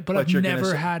 But I've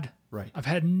never had. Right.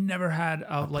 I've never had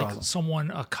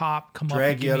a cop come drag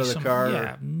up and you give out me of the some. car.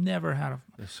 Yeah, I've never had a.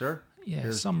 Yes, sir. Yeah,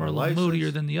 Here's some are a your little moodier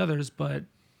license. than the others, but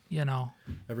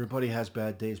Everybody has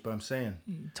bad days, but I'm saying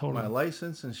totally. my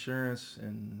license, insurance,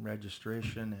 and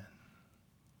registration, and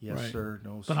yes, Right. sir,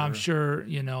 no, But sir. I'm sure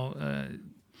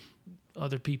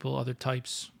other people, other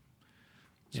types,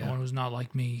 someone who's not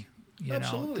like me,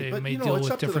 Absolutely. they But, may it's deal up with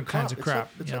to the different kinds cop. of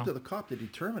crap. It's up to the cop to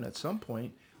determine at some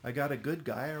point, I got a good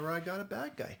guy or I got a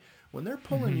bad guy. When they're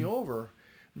pulling you over,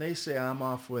 and they say I'm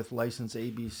off with license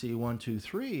ABC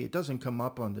 123, it doesn't come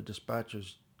up on the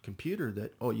dispatcher's computer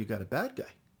that, oh, you got a bad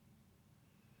guy.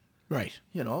 Right.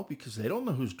 Because they don't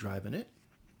know who's driving it.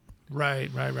 Right.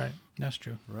 That's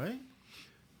true. Right?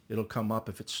 It'll come up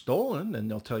if it's stolen, and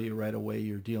they'll tell you right away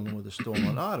you're dealing with a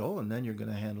stolen auto, and then you're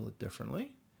going to handle it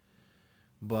differently.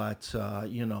 But,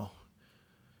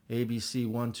 ABC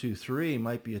 123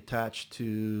 might be attached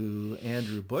to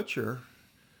Andrew Butcher,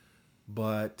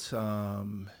 but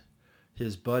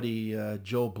his buddy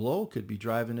Joe Blow could be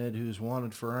driving it, who's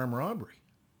wanted for armed robbery.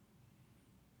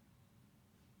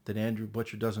 That Andrew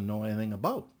Butcher doesn't know anything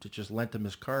about. To just lent him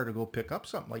his car to go pick up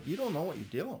something. Like, you don't know what you're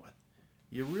dealing with.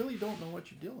 You really don't know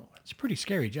what you're dealing with. It's a pretty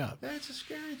scary job. Yeah, it's a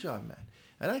scary job, man.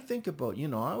 And I think about,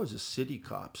 I was a city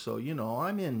cop, so,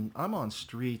 I'm on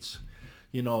streets,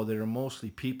 that are mostly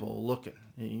people looking.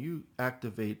 And you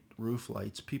activate roof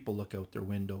lights, people look out their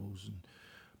windows, and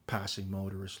passing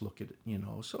motorists look at it,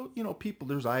 So, people,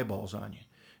 there's eyeballs on you.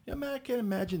 Yeah, man, I can't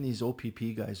imagine these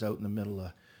OPP guys out in the middle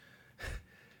of,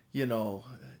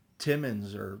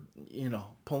 Timmins or,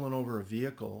 pulling over a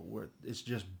vehicle where it's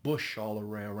just bush all the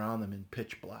way around them in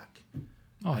pitch black.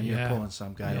 Oh, and yeah. you're pulling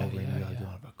some guy over and you don't yeah.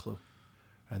 have a clue.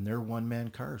 And they're one-man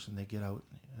cars, and they get out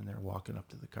and they're walking up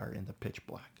to the car in the pitch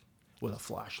black with a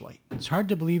flashlight. It's hard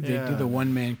to believe they do the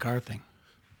one-man car thing.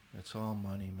 It's all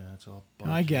money, man. It's all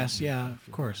I guess, budget, yeah,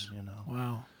 of course.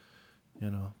 Wow.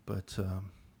 But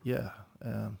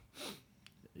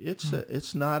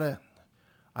it's not a.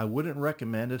 I wouldn't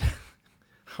recommend it.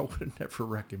 I would have never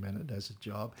recommended it as a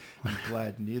job. I'm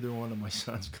glad neither one of my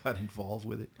sons got involved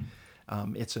with it.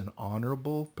 It's an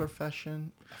honorable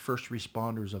profession. First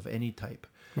responders of any type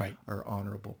are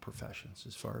honorable professions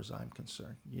as far as I'm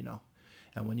concerned,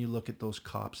 And when you look at those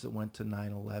cops that went to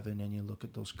 9/11 and you look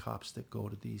at those cops that go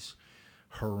to these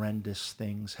horrendous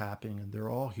things happening, and they're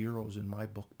all heroes in my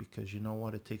book because you know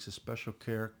what? It takes a special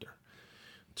character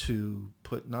to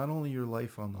put not only your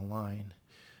life on the line,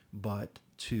 but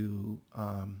to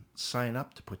sign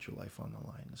up to put your life on the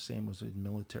line. The same was in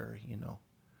military,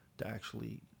 to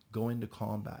actually go into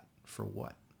combat for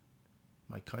what?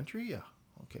 My country? Yeah.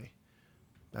 Okay.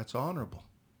 That's honorable.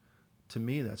 To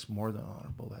me, that's more than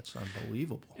honorable. That's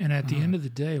unbelievable. And at the end of the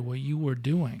day, what you were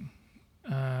doing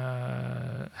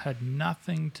had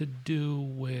nothing to do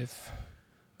with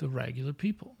the regular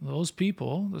people. Those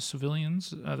people, the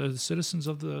civilians, the citizens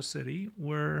of the city,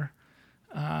 were,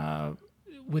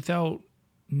 without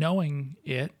knowing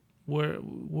it,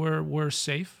 were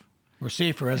safe. We're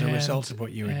safer as a result of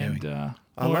what you were doing.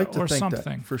 I like to think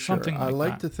something, that, for sure. Something I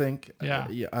like that. to think,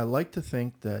 I like to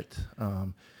think that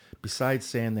besides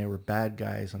saying they were bad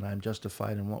guys and I'm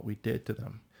justified in what we did to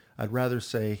them, I'd rather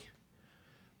say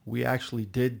we actually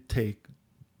did take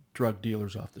drug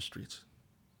dealers off the streets.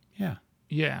 Yeah.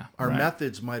 Yeah. Our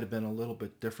methods might have been a little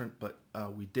bit different, but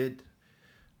we did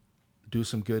do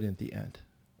some good in the end.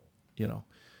 You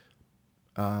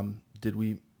know, did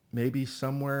we maybe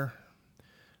somewhere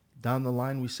down the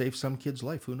line we saved some kid's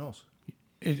life? Who knows?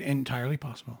 It's entirely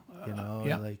possible. You know,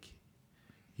 yeah. like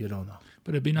you don't know.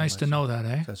 But it'd be nice to know that,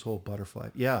 eh? That's whole butterfly.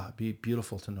 Yeah, it'd be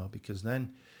beautiful to know, because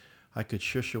then I could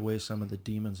shush away some of the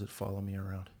demons that follow me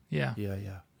around. Yeah.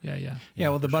 Yeah. Yeah,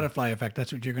 well, the butterfly effect,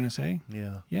 that's what you're going to say?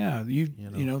 Yeah. Yeah, you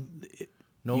know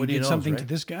Nobody you did knows, something right? to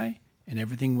this guy, and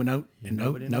everything went out and out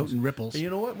Nobody and out knows. in ripples. And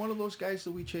you know what? One of those guys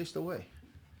that we chased away.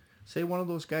 Say one of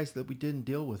those guys that we didn't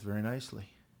deal with very nicely,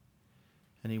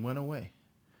 and he went away.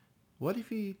 What if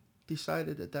he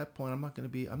decided at that point,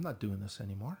 I'm not doing this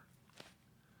anymore?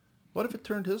 What if it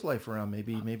turned his life around?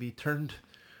 Maybe turned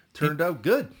out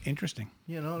good. Interesting.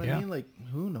 You know what I mean? Like,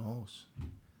 who knows?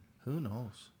 Who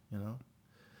knows? You know?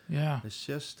 Yeah. It's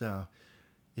just,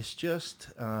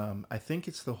 I think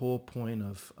it's the whole point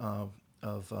of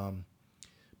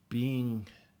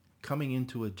coming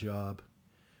into a job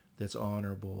that's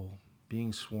honorable,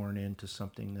 being sworn into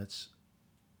something that's,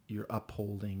 you're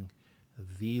upholding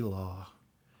the law.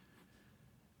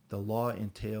 The law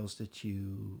entails that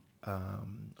you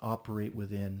operate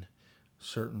within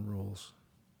certain rules.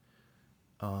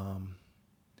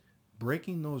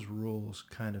 Breaking those rules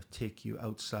kind of take you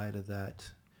outside of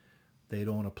that. They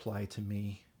don't apply to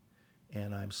me,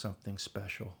 and I'm something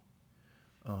special.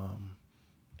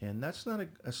 And that's not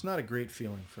a great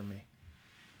feeling for me,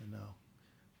 you know.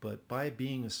 But by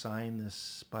being assigned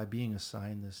this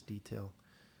detail,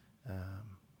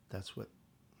 that's what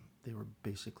they were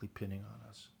basically pinning on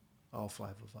us, all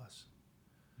 5 of us.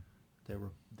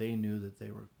 They knew that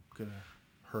they were gonna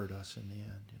hurt us in the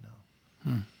end, you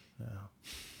know. Yeah,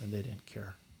 and they didn't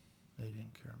care. They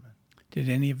didn't care, man. Did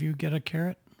any of you get a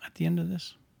carrot at the end of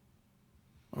this?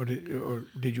 Or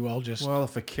did you all just... Well,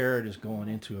 if a carrot is going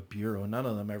into a bureau, none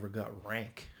of them ever got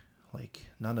rank. Like,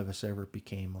 none of us ever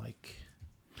became like...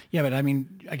 Yeah, but I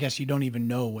mean, I guess you don't even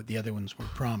know what the other ones were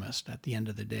promised at the end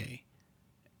of the day.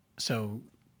 So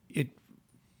it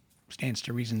stands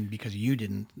to reason, because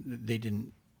they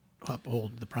didn't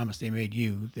uphold the promise they made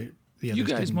you. The others You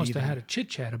guys didn't must have either. had a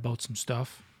chit-chat about some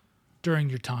stuff during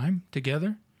your time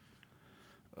together.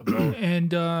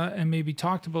 And maybe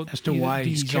talked about as to why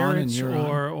these he's on and carrots,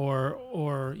 you're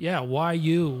or why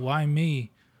you, why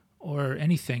me, or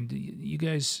anything. You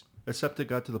guys... Except it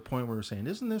got to the point where we're saying,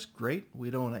 "Isn't this great? We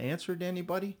don't answer to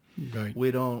anybody. Right. We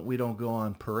don't go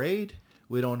on parade.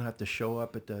 We don't have to show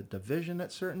up at the division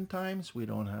at certain times. We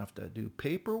don't have to do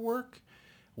paperwork.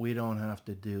 We don't have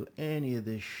to do any of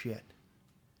this shit.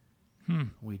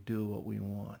 We do what we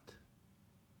want.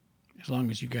 As long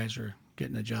as you guys are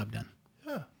getting the job done."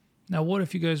 Yeah. Now, what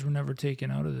if you guys were never taken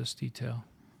out of this detail?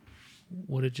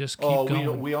 Would it just keep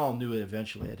going? We all knew it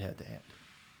eventually it had to end.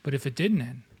 But if it didn't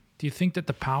end, do you think that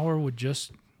the power would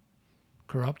just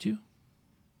corrupt you?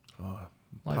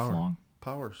 Lifelong?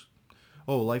 Powers.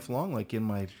 Oh, lifelong, like in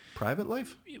my private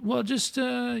life? Well, just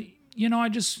I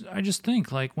just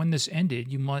think, like, when this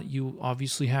ended, you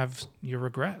obviously have your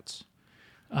regrets.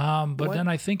 But then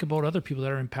I think about other people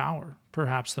that are in power,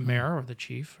 perhaps the mayor or the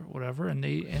chief or whatever, and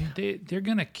they're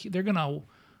gonna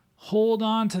hold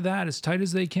on to that as tight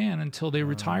as they can until they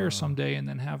retire someday, and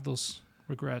then have those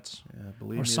regrets. Yeah,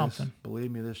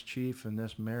 believe me, this chief and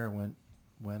this mayor went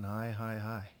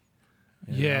high.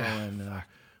 You know, and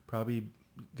probably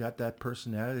got that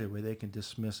personality where they can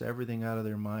dismiss everything out of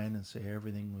their mind and say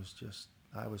everything was just,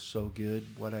 I was so good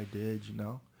what I did, you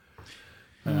know.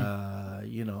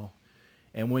 You know,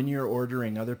 and when you're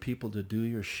ordering other people to do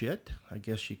your shit, I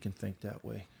guess you can think that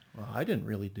way. Well, I didn't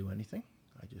really do anything.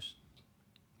 I just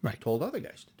told other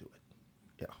guys to do it.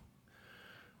 Yeah.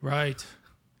 Right.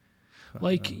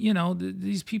 Like, you know,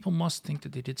 these people must think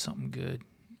that they did something good,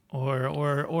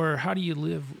 or how do you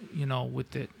live, you know,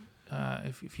 with it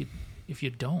if you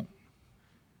don't?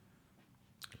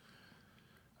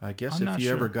 I guess if you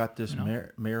ever got this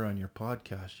mayor on your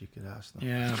podcast, you could ask them.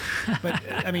 Yeah, but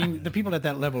I mean, the people at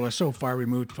that level are so far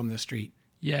removed from the street.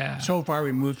 Yeah. So far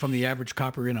removed from the average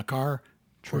copper in a car,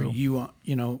 or you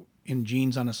know, in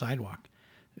jeans on a sidewalk.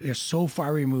 They're so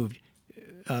far removed.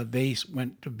 They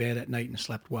went to bed at night and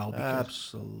slept well.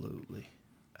 Absolutely,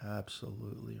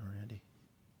 Randy.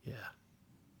 Yeah,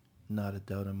 not a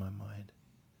doubt in my mind.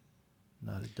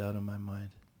 Not a doubt in my mind.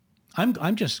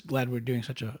 I'm just glad we're doing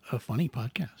such a funny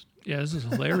podcast. Yeah, this is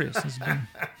hilarious. This has been...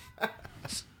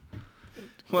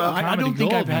 Well, I don't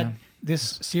think I've had man.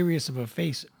 this serious of a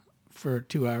face for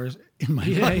 2 hours in my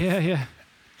life. Yeah.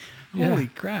 Holy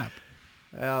crap.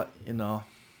 Well, you know,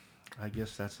 I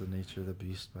guess that's the nature of the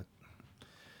beast, but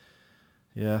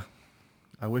yeah,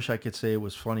 I wish I could say it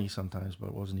was funny sometimes, but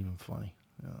it wasn't even funny.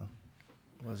 You know?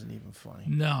 Wasn't even funny.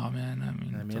 No, man.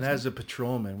 I mean, as a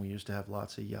patrolman, we used to have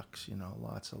lots of yucks,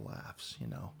 lots of laughs,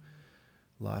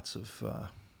 lots of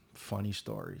funny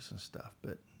stories and stuff.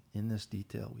 But in this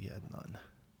detail, we had none.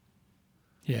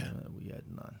 Yeah. We had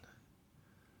none.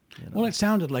 Well, it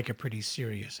sounded like a pretty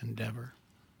serious endeavor.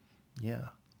 Yeah.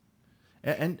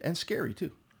 And scary,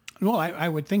 too. Well, I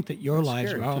would think that your lives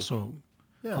scary, were too. also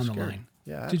on the line.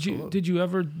 Yeah, Did you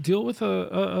ever deal with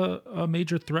a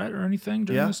major threat or anything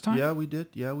during this time? Yeah, we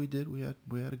did. We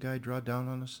had a guy draw down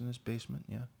on us in his basement.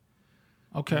 Yeah.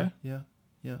 Okay. Yeah.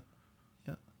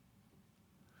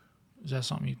 Is that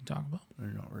something you can talk about? Or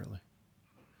not really.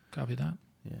 Copy that.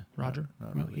 Yeah. Roger.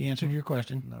 Not Well, really. he answered your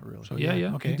question. Not really. So,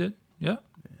 Yeah. Okay. You did. Yeah.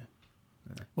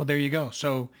 Well, there you go.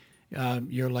 So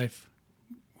your life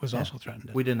was also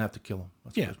threatened. We didn't have to kill him.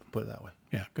 Let's Yeah. just put it that way.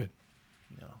 Yeah, good.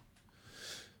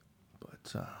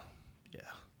 But yeah.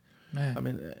 Man. I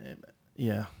mean,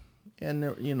 yeah. And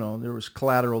there, there was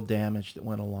collateral damage that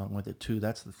went along with it too.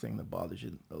 That's the thing that bothers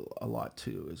you a lot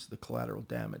too, is the collateral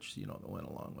damage, that went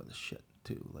along with the shit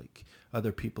too. Like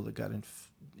other people that got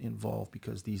involved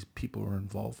because these people were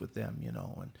involved with them,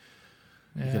 and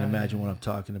you can imagine what I'm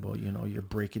talking about. You're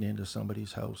breaking into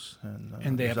somebody's house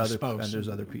and they have a other, spouse. and there's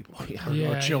other people.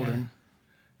 Or children.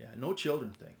 Yeah, no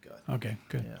children, thank God. Okay,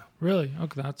 good. Yeah. Really?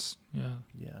 Okay, that's Yeah,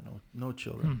 no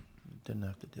children. Didn't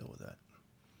have to deal with that.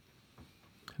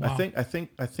 Wow.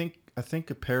 I think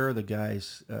a pair of the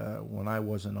guys when I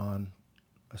wasn't on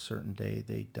a certain day,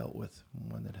 they dealt with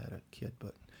one that had a kid,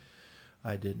 but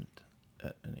I didn't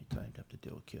at any time have to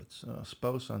deal with kids.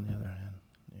 Spouse, on the other hand,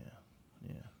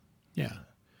 Yeah.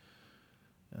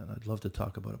 and I'd love to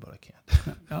talk about it, but I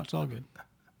can't. No, it's all good.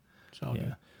 It's all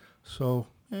good. So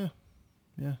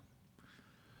yeah.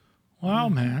 wow,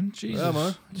 man. Jesus. Yeah,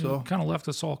 man. You So kind of left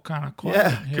us all kind of quiet.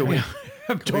 yeah, here.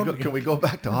 can we go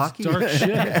back to hockey? Dark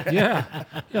shit. Yeah.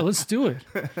 Let's do it.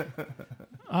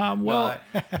 Well,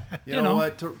 you know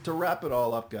what? To wrap it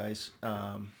all up, guys,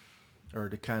 or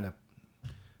to kind of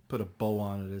put a bow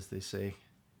on it, as they say,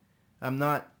 I'm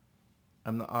not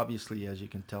obviously, as you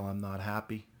can tell, I'm not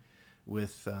happy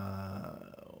with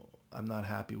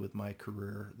my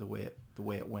career the way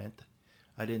it went.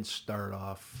 I didn't start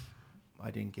off.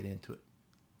 I didn't get into it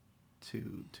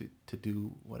to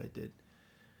do what I did.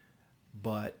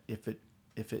 But if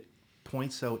it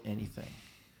points out anything,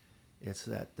 it's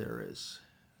that there is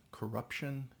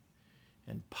corruption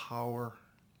and power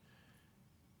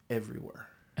everywhere.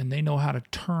 and they know how to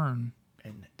turn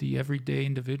And the everyday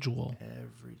individual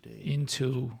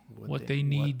into what they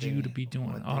need you to be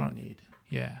doing. What they need.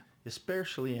 Yeah.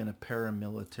 Especially in a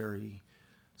paramilitary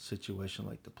situation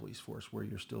like the police force, where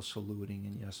you're still saluting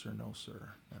and yes or no,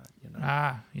 sir.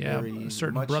 A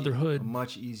certain brotherhood.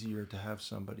 Much easier to have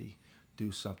somebody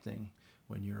do something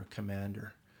when you're a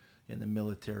commander in the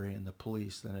military and the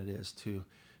police than it is to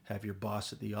have your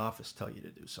boss at the office tell you to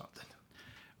do something.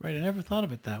 Right, I never thought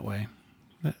of it that way.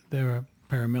 They're a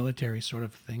paramilitary sort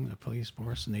of thing, the police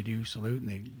force, and they do salute, and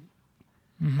they.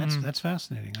 Mm-hmm. That's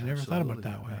fascinating. I never thought about it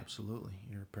that way. Absolutely,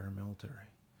 you're a paramilitary.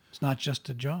 It's not just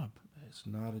a job. It's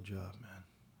not a job, man.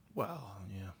 Well,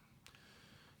 yeah.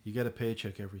 You get a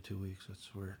paycheck every 2 weeks.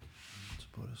 That's where it's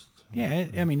supposed to. Yeah,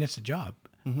 I mean, it's a job,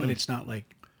 but it's not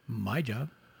like my job.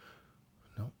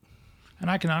 No. And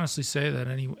I can honestly say that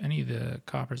any of the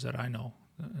coppers that I know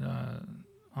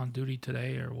on duty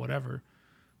today or whatever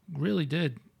really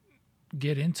did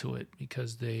get into it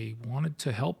because they wanted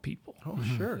to help people. Oh,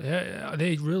 sure. Yeah,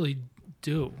 they really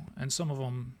do. And some of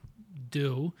them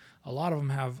do. A lot of them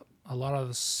have a lot of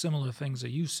the similar things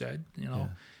that you said,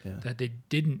 that they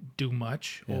didn't do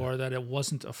much or that it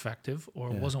wasn't effective or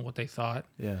it wasn't what they thought.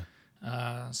 Yeah.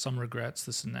 Some regrets,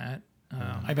 this and that.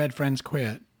 I've had friends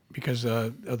quit because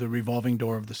of the revolving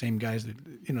door of the same guys that,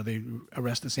 they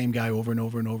arrest the same guy over and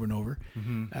over and over and over.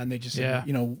 Mm-hmm. And they just said,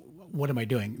 what am I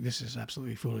doing? This is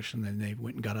absolutely foolish. And then they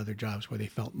went and got other jobs where they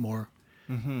felt more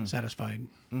satisfied.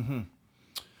 Mm-hmm.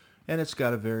 And it's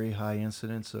got a very high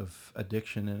incidence of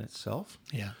addiction in itself.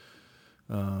 Yeah.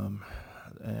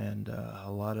 And a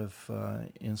lot of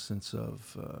instance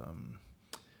of,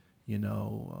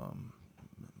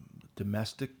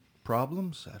 domestic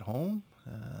problems at home.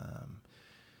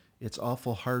 It's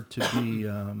awful hard to be.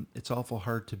 It's awful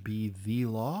hard to be the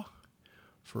law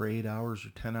for 8 hours or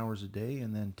 10 hours a day,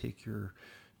 and then take your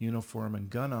uniform and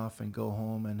gun off and go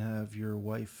home and have your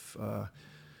wife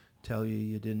tell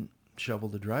you didn't shovel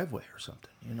the driveway or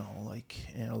something.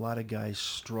 And a lot of guys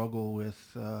struggle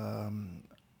with.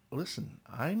 Listen,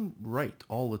 I'm right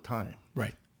all the time.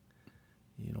 Right.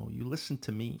 You listen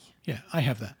to me. Yeah, I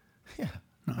have that. Yeah,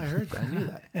 I heard that. I knew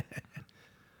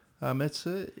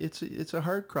that. It's a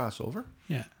hard crossover.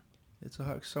 Yeah. It's a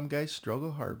hard, some guys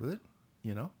struggle hard with it,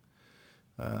 you know.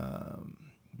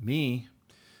 Me,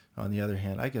 on the other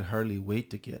hand, I could hardly wait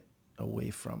to get away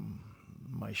from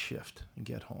my shift and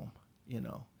get home, you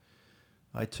know.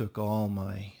 I took all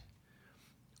my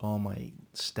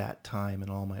stat time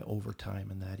and all my overtime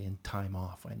and that in time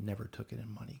off. I never took it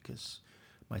in money because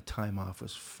my time off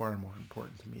was far more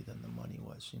important to me than the money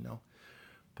was, you know.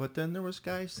 But then there was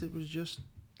guys that was just,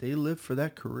 they lived for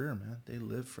that career, man. They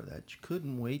lived for that. You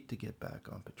couldn't wait to get back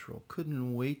on patrol.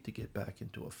 Couldn't wait to get back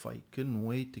into a fight. Couldn't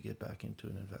wait to get back into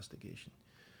an investigation.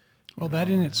 Well, that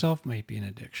in itself might be an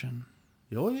addiction.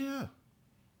 Oh, yeah.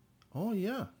 Oh,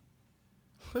 yeah.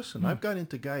 Listen, I've got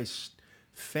into guys'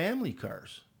 family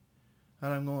cars.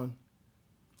 And I'm going,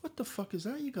 what the fuck is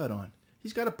that you got on?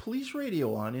 He's got a police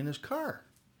radio on in his car,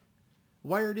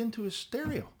 wired into his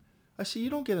stereo. I say, you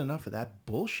don't get enough of that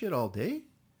bullshit all day?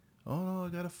 Oh, no, I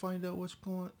got to find out what's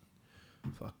going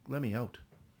on. Fuck, let me out.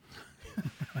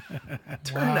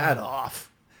 Turn that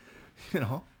off. You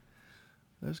know,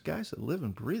 there's guys that live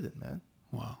and breathe it, man.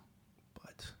 Wow.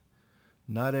 But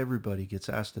not everybody gets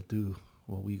asked to do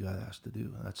what we got asked to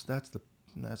do. That's the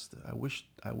I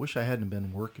wish I hadn't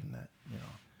been working that, you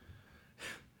know,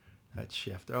 that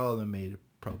shift. Oh, the maid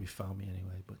probably found me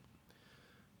anyway, but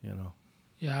you know.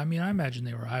 Yeah, I mean, I imagine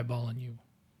they were eyeballing you.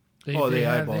 They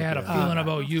had a you. feeling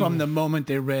about you From the moment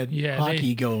they read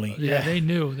hockey goalie. Yeah, they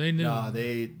knew. No,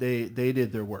 they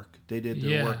did their work. They did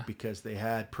their work because they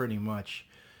had pretty much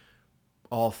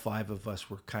all five of us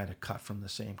were kind of cut from the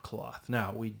same cloth.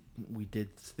 Now, we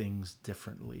did things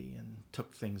differently and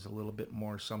took things a little bit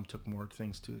more. Some took more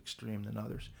things to extreme than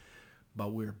others.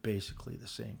 But we're basically the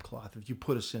same cloth. If you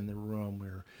put us in the room,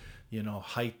 we're, you know,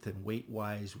 height and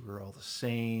weight-wise, we were all the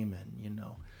same. And, you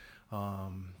know,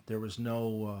 there was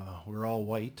no, we're all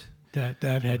white. That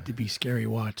had to be scary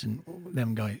watching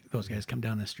those guys come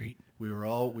down the street. We were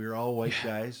all white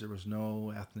guys. There was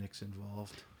no ethnics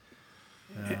involved.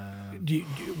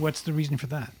 What's the reason for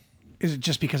that? Is it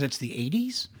just because it's the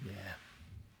 80s? Yeah.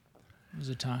 It was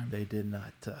a time. They did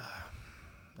not,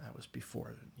 that was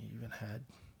before you even had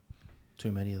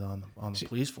too many on the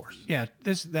police force. Yeah,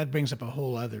 that brings up a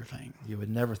whole other thing. You would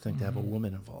never think to have a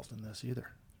woman involved in this either.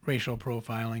 Racial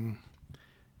profiling.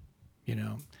 You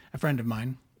know, a friend of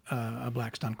mine, a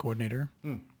black stunt coordinator,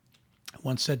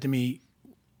 once said to me,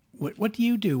 "What do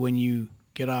you do when you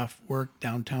get off work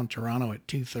downtown Toronto at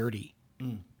 2:30?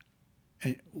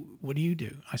 And what do you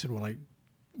do?" I said, "Well, I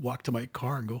walk to my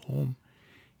car and go home."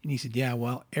 And he said, "Yeah,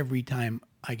 well, every time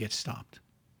I get stopped."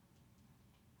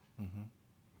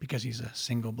 Because he's a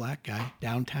single black guy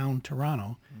downtown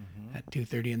Toronto at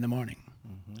 2:30 in the morning,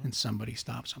 and somebody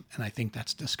stops him. And I think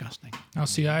that's disgusting. Now,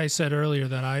 see, I said earlier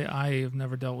that I have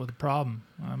never dealt with a problem.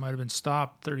 I might have been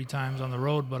stopped 30 times on the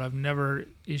road, but I've never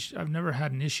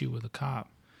had an issue with a cop.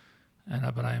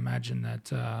 But I imagine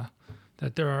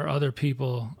that there are other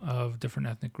people of different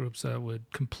ethnic groups that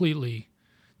would completely,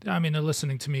 I mean, they're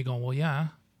listening to me going, well, yeah,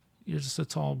 you're just a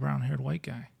tall, brown-haired white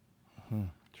guy.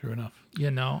 True enough.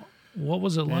 You know, what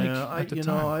was it like at the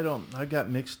time? I got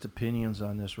mixed opinions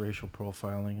on this racial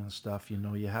profiling and stuff. You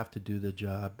know, you have to do the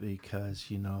job because,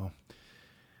 you know,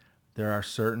 there are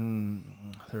certain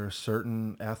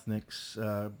ethnics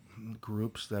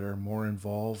groups that are more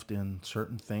involved in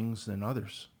certain things than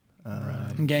others.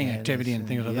 And gang activity and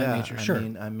things of that nature. Sure.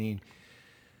 I mean,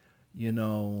 you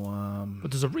know.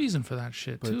 But there's a reason for that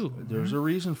shit, too. There's a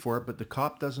reason for it, but the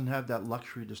cop doesn't have that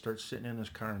luxury to start sitting in his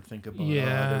car and think about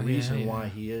the reason why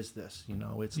he is this. You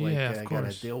know, it's like, I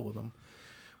got to deal with him.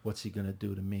 What's he going to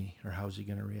do to me? Or how's he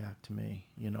going to react to me?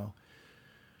 You know,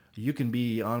 you can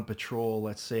be on patrol,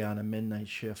 let's say on a midnight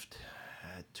shift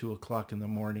at 2 o'clock in the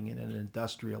morning in an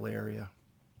industrial area,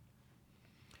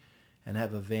 and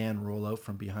have a van roll out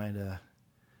from behind a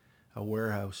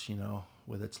warehouse, you know,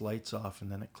 with its lights off,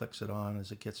 and then it clicks it on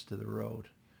as it gets to the road.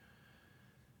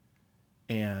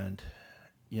 And,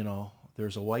 you know,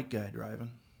 there's a white guy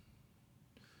driving.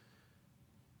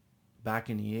 Back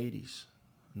in the 80s,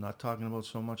 I'm not talking about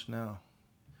so much now.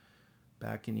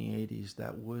 Back in the 80s,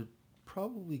 that would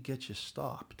probably get you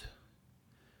stopped.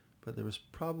 But there was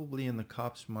probably in the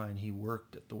cop's mind he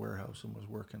worked at the warehouse and was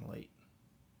working late.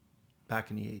 Back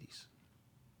in the 80s.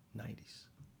 90s.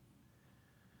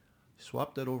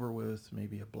 Swap that over with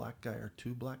maybe a black guy or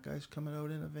two black guys coming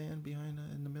out in a van behind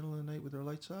in the middle of the night with their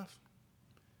lights off.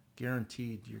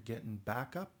 Guaranteed you're getting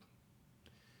backup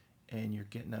and you're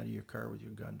getting out of your car with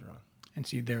your gun drawn. And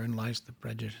see, therein lies the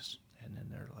prejudice. And then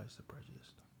there lies the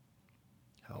prejudice.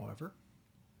 However,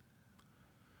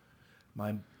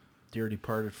 my dear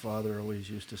departed father always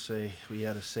used to say, we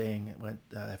had a saying, it went,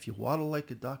 if you waddle like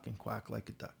a duck and quack like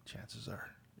a duck, chances are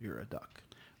you're a duck.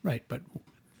 Right, but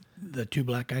the two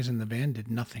black guys in the van did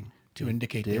nothing to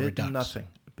indicate they were Did ducks. nothing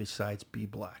besides be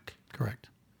black. Correct.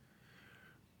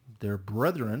 Their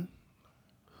brethren,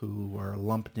 who are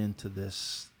lumped into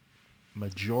this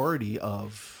majority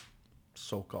of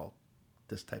so-called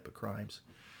this type of crimes,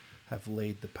 have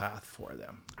laid the path for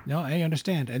them. No, I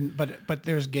understand, but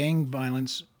there's gang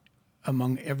violence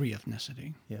among every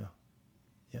ethnicity. Yeah.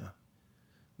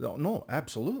 No,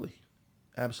 absolutely.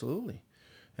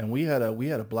 And we had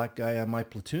a black guy on my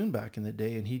platoon back in the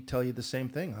day, and he'd tell you the same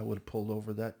thing. I would have pulled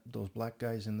over those black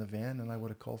guys in the van, and I would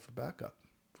have called for backup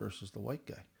versus the white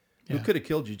guy, who Yeah. could have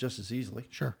killed you just as easily,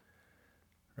 Sure.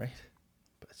 right?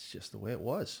 But it's just the way it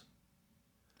was.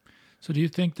 So do you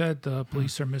think that the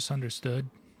police are misunderstood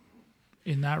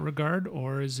in that regard,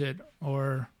 or is it,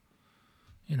 or,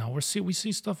 you know, we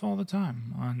see stuff all the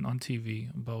time on TV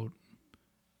about,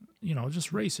 you know,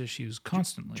 just race issues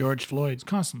constantly. George Floyd, It's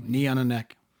constantly. knee on the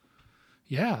neck.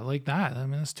 Yeah, like that. I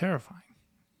mean, that's terrifying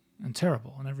and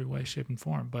terrible in every way, shape, and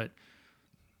form. But,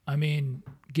 I mean,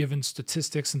 given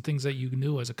statistics and things that you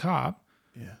knew as a cop,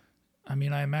 Yeah. I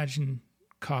mean, I imagine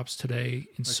cops today,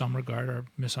 in some regard, are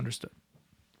misunderstood.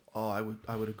 Oh, I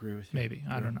would agree with you. Maybe.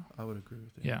 I don't know. I would agree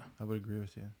with you. Yeah. I would agree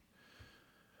with you.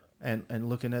 And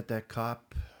looking at that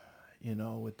cop, you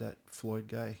know, with that Floyd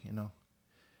guy, you know,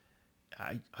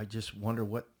 I just wonder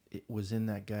what it was in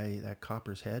that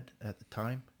copper's head at the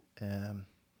time.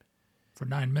 For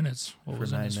 9 minutes, what For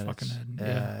was in 9 his minutes. fucking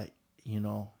head? You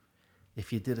know,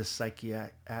 if you did a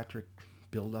psychiatric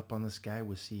build up on this guy,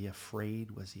 was he afraid?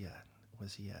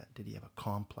 Did he have a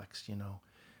complex? You know,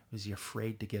 was he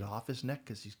afraid to get off his neck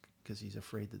because he's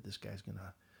afraid that this guy's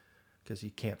because he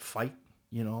can't fight?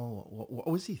 You know, what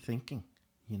was he thinking?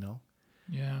 You know.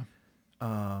 Yeah.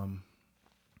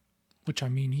 Which, I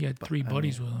mean, he had three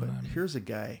buddies with him. But I mean, here's a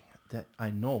guy that I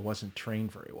know wasn't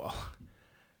trained very well.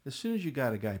 As soon as you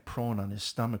got a guy prone on his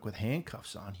stomach with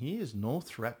handcuffs on, he is no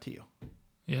threat to you.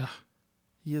 yeah.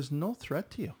 He is no threat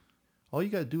to you. All you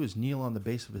got to do is kneel on the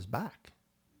base of his back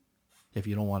if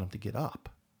you don't want him to get up.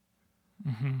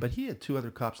 Mm-hmm. But he had two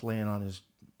other cops laying on his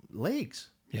legs.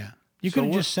 Yeah. You So could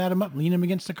have what- just sat him up, lean him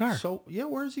against the car. So, yeah,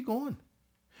 where is he going?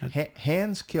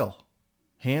 Hands kill.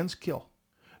 Hands kill.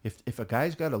 If a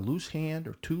guy's got a loose hand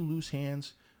or two loose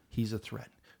hands, he's a threat.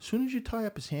 As soon as you tie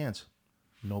up his hands,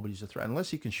 nobody's a threat.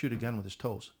 Unless he can shoot a gun with his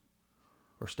toes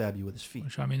or stab you with his feet.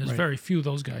 Which, I mean, there's Right. very few of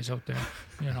those guys out there.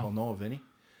 You I don't know. know of any.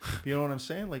 You know what I'm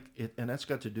saying? And that's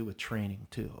got to do with training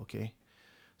too, okay?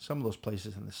 Some of those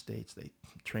places in the States, they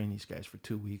train these guys for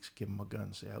 2 weeks, give them a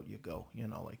gun, say, out you go. You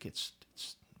know, like it's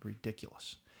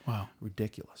ridiculous. Wow.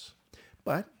 Ridiculous.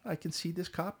 But I can see this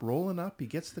cop rolling up. He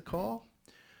gets the call.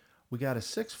 We got a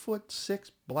 6'6"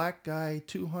 black guy,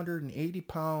 280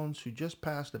 pounds, who just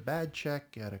passed a bad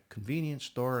check at a convenience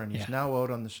store, and he's Yeah. now out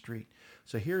on the street.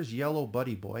 So here's yellow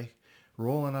buddy boy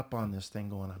rolling up on this thing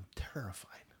going, I'm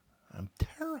terrified. I'm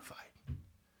terrified.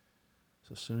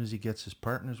 So as soon as he gets his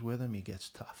partners with him, he gets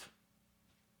tough.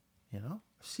 You know?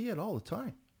 I see it all the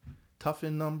time. Tough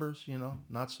in numbers, you know,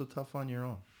 not so tough on your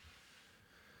own.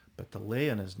 But to lay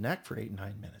on his neck for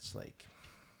 8-9 minutes, like...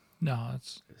 No,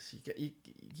 it's he-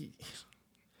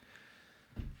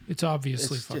 it's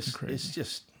obviously it's fucking just, crazy. It's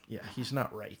just, yeah, he's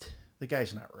not right. The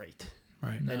guy's not right.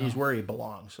 Right. No. And he's where he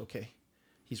belongs, okay?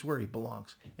 He's where he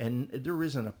belongs. And there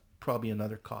isn't probably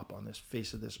another cop on this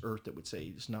face of this earth that would say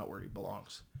he's not where he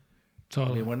belongs. I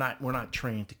Totally. mean, we're not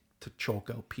trained to choke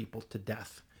out people to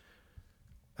death,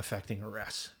 affecting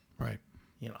arrests. Right.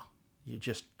 You know, you're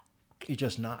just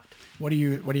not. What are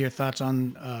your thoughts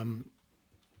on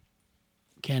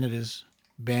Canada's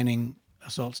banning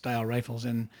assault-style rifles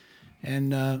and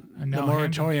the now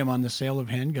moratorium on the sale of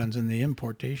handguns and the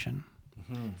importation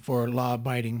for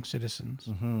law-abiding citizens?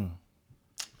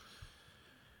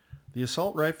 The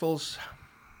assault rifles,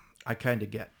 I kind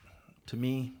of get. To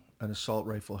me, an assault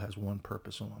rifle has one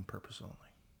purpose and one purpose only.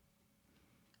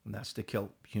 And that's to kill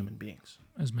human beings.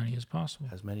 As many as possible.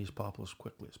 As many as possible, as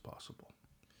quickly as possible.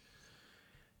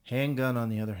 Handgun, on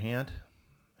the other hand,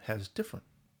 has different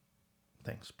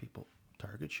things. People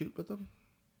target shoot with them.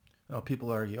 You know,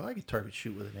 people argue, I could target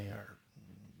shoot with an AR,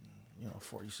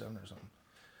 47 or something.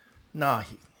 No,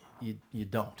 you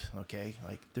don't, okay?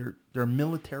 Like, they're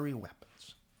military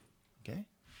weapons, okay?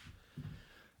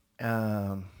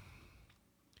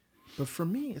 But for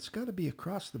me, it's got to be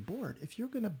across the board. If you're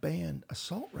going to ban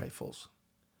assault rifles,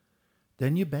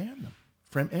 then you ban them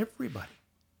from everybody.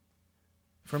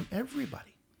 From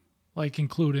everybody. Like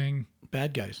including,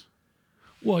 Bad guys.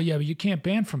 well, yeah, but you can't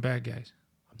ban from bad guys.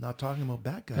 I'm not talking about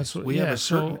bad guys. That's what- we have yeah, a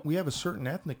certain so- we have a certain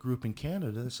ethnic group in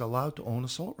Canada that's allowed to own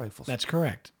assault rifles. That's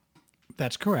correct.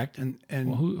 That's correct. And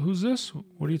Well, who's this?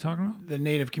 What are you talking about? the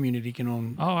native community can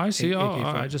own. Oh, I see.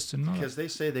 AK-47. I just didn't know that. Because they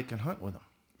say they can hunt with them.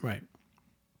 Right.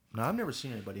 Now, I've never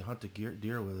seen anybody hunt a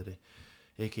deer with an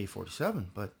AK-47,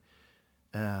 but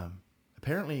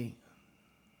apparently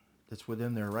it's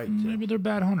within their right to. Maybe they're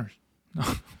bad hunters. No.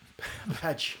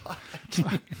 Bad shot.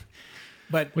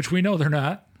 But Which we know they're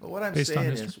not. But what I'm Based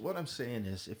on saying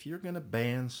is, if you're going to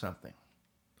ban something,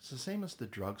 it's the same as the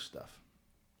drug stuff.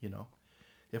 You know,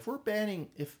 if we're banning,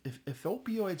 if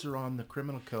opioids are on the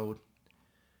criminal code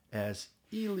as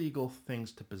illegal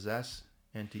things to possess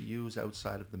and to use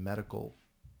outside of the medical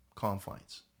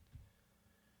confines,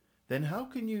 then how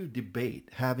can you debate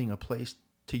having a place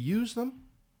to use them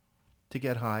to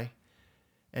get high?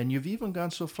 And you've even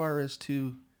gone so far as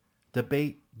to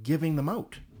debate giving them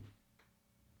out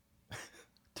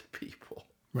to people.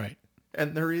 right.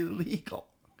 And they're illegal.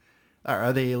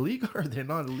 Are they illegal or are they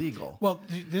not illegal? Well,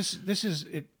 this is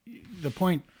it. The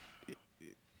point.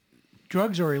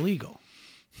 Drugs are illegal,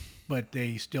 but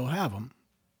they still have them.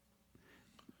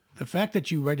 The fact that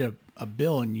you write a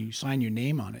bill and you sign your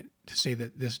name on it to say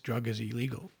that this drug is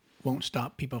illegal won't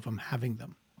stop people from having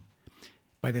them.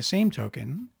 By the same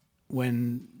token,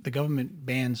 when the government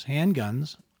bans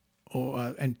handguns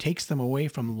and takes them away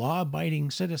from law-abiding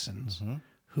citizens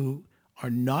who are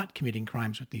not committing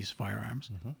crimes with these firearms,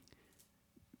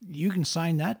 you can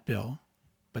sign that bill,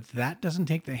 but that doesn't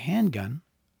take the handgun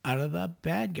out of the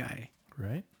bad guy.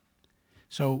 Right.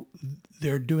 So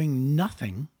they're doing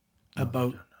nothing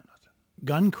about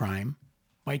gun crime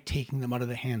by taking them out of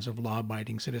the hands of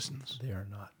law-abiding citizens. They are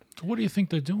not. What do you think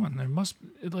they're doing?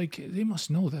 They must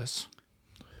know this.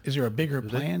 Is there a bigger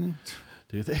plan?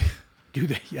 Do they? Do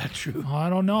they? Yeah, true. Oh, I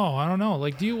don't know.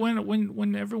 Like, do you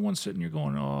when everyone's sitting here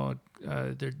going, oh,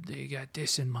 they got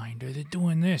this in mind, or they're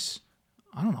doing this?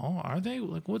 I don't know. Are they?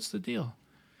 Like, what's the deal?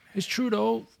 Is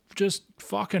Trudeau just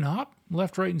fucking up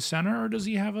left, right, and center, or does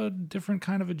he have a different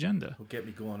kind of agenda? Will get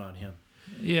me going on him.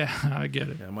 Yeah, I get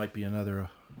it. Yeah, it might be another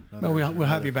No, we'll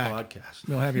have you back. Podcast.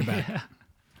 We'll have you back. Yeah.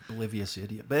 Oblivious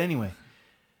idiot. But anyway,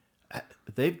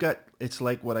 they've got, it's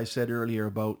like what I said earlier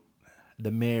about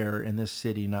the mayor in this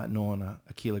city not knowing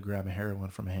a kilogram of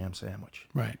heroin from a ham sandwich.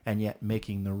 Right. And yet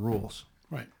making the rules.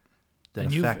 Right. That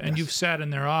And affect us. you've sat in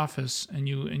their office and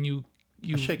you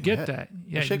shake my get head. that. I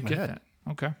Yeah, shake you my get head. that.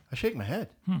 Okay. I shake my head.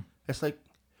 It's like,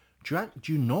 do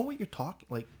you know what you're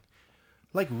talking?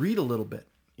 Like read a little bit.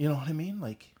 You know what I mean?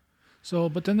 Like. So,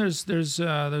 but then there's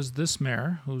this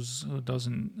mayor who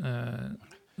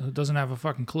doesn't have a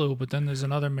fucking clue. But then there's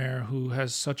another mayor who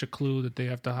has such a clue that they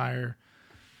have to hire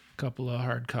a couple of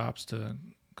hard cops to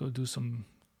go do some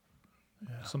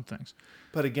things.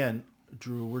 But again,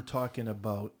 Drew, we're talking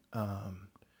about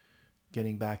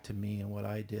getting back to me and what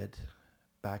I did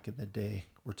back in the day.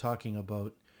 We're talking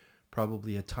about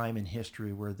probably a time in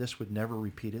history where this would never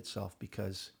repeat itself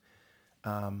because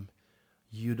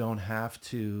you don't have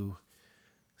to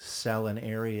sell an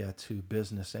area to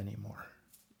business anymore.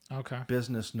 Okay.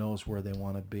 Business knows where they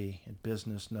want to be, and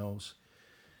business knows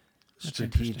That's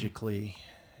strategically,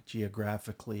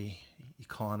 geographically,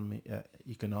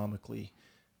 economically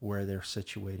where they're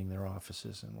situating their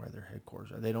offices and where their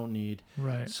headquarters are. They don't need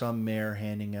some mayor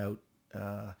handing out,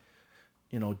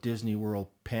 Disney World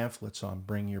pamphlets on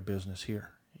bring your business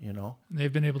here. You know,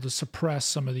 they've been able to suppress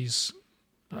some of these.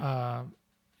 What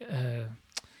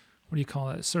do you call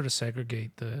it? Sort of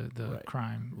segregate the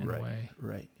crime in a way.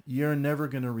 Right. You're never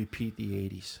going to repeat the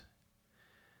 80s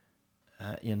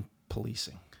in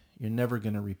policing. You're never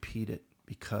going to repeat it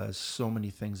because so many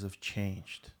things have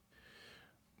changed.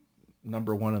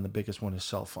 Number one and the biggest one is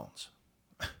cell phones.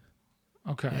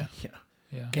 Okay.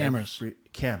 Yeah. Cameras.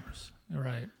 Cameras.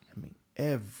 Right. I mean,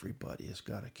 everybody has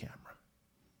got a camera.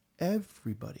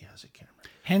 Everybody has a camera.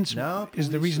 Hence, now, is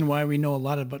the reason why we know a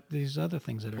lot about these other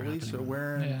things that are happening. Police are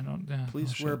wearing.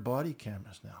 Police wear shit. body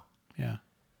cameras now. Yeah.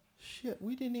 Shit,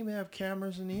 we didn't even have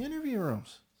cameras in the interview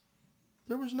rooms.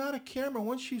 There was not a camera.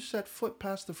 Once you set foot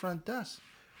past the front desk,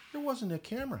 there wasn't a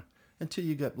camera until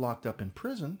you got locked up in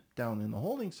prison, down in the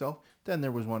holding cell. Then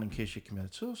there was one in case you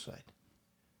committed suicide.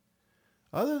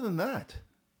 Other than that,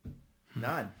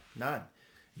 none.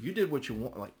 You did what you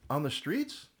want. Like on the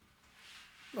streets,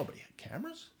 nobody had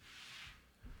cameras.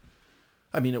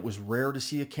 I mean, it was rare to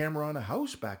see a camera on a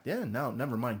house back then. Now,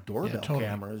 never mind doorbell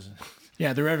cameras.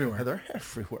 Yeah, they're everywhere. They're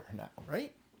everywhere now,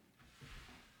 right?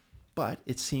 But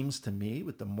it seems to me,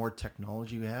 with the more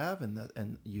technology you have,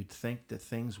 and you'd think that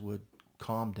things would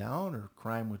calm down or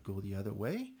crime would go the other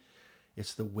way.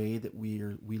 It's the way that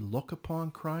we look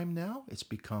upon crime now. It's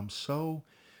become so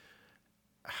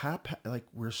like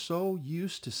we're so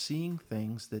used to seeing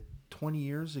things that 20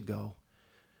 years ago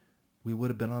we would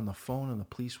have been on the phone and the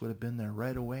police would have been there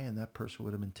right away, and that person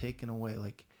would have been taken away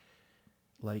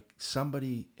like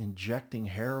somebody injecting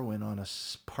heroin on a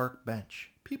park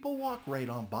bench. People walk right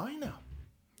on by now.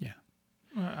 Yeah.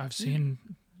 I've seen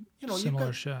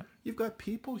similar shit. You've got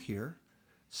people here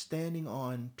standing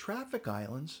on traffic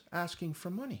islands asking for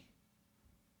money.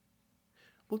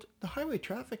 Well, the Highway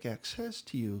Traffic Act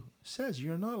says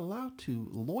you're not allowed to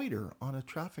loiter on a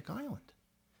traffic island.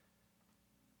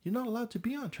 You're not allowed to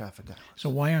be on traffic islands. So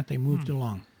why aren't they moved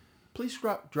along? Police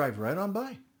drive right on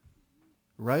by.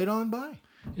 Right on by.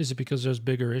 Is it because there's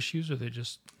bigger issues, or They've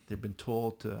been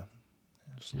told to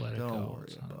just let it don't go? worry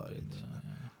about it.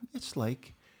 It's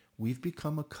like we've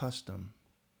become accustomed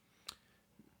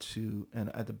to,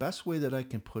 and the best way that I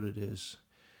can put it is,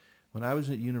 when I was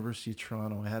at University of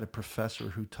Toronto, I had a professor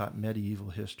who taught medieval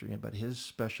history, but his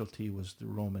specialty was the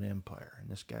Roman Empire. And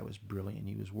this guy was brilliant.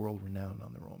 He was world renowned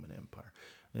on the Roman Empire,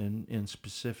 and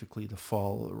specifically the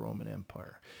fall of the Roman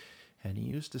Empire. And he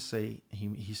used to say,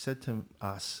 he said to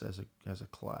us as a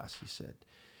class, he said,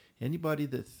 anybody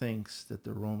that thinks that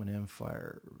the Roman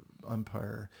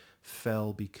Empire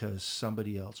fell because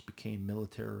somebody else became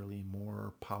militarily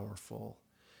more powerful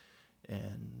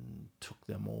and took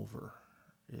them over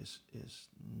is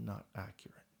not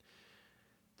accurate.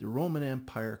 The Roman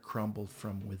Empire crumbled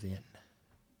from within,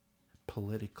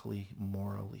 politically,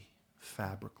 morally,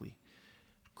 fabrically,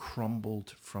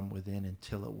 crumbled from within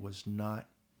until it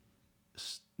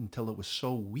was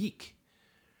so weak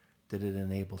that it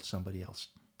enabled somebody else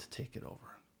to take it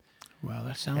over. Well,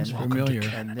 that sounds familiar.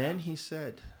 And then he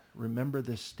said, remember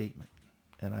this statement.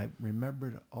 And I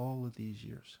remembered all of these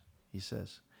years. He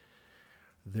says,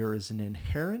 there is an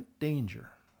inherent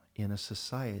danger in a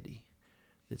society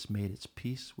that's made its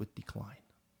peace with decline.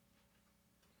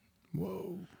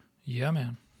 Whoa. Yeah,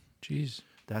 man. Jeez.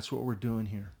 That's what we're doing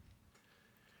here.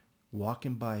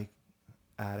 Walking by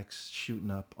addicts shooting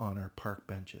up on our park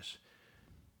benches.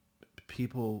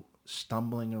 People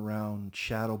stumbling around,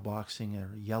 shadow boxing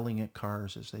or yelling at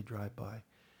cars as they drive by.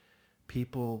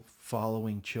 People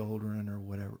following children or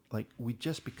whatever. Like, we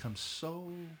just become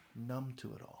so numb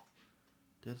to it all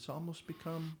that it's almost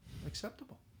become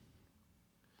acceptable.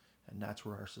 And that's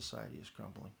where our society is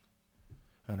crumbling.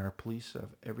 And our police have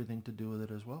everything to do with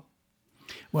it as well.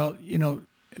 Well,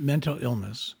 mental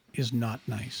illness is not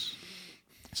nice.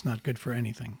 It's not good for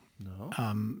anything. No.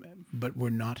 But we're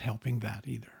not helping that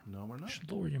either. No, we're You not.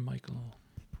 should lower your mic a little,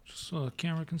 just so the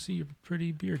camera can see your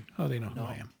pretty beard. Oh, they know who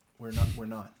I am. We're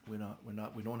not.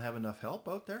 We don't have enough help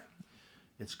out there.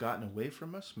 It's gotten away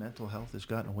from us. Mental health has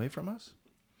gotten away from us.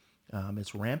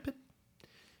 It's rampant,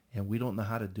 and we don't know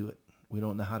how to do it. We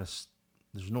don't know how to.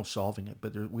 There's no solving it,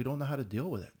 but we don't know how to deal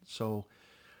with it. So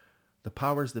the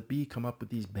powers that be come up with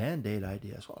these Band-Aid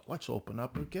ideas. Well, let's open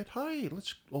up and get high.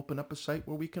 Let's open up a site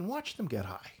where we can watch them get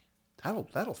high.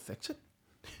 That'll fix it.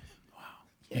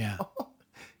 Yeah.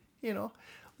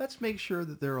 Let's make sure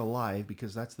that they're alive,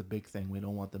 because that's the big thing. We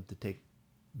don't want them to take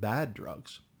bad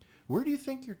drugs. Where do you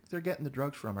think they're getting the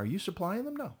drugs from? Are you supplying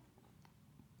them? No.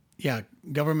 Yeah,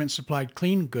 government supplied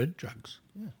clean, good drugs.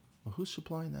 Yeah. Well, who's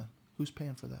supplying that? Who's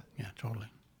paying for that? Yeah, totally.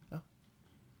 Oh.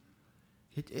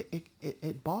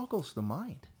 It boggles the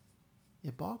mind.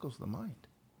 It boggles the mind.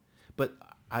 But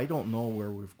I don't know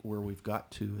where we've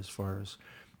got to as far as,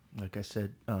 like I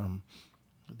said,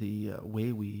 the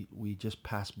way we just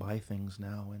pass by things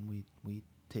now, and we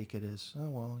take it as, oh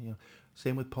well,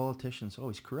 same with politicians. Oh,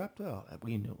 he's corrupt. Oh,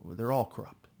 we know they're all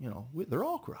corrupt. They're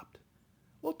all corrupt.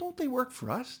 Well, don't they work for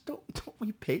us? Don't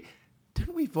we pay?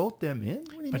 Didn't we vote them in?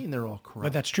 What do you mean they're all corrupt?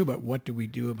 But that's true. But what do we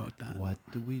do about that? What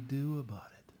do we do about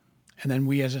it? And then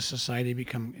we as a society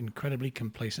become incredibly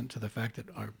complacent to the fact that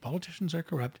our politicians are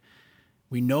corrupt.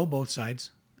 We know both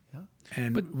sides. Yeah.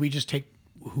 And we just take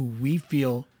who we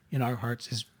feel in our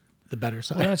hearts is the better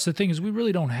side. Well, that's the thing, is we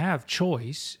really don't have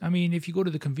choice. I mean, if you go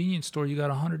to the convenience store, you got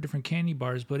 100 different candy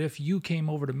bars. But if you came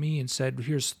over to me and said,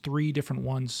 here's 3 different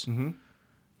ones,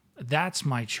 that's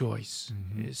my choice.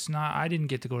 It's not, I didn't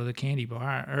get to go to the candy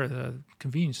bar or the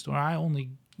convenience store. I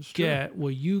only get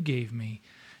what you gave me.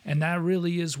 And that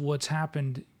really is what's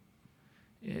happened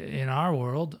in our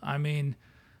world. I mean,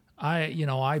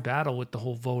 I battle with the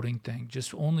whole voting thing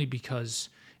just only because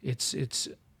it's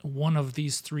one of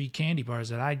these 3 candy bars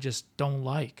that I just don't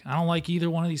like. I don't like either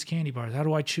one of these candy bars. How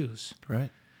do I choose? Right.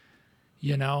 Right.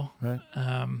 Yeah.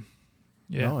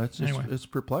 No, it's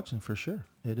perplexing for sure.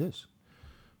 It is.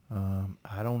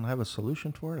 I don't have a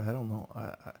solution for it. I don't know.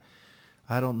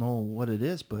 I don't know what it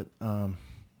is, but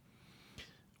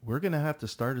we're going to have to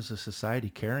start as a society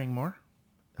caring more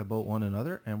about one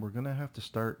another, and we're going to have to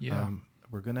start.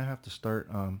 We're going to have to start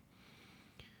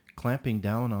clamping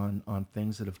down on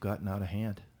things that have gotten out of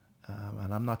hand.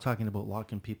 And I'm not talking about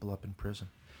locking people up in prison,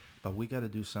 but we got to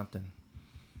do something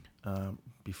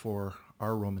before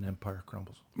our Roman Empire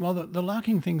crumbles. Well, the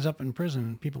locking things up in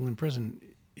prison, people in prison,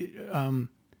 the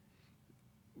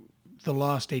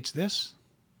law states this: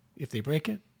 if they break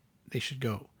it, they should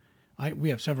go. We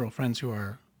have several friends who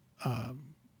are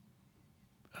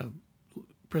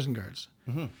prison guards,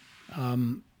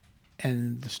 and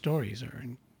the stories are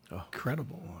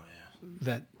incredible. Oh, yeah.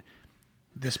 That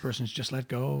this person's just let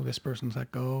go, this person's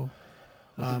let go.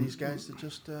 Look at these guys that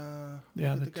just the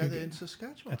guy that in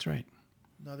Saskatchewan. That's right.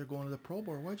 Now they're going to the Pro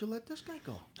Board. Why'd you let this guy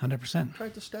go? 100%.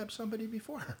 Tried to stab somebody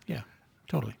before. Yeah,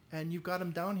 totally. And you've got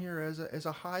him down here as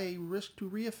a high risk to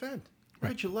reoffend. Right.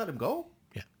 But you let him go?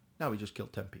 Yeah. Now we just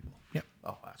killed 10 people. Yep.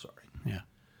 Oh, that's all right. Yeah.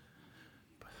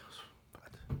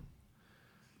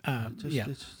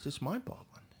 It's just mind-boggling.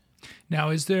 Now,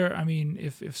 is there? I mean,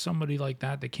 if somebody like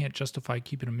that, they can't justify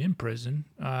keeping him in prison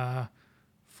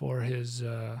for his,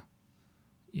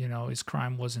 his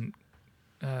crime wasn't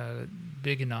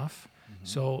big enough. Mm-hmm.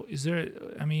 So, is there?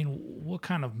 I mean, what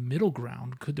kind of middle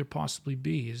ground could there possibly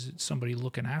be? Is it somebody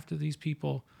looking after these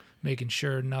people, making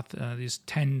sure nothing, these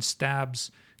 10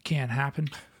 stabs can't happen?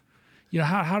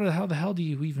 How the hell do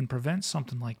you even prevent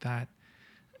something like that?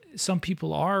 Some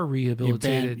people are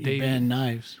rehabilitated. You ban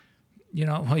knives.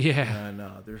 Well, yeah.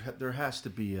 No, there has to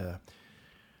be a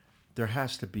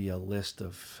list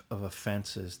of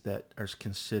offenses that are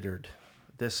considered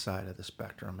this side of the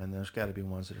spectrum, and there's got to be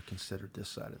ones that are considered this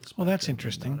side of the spectrum. Well, that's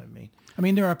interesting. You know what I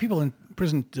mean, there are people in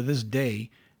prison to this day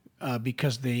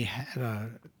because they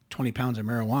had 20 pounds of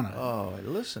marijuana. Oh,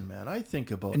 listen, man, I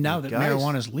think about and now that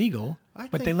marijuana is legal,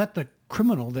 but they let the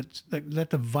criminal let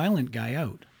the violent guy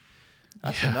out.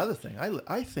 That's another thing.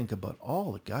 I think about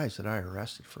all the guys that I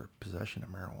arrested for possession of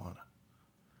marijuana,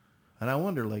 and I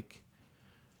wonder, like,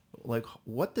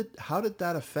 how did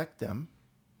that affect them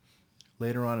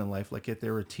later on in life? Like, if they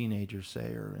were teenagers,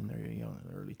 say, or in their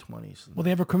early 20s. Well,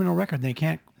 they have a criminal record. They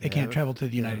can't travel to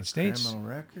the United States. Criminal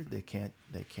record. They can't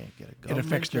get a government It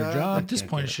affects their job. At this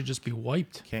point, it should just be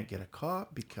wiped. Can't get a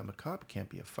cop. Become a cop. Can't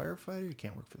be a firefighter. You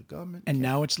can't work for the government. And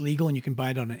now it's legal, and you can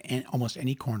buy it on almost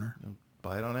any corner.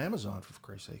 Buy it on Amazon, for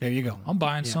Christ's sake. There you go. I'm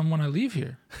buying some when I leave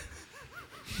here.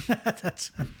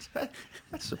 That's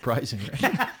surprising,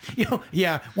 right?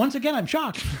 Yeah. Once again, I'm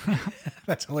shocked.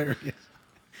 That's hilarious.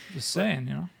 Just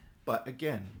saying, But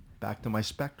again, back to my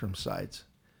spectrum sides.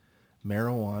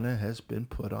 Marijuana has been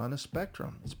put on a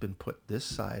spectrum. It's been put this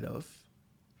side of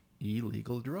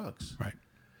illegal drugs. Right.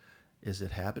 Is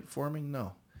it habit forming?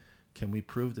 No. Can we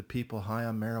prove that people high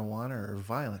on marijuana are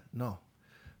violent? No.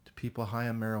 Do people high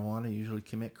on marijuana usually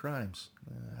commit crimes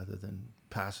other than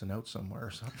passing out somewhere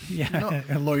or something? Yeah,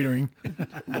 no. Loitering.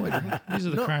 These are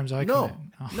the crimes I commit.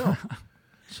 No.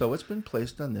 So it's been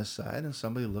placed on this side, and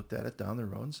somebody looked at it down the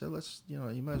road and said, "Let's, you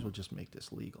might as well just make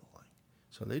this legal."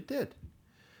 So they did.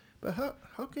 But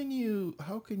how can you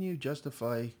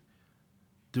justify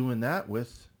doing that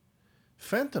with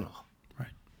fentanyl?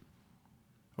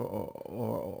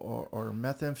 Or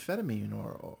methamphetamine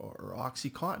or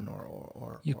OxyContin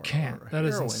or you can't. Or that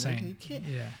heroin. is insane. You can't.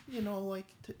 Yeah.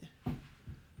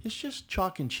 It's just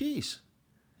chalk and cheese.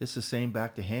 It's the same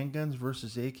back to handguns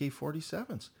versus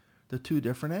AK-47s. They're two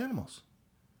different animals.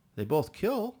 They both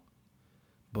kill,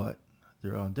 but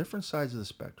they're on different sides of the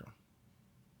spectrum.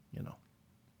 They're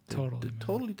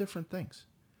totally different things.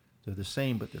 They're the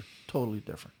same, but they're totally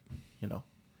different.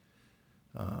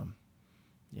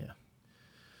 Yeah.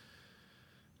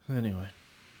 Anyway,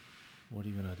 what are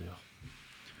you gonna do?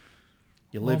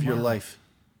 You live your life.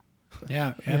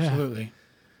 Yeah, absolutely.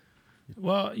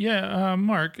 Well, yeah,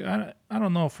 Mark, I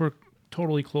don't know if we're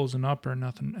totally closing up or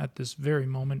nothing at this very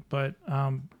moment, but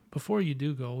before you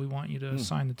do go, we want you to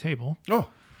sign the table. Oh,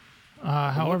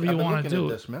 however you want to do it.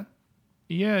 This, man.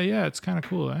 Yeah, it's kind of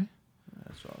cool, eh?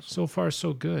 That's awesome. So far,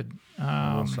 so good.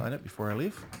 I'll sign it before I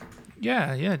leave.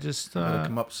 Yeah, just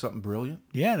come up with something brilliant.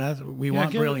 Yeah, we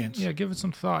want brilliance. Give it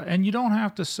some thought, and you don't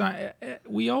have to sign.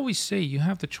 We always say you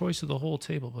have the choice of the whole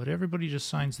table, but everybody just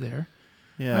signs there.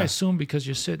 Yeah, I assume because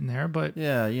you're sitting there, but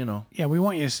yeah, Yeah, we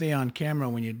want you to stay on camera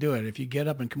when you do it. If you get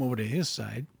up and come over to his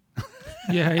side.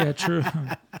 Yeah, true.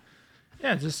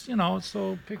 Yeah, just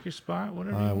so pick your spot,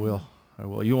 whatever. I will.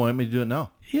 You want me to do it now?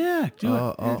 Yeah, do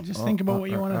it. Just think about what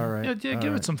you want to. All right. Yeah,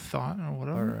 give it some thought or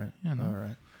whatever. All right. All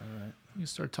right. You can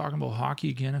start talking about hockey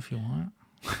again if you want.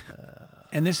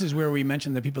 And this is where we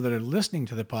mention the people that are listening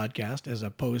to the podcast as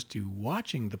opposed to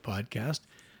watching the podcast.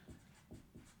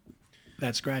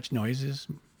 That scratch noise is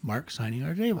Mark signing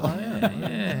our table. Oh,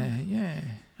 yeah.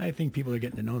 I think people are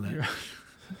getting to know that.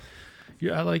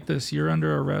 Yeah, I like this. You're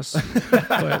under arrest,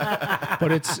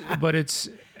 but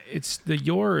it's the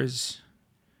yours.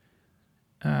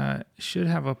 Should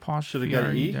have apostrophe. Should have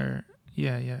got an E? there.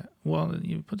 Yeah. Well,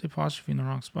 you put the apostrophe in the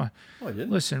wrong spot. Oh, I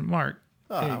didn't. Listen, Mark.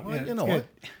 Well, yeah, you know what?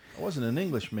 I wasn't an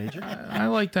English major. I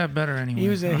like that better anyway. He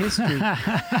was a history.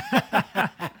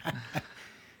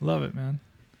 Love it, man.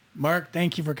 Mark,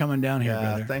 thank you for coming down here,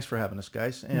 brother. Thanks for having us,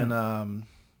 guys. And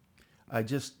I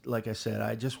just, like I said,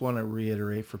 I just want to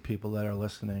reiterate for people that are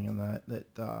listening and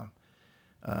that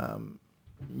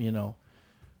you know,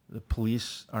 the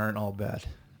police aren't all bad.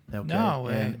 Okay? No,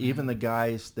 and even the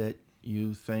guys that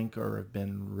you think or have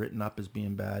been written up as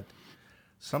being bad,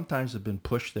 sometimes have been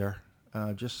pushed there,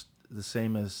 just the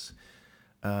same as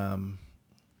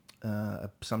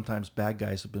sometimes bad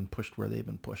guys have been pushed where they've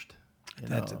been pushed.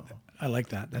 I like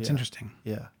that. That's interesting.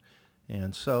 Yeah.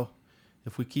 And so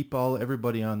if we keep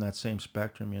everybody on that same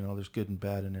spectrum, you know, there's good and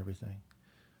bad in everything.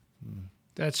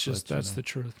 That's the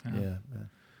truth, man. Yeah.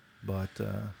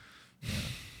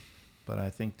 But I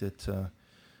think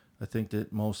that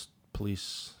most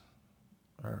police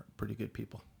are pretty good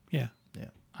people. Yeah. Yeah.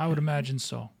 I would imagine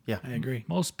so. Yeah. I agree.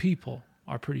 Most people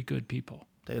are pretty good people.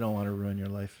 They don't want to ruin your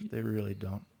life. They really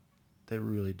don't. They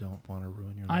really don't want to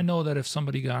ruin your life. I know that if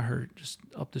somebody got hurt just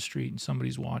up the street and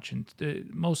somebody's watching,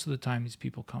 most of the time these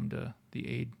people come to the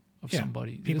aid of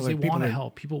somebody because they want to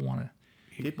help. People want to.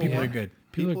 People are good.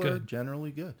 People are are good.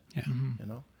 generally good. Yeah. You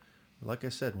know, like I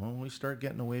said, when we start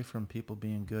getting away from people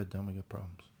being good, then we get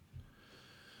problems.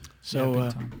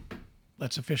 So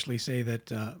let's officially say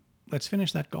that let's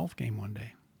finish that golf game one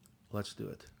day. Let's do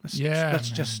it. Let's man.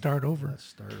 just start over. Let's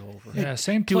start over. Yeah,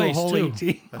 same Do a place whole too.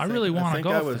 18. I really want to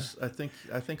go. I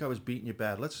think I was beating you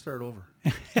bad. Let's start over.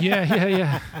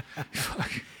 Yeah.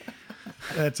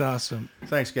 That's awesome.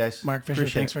 Thanks, guys. Mark Fisher,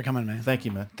 Appreciate thanks it. for coming, man. Thank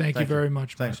you, man. Thank you very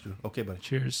much, Thanks, man. Drew. Okay, buddy.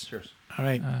 Cheers. Cheers. All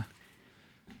right.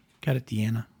 Got it,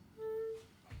 Deanna.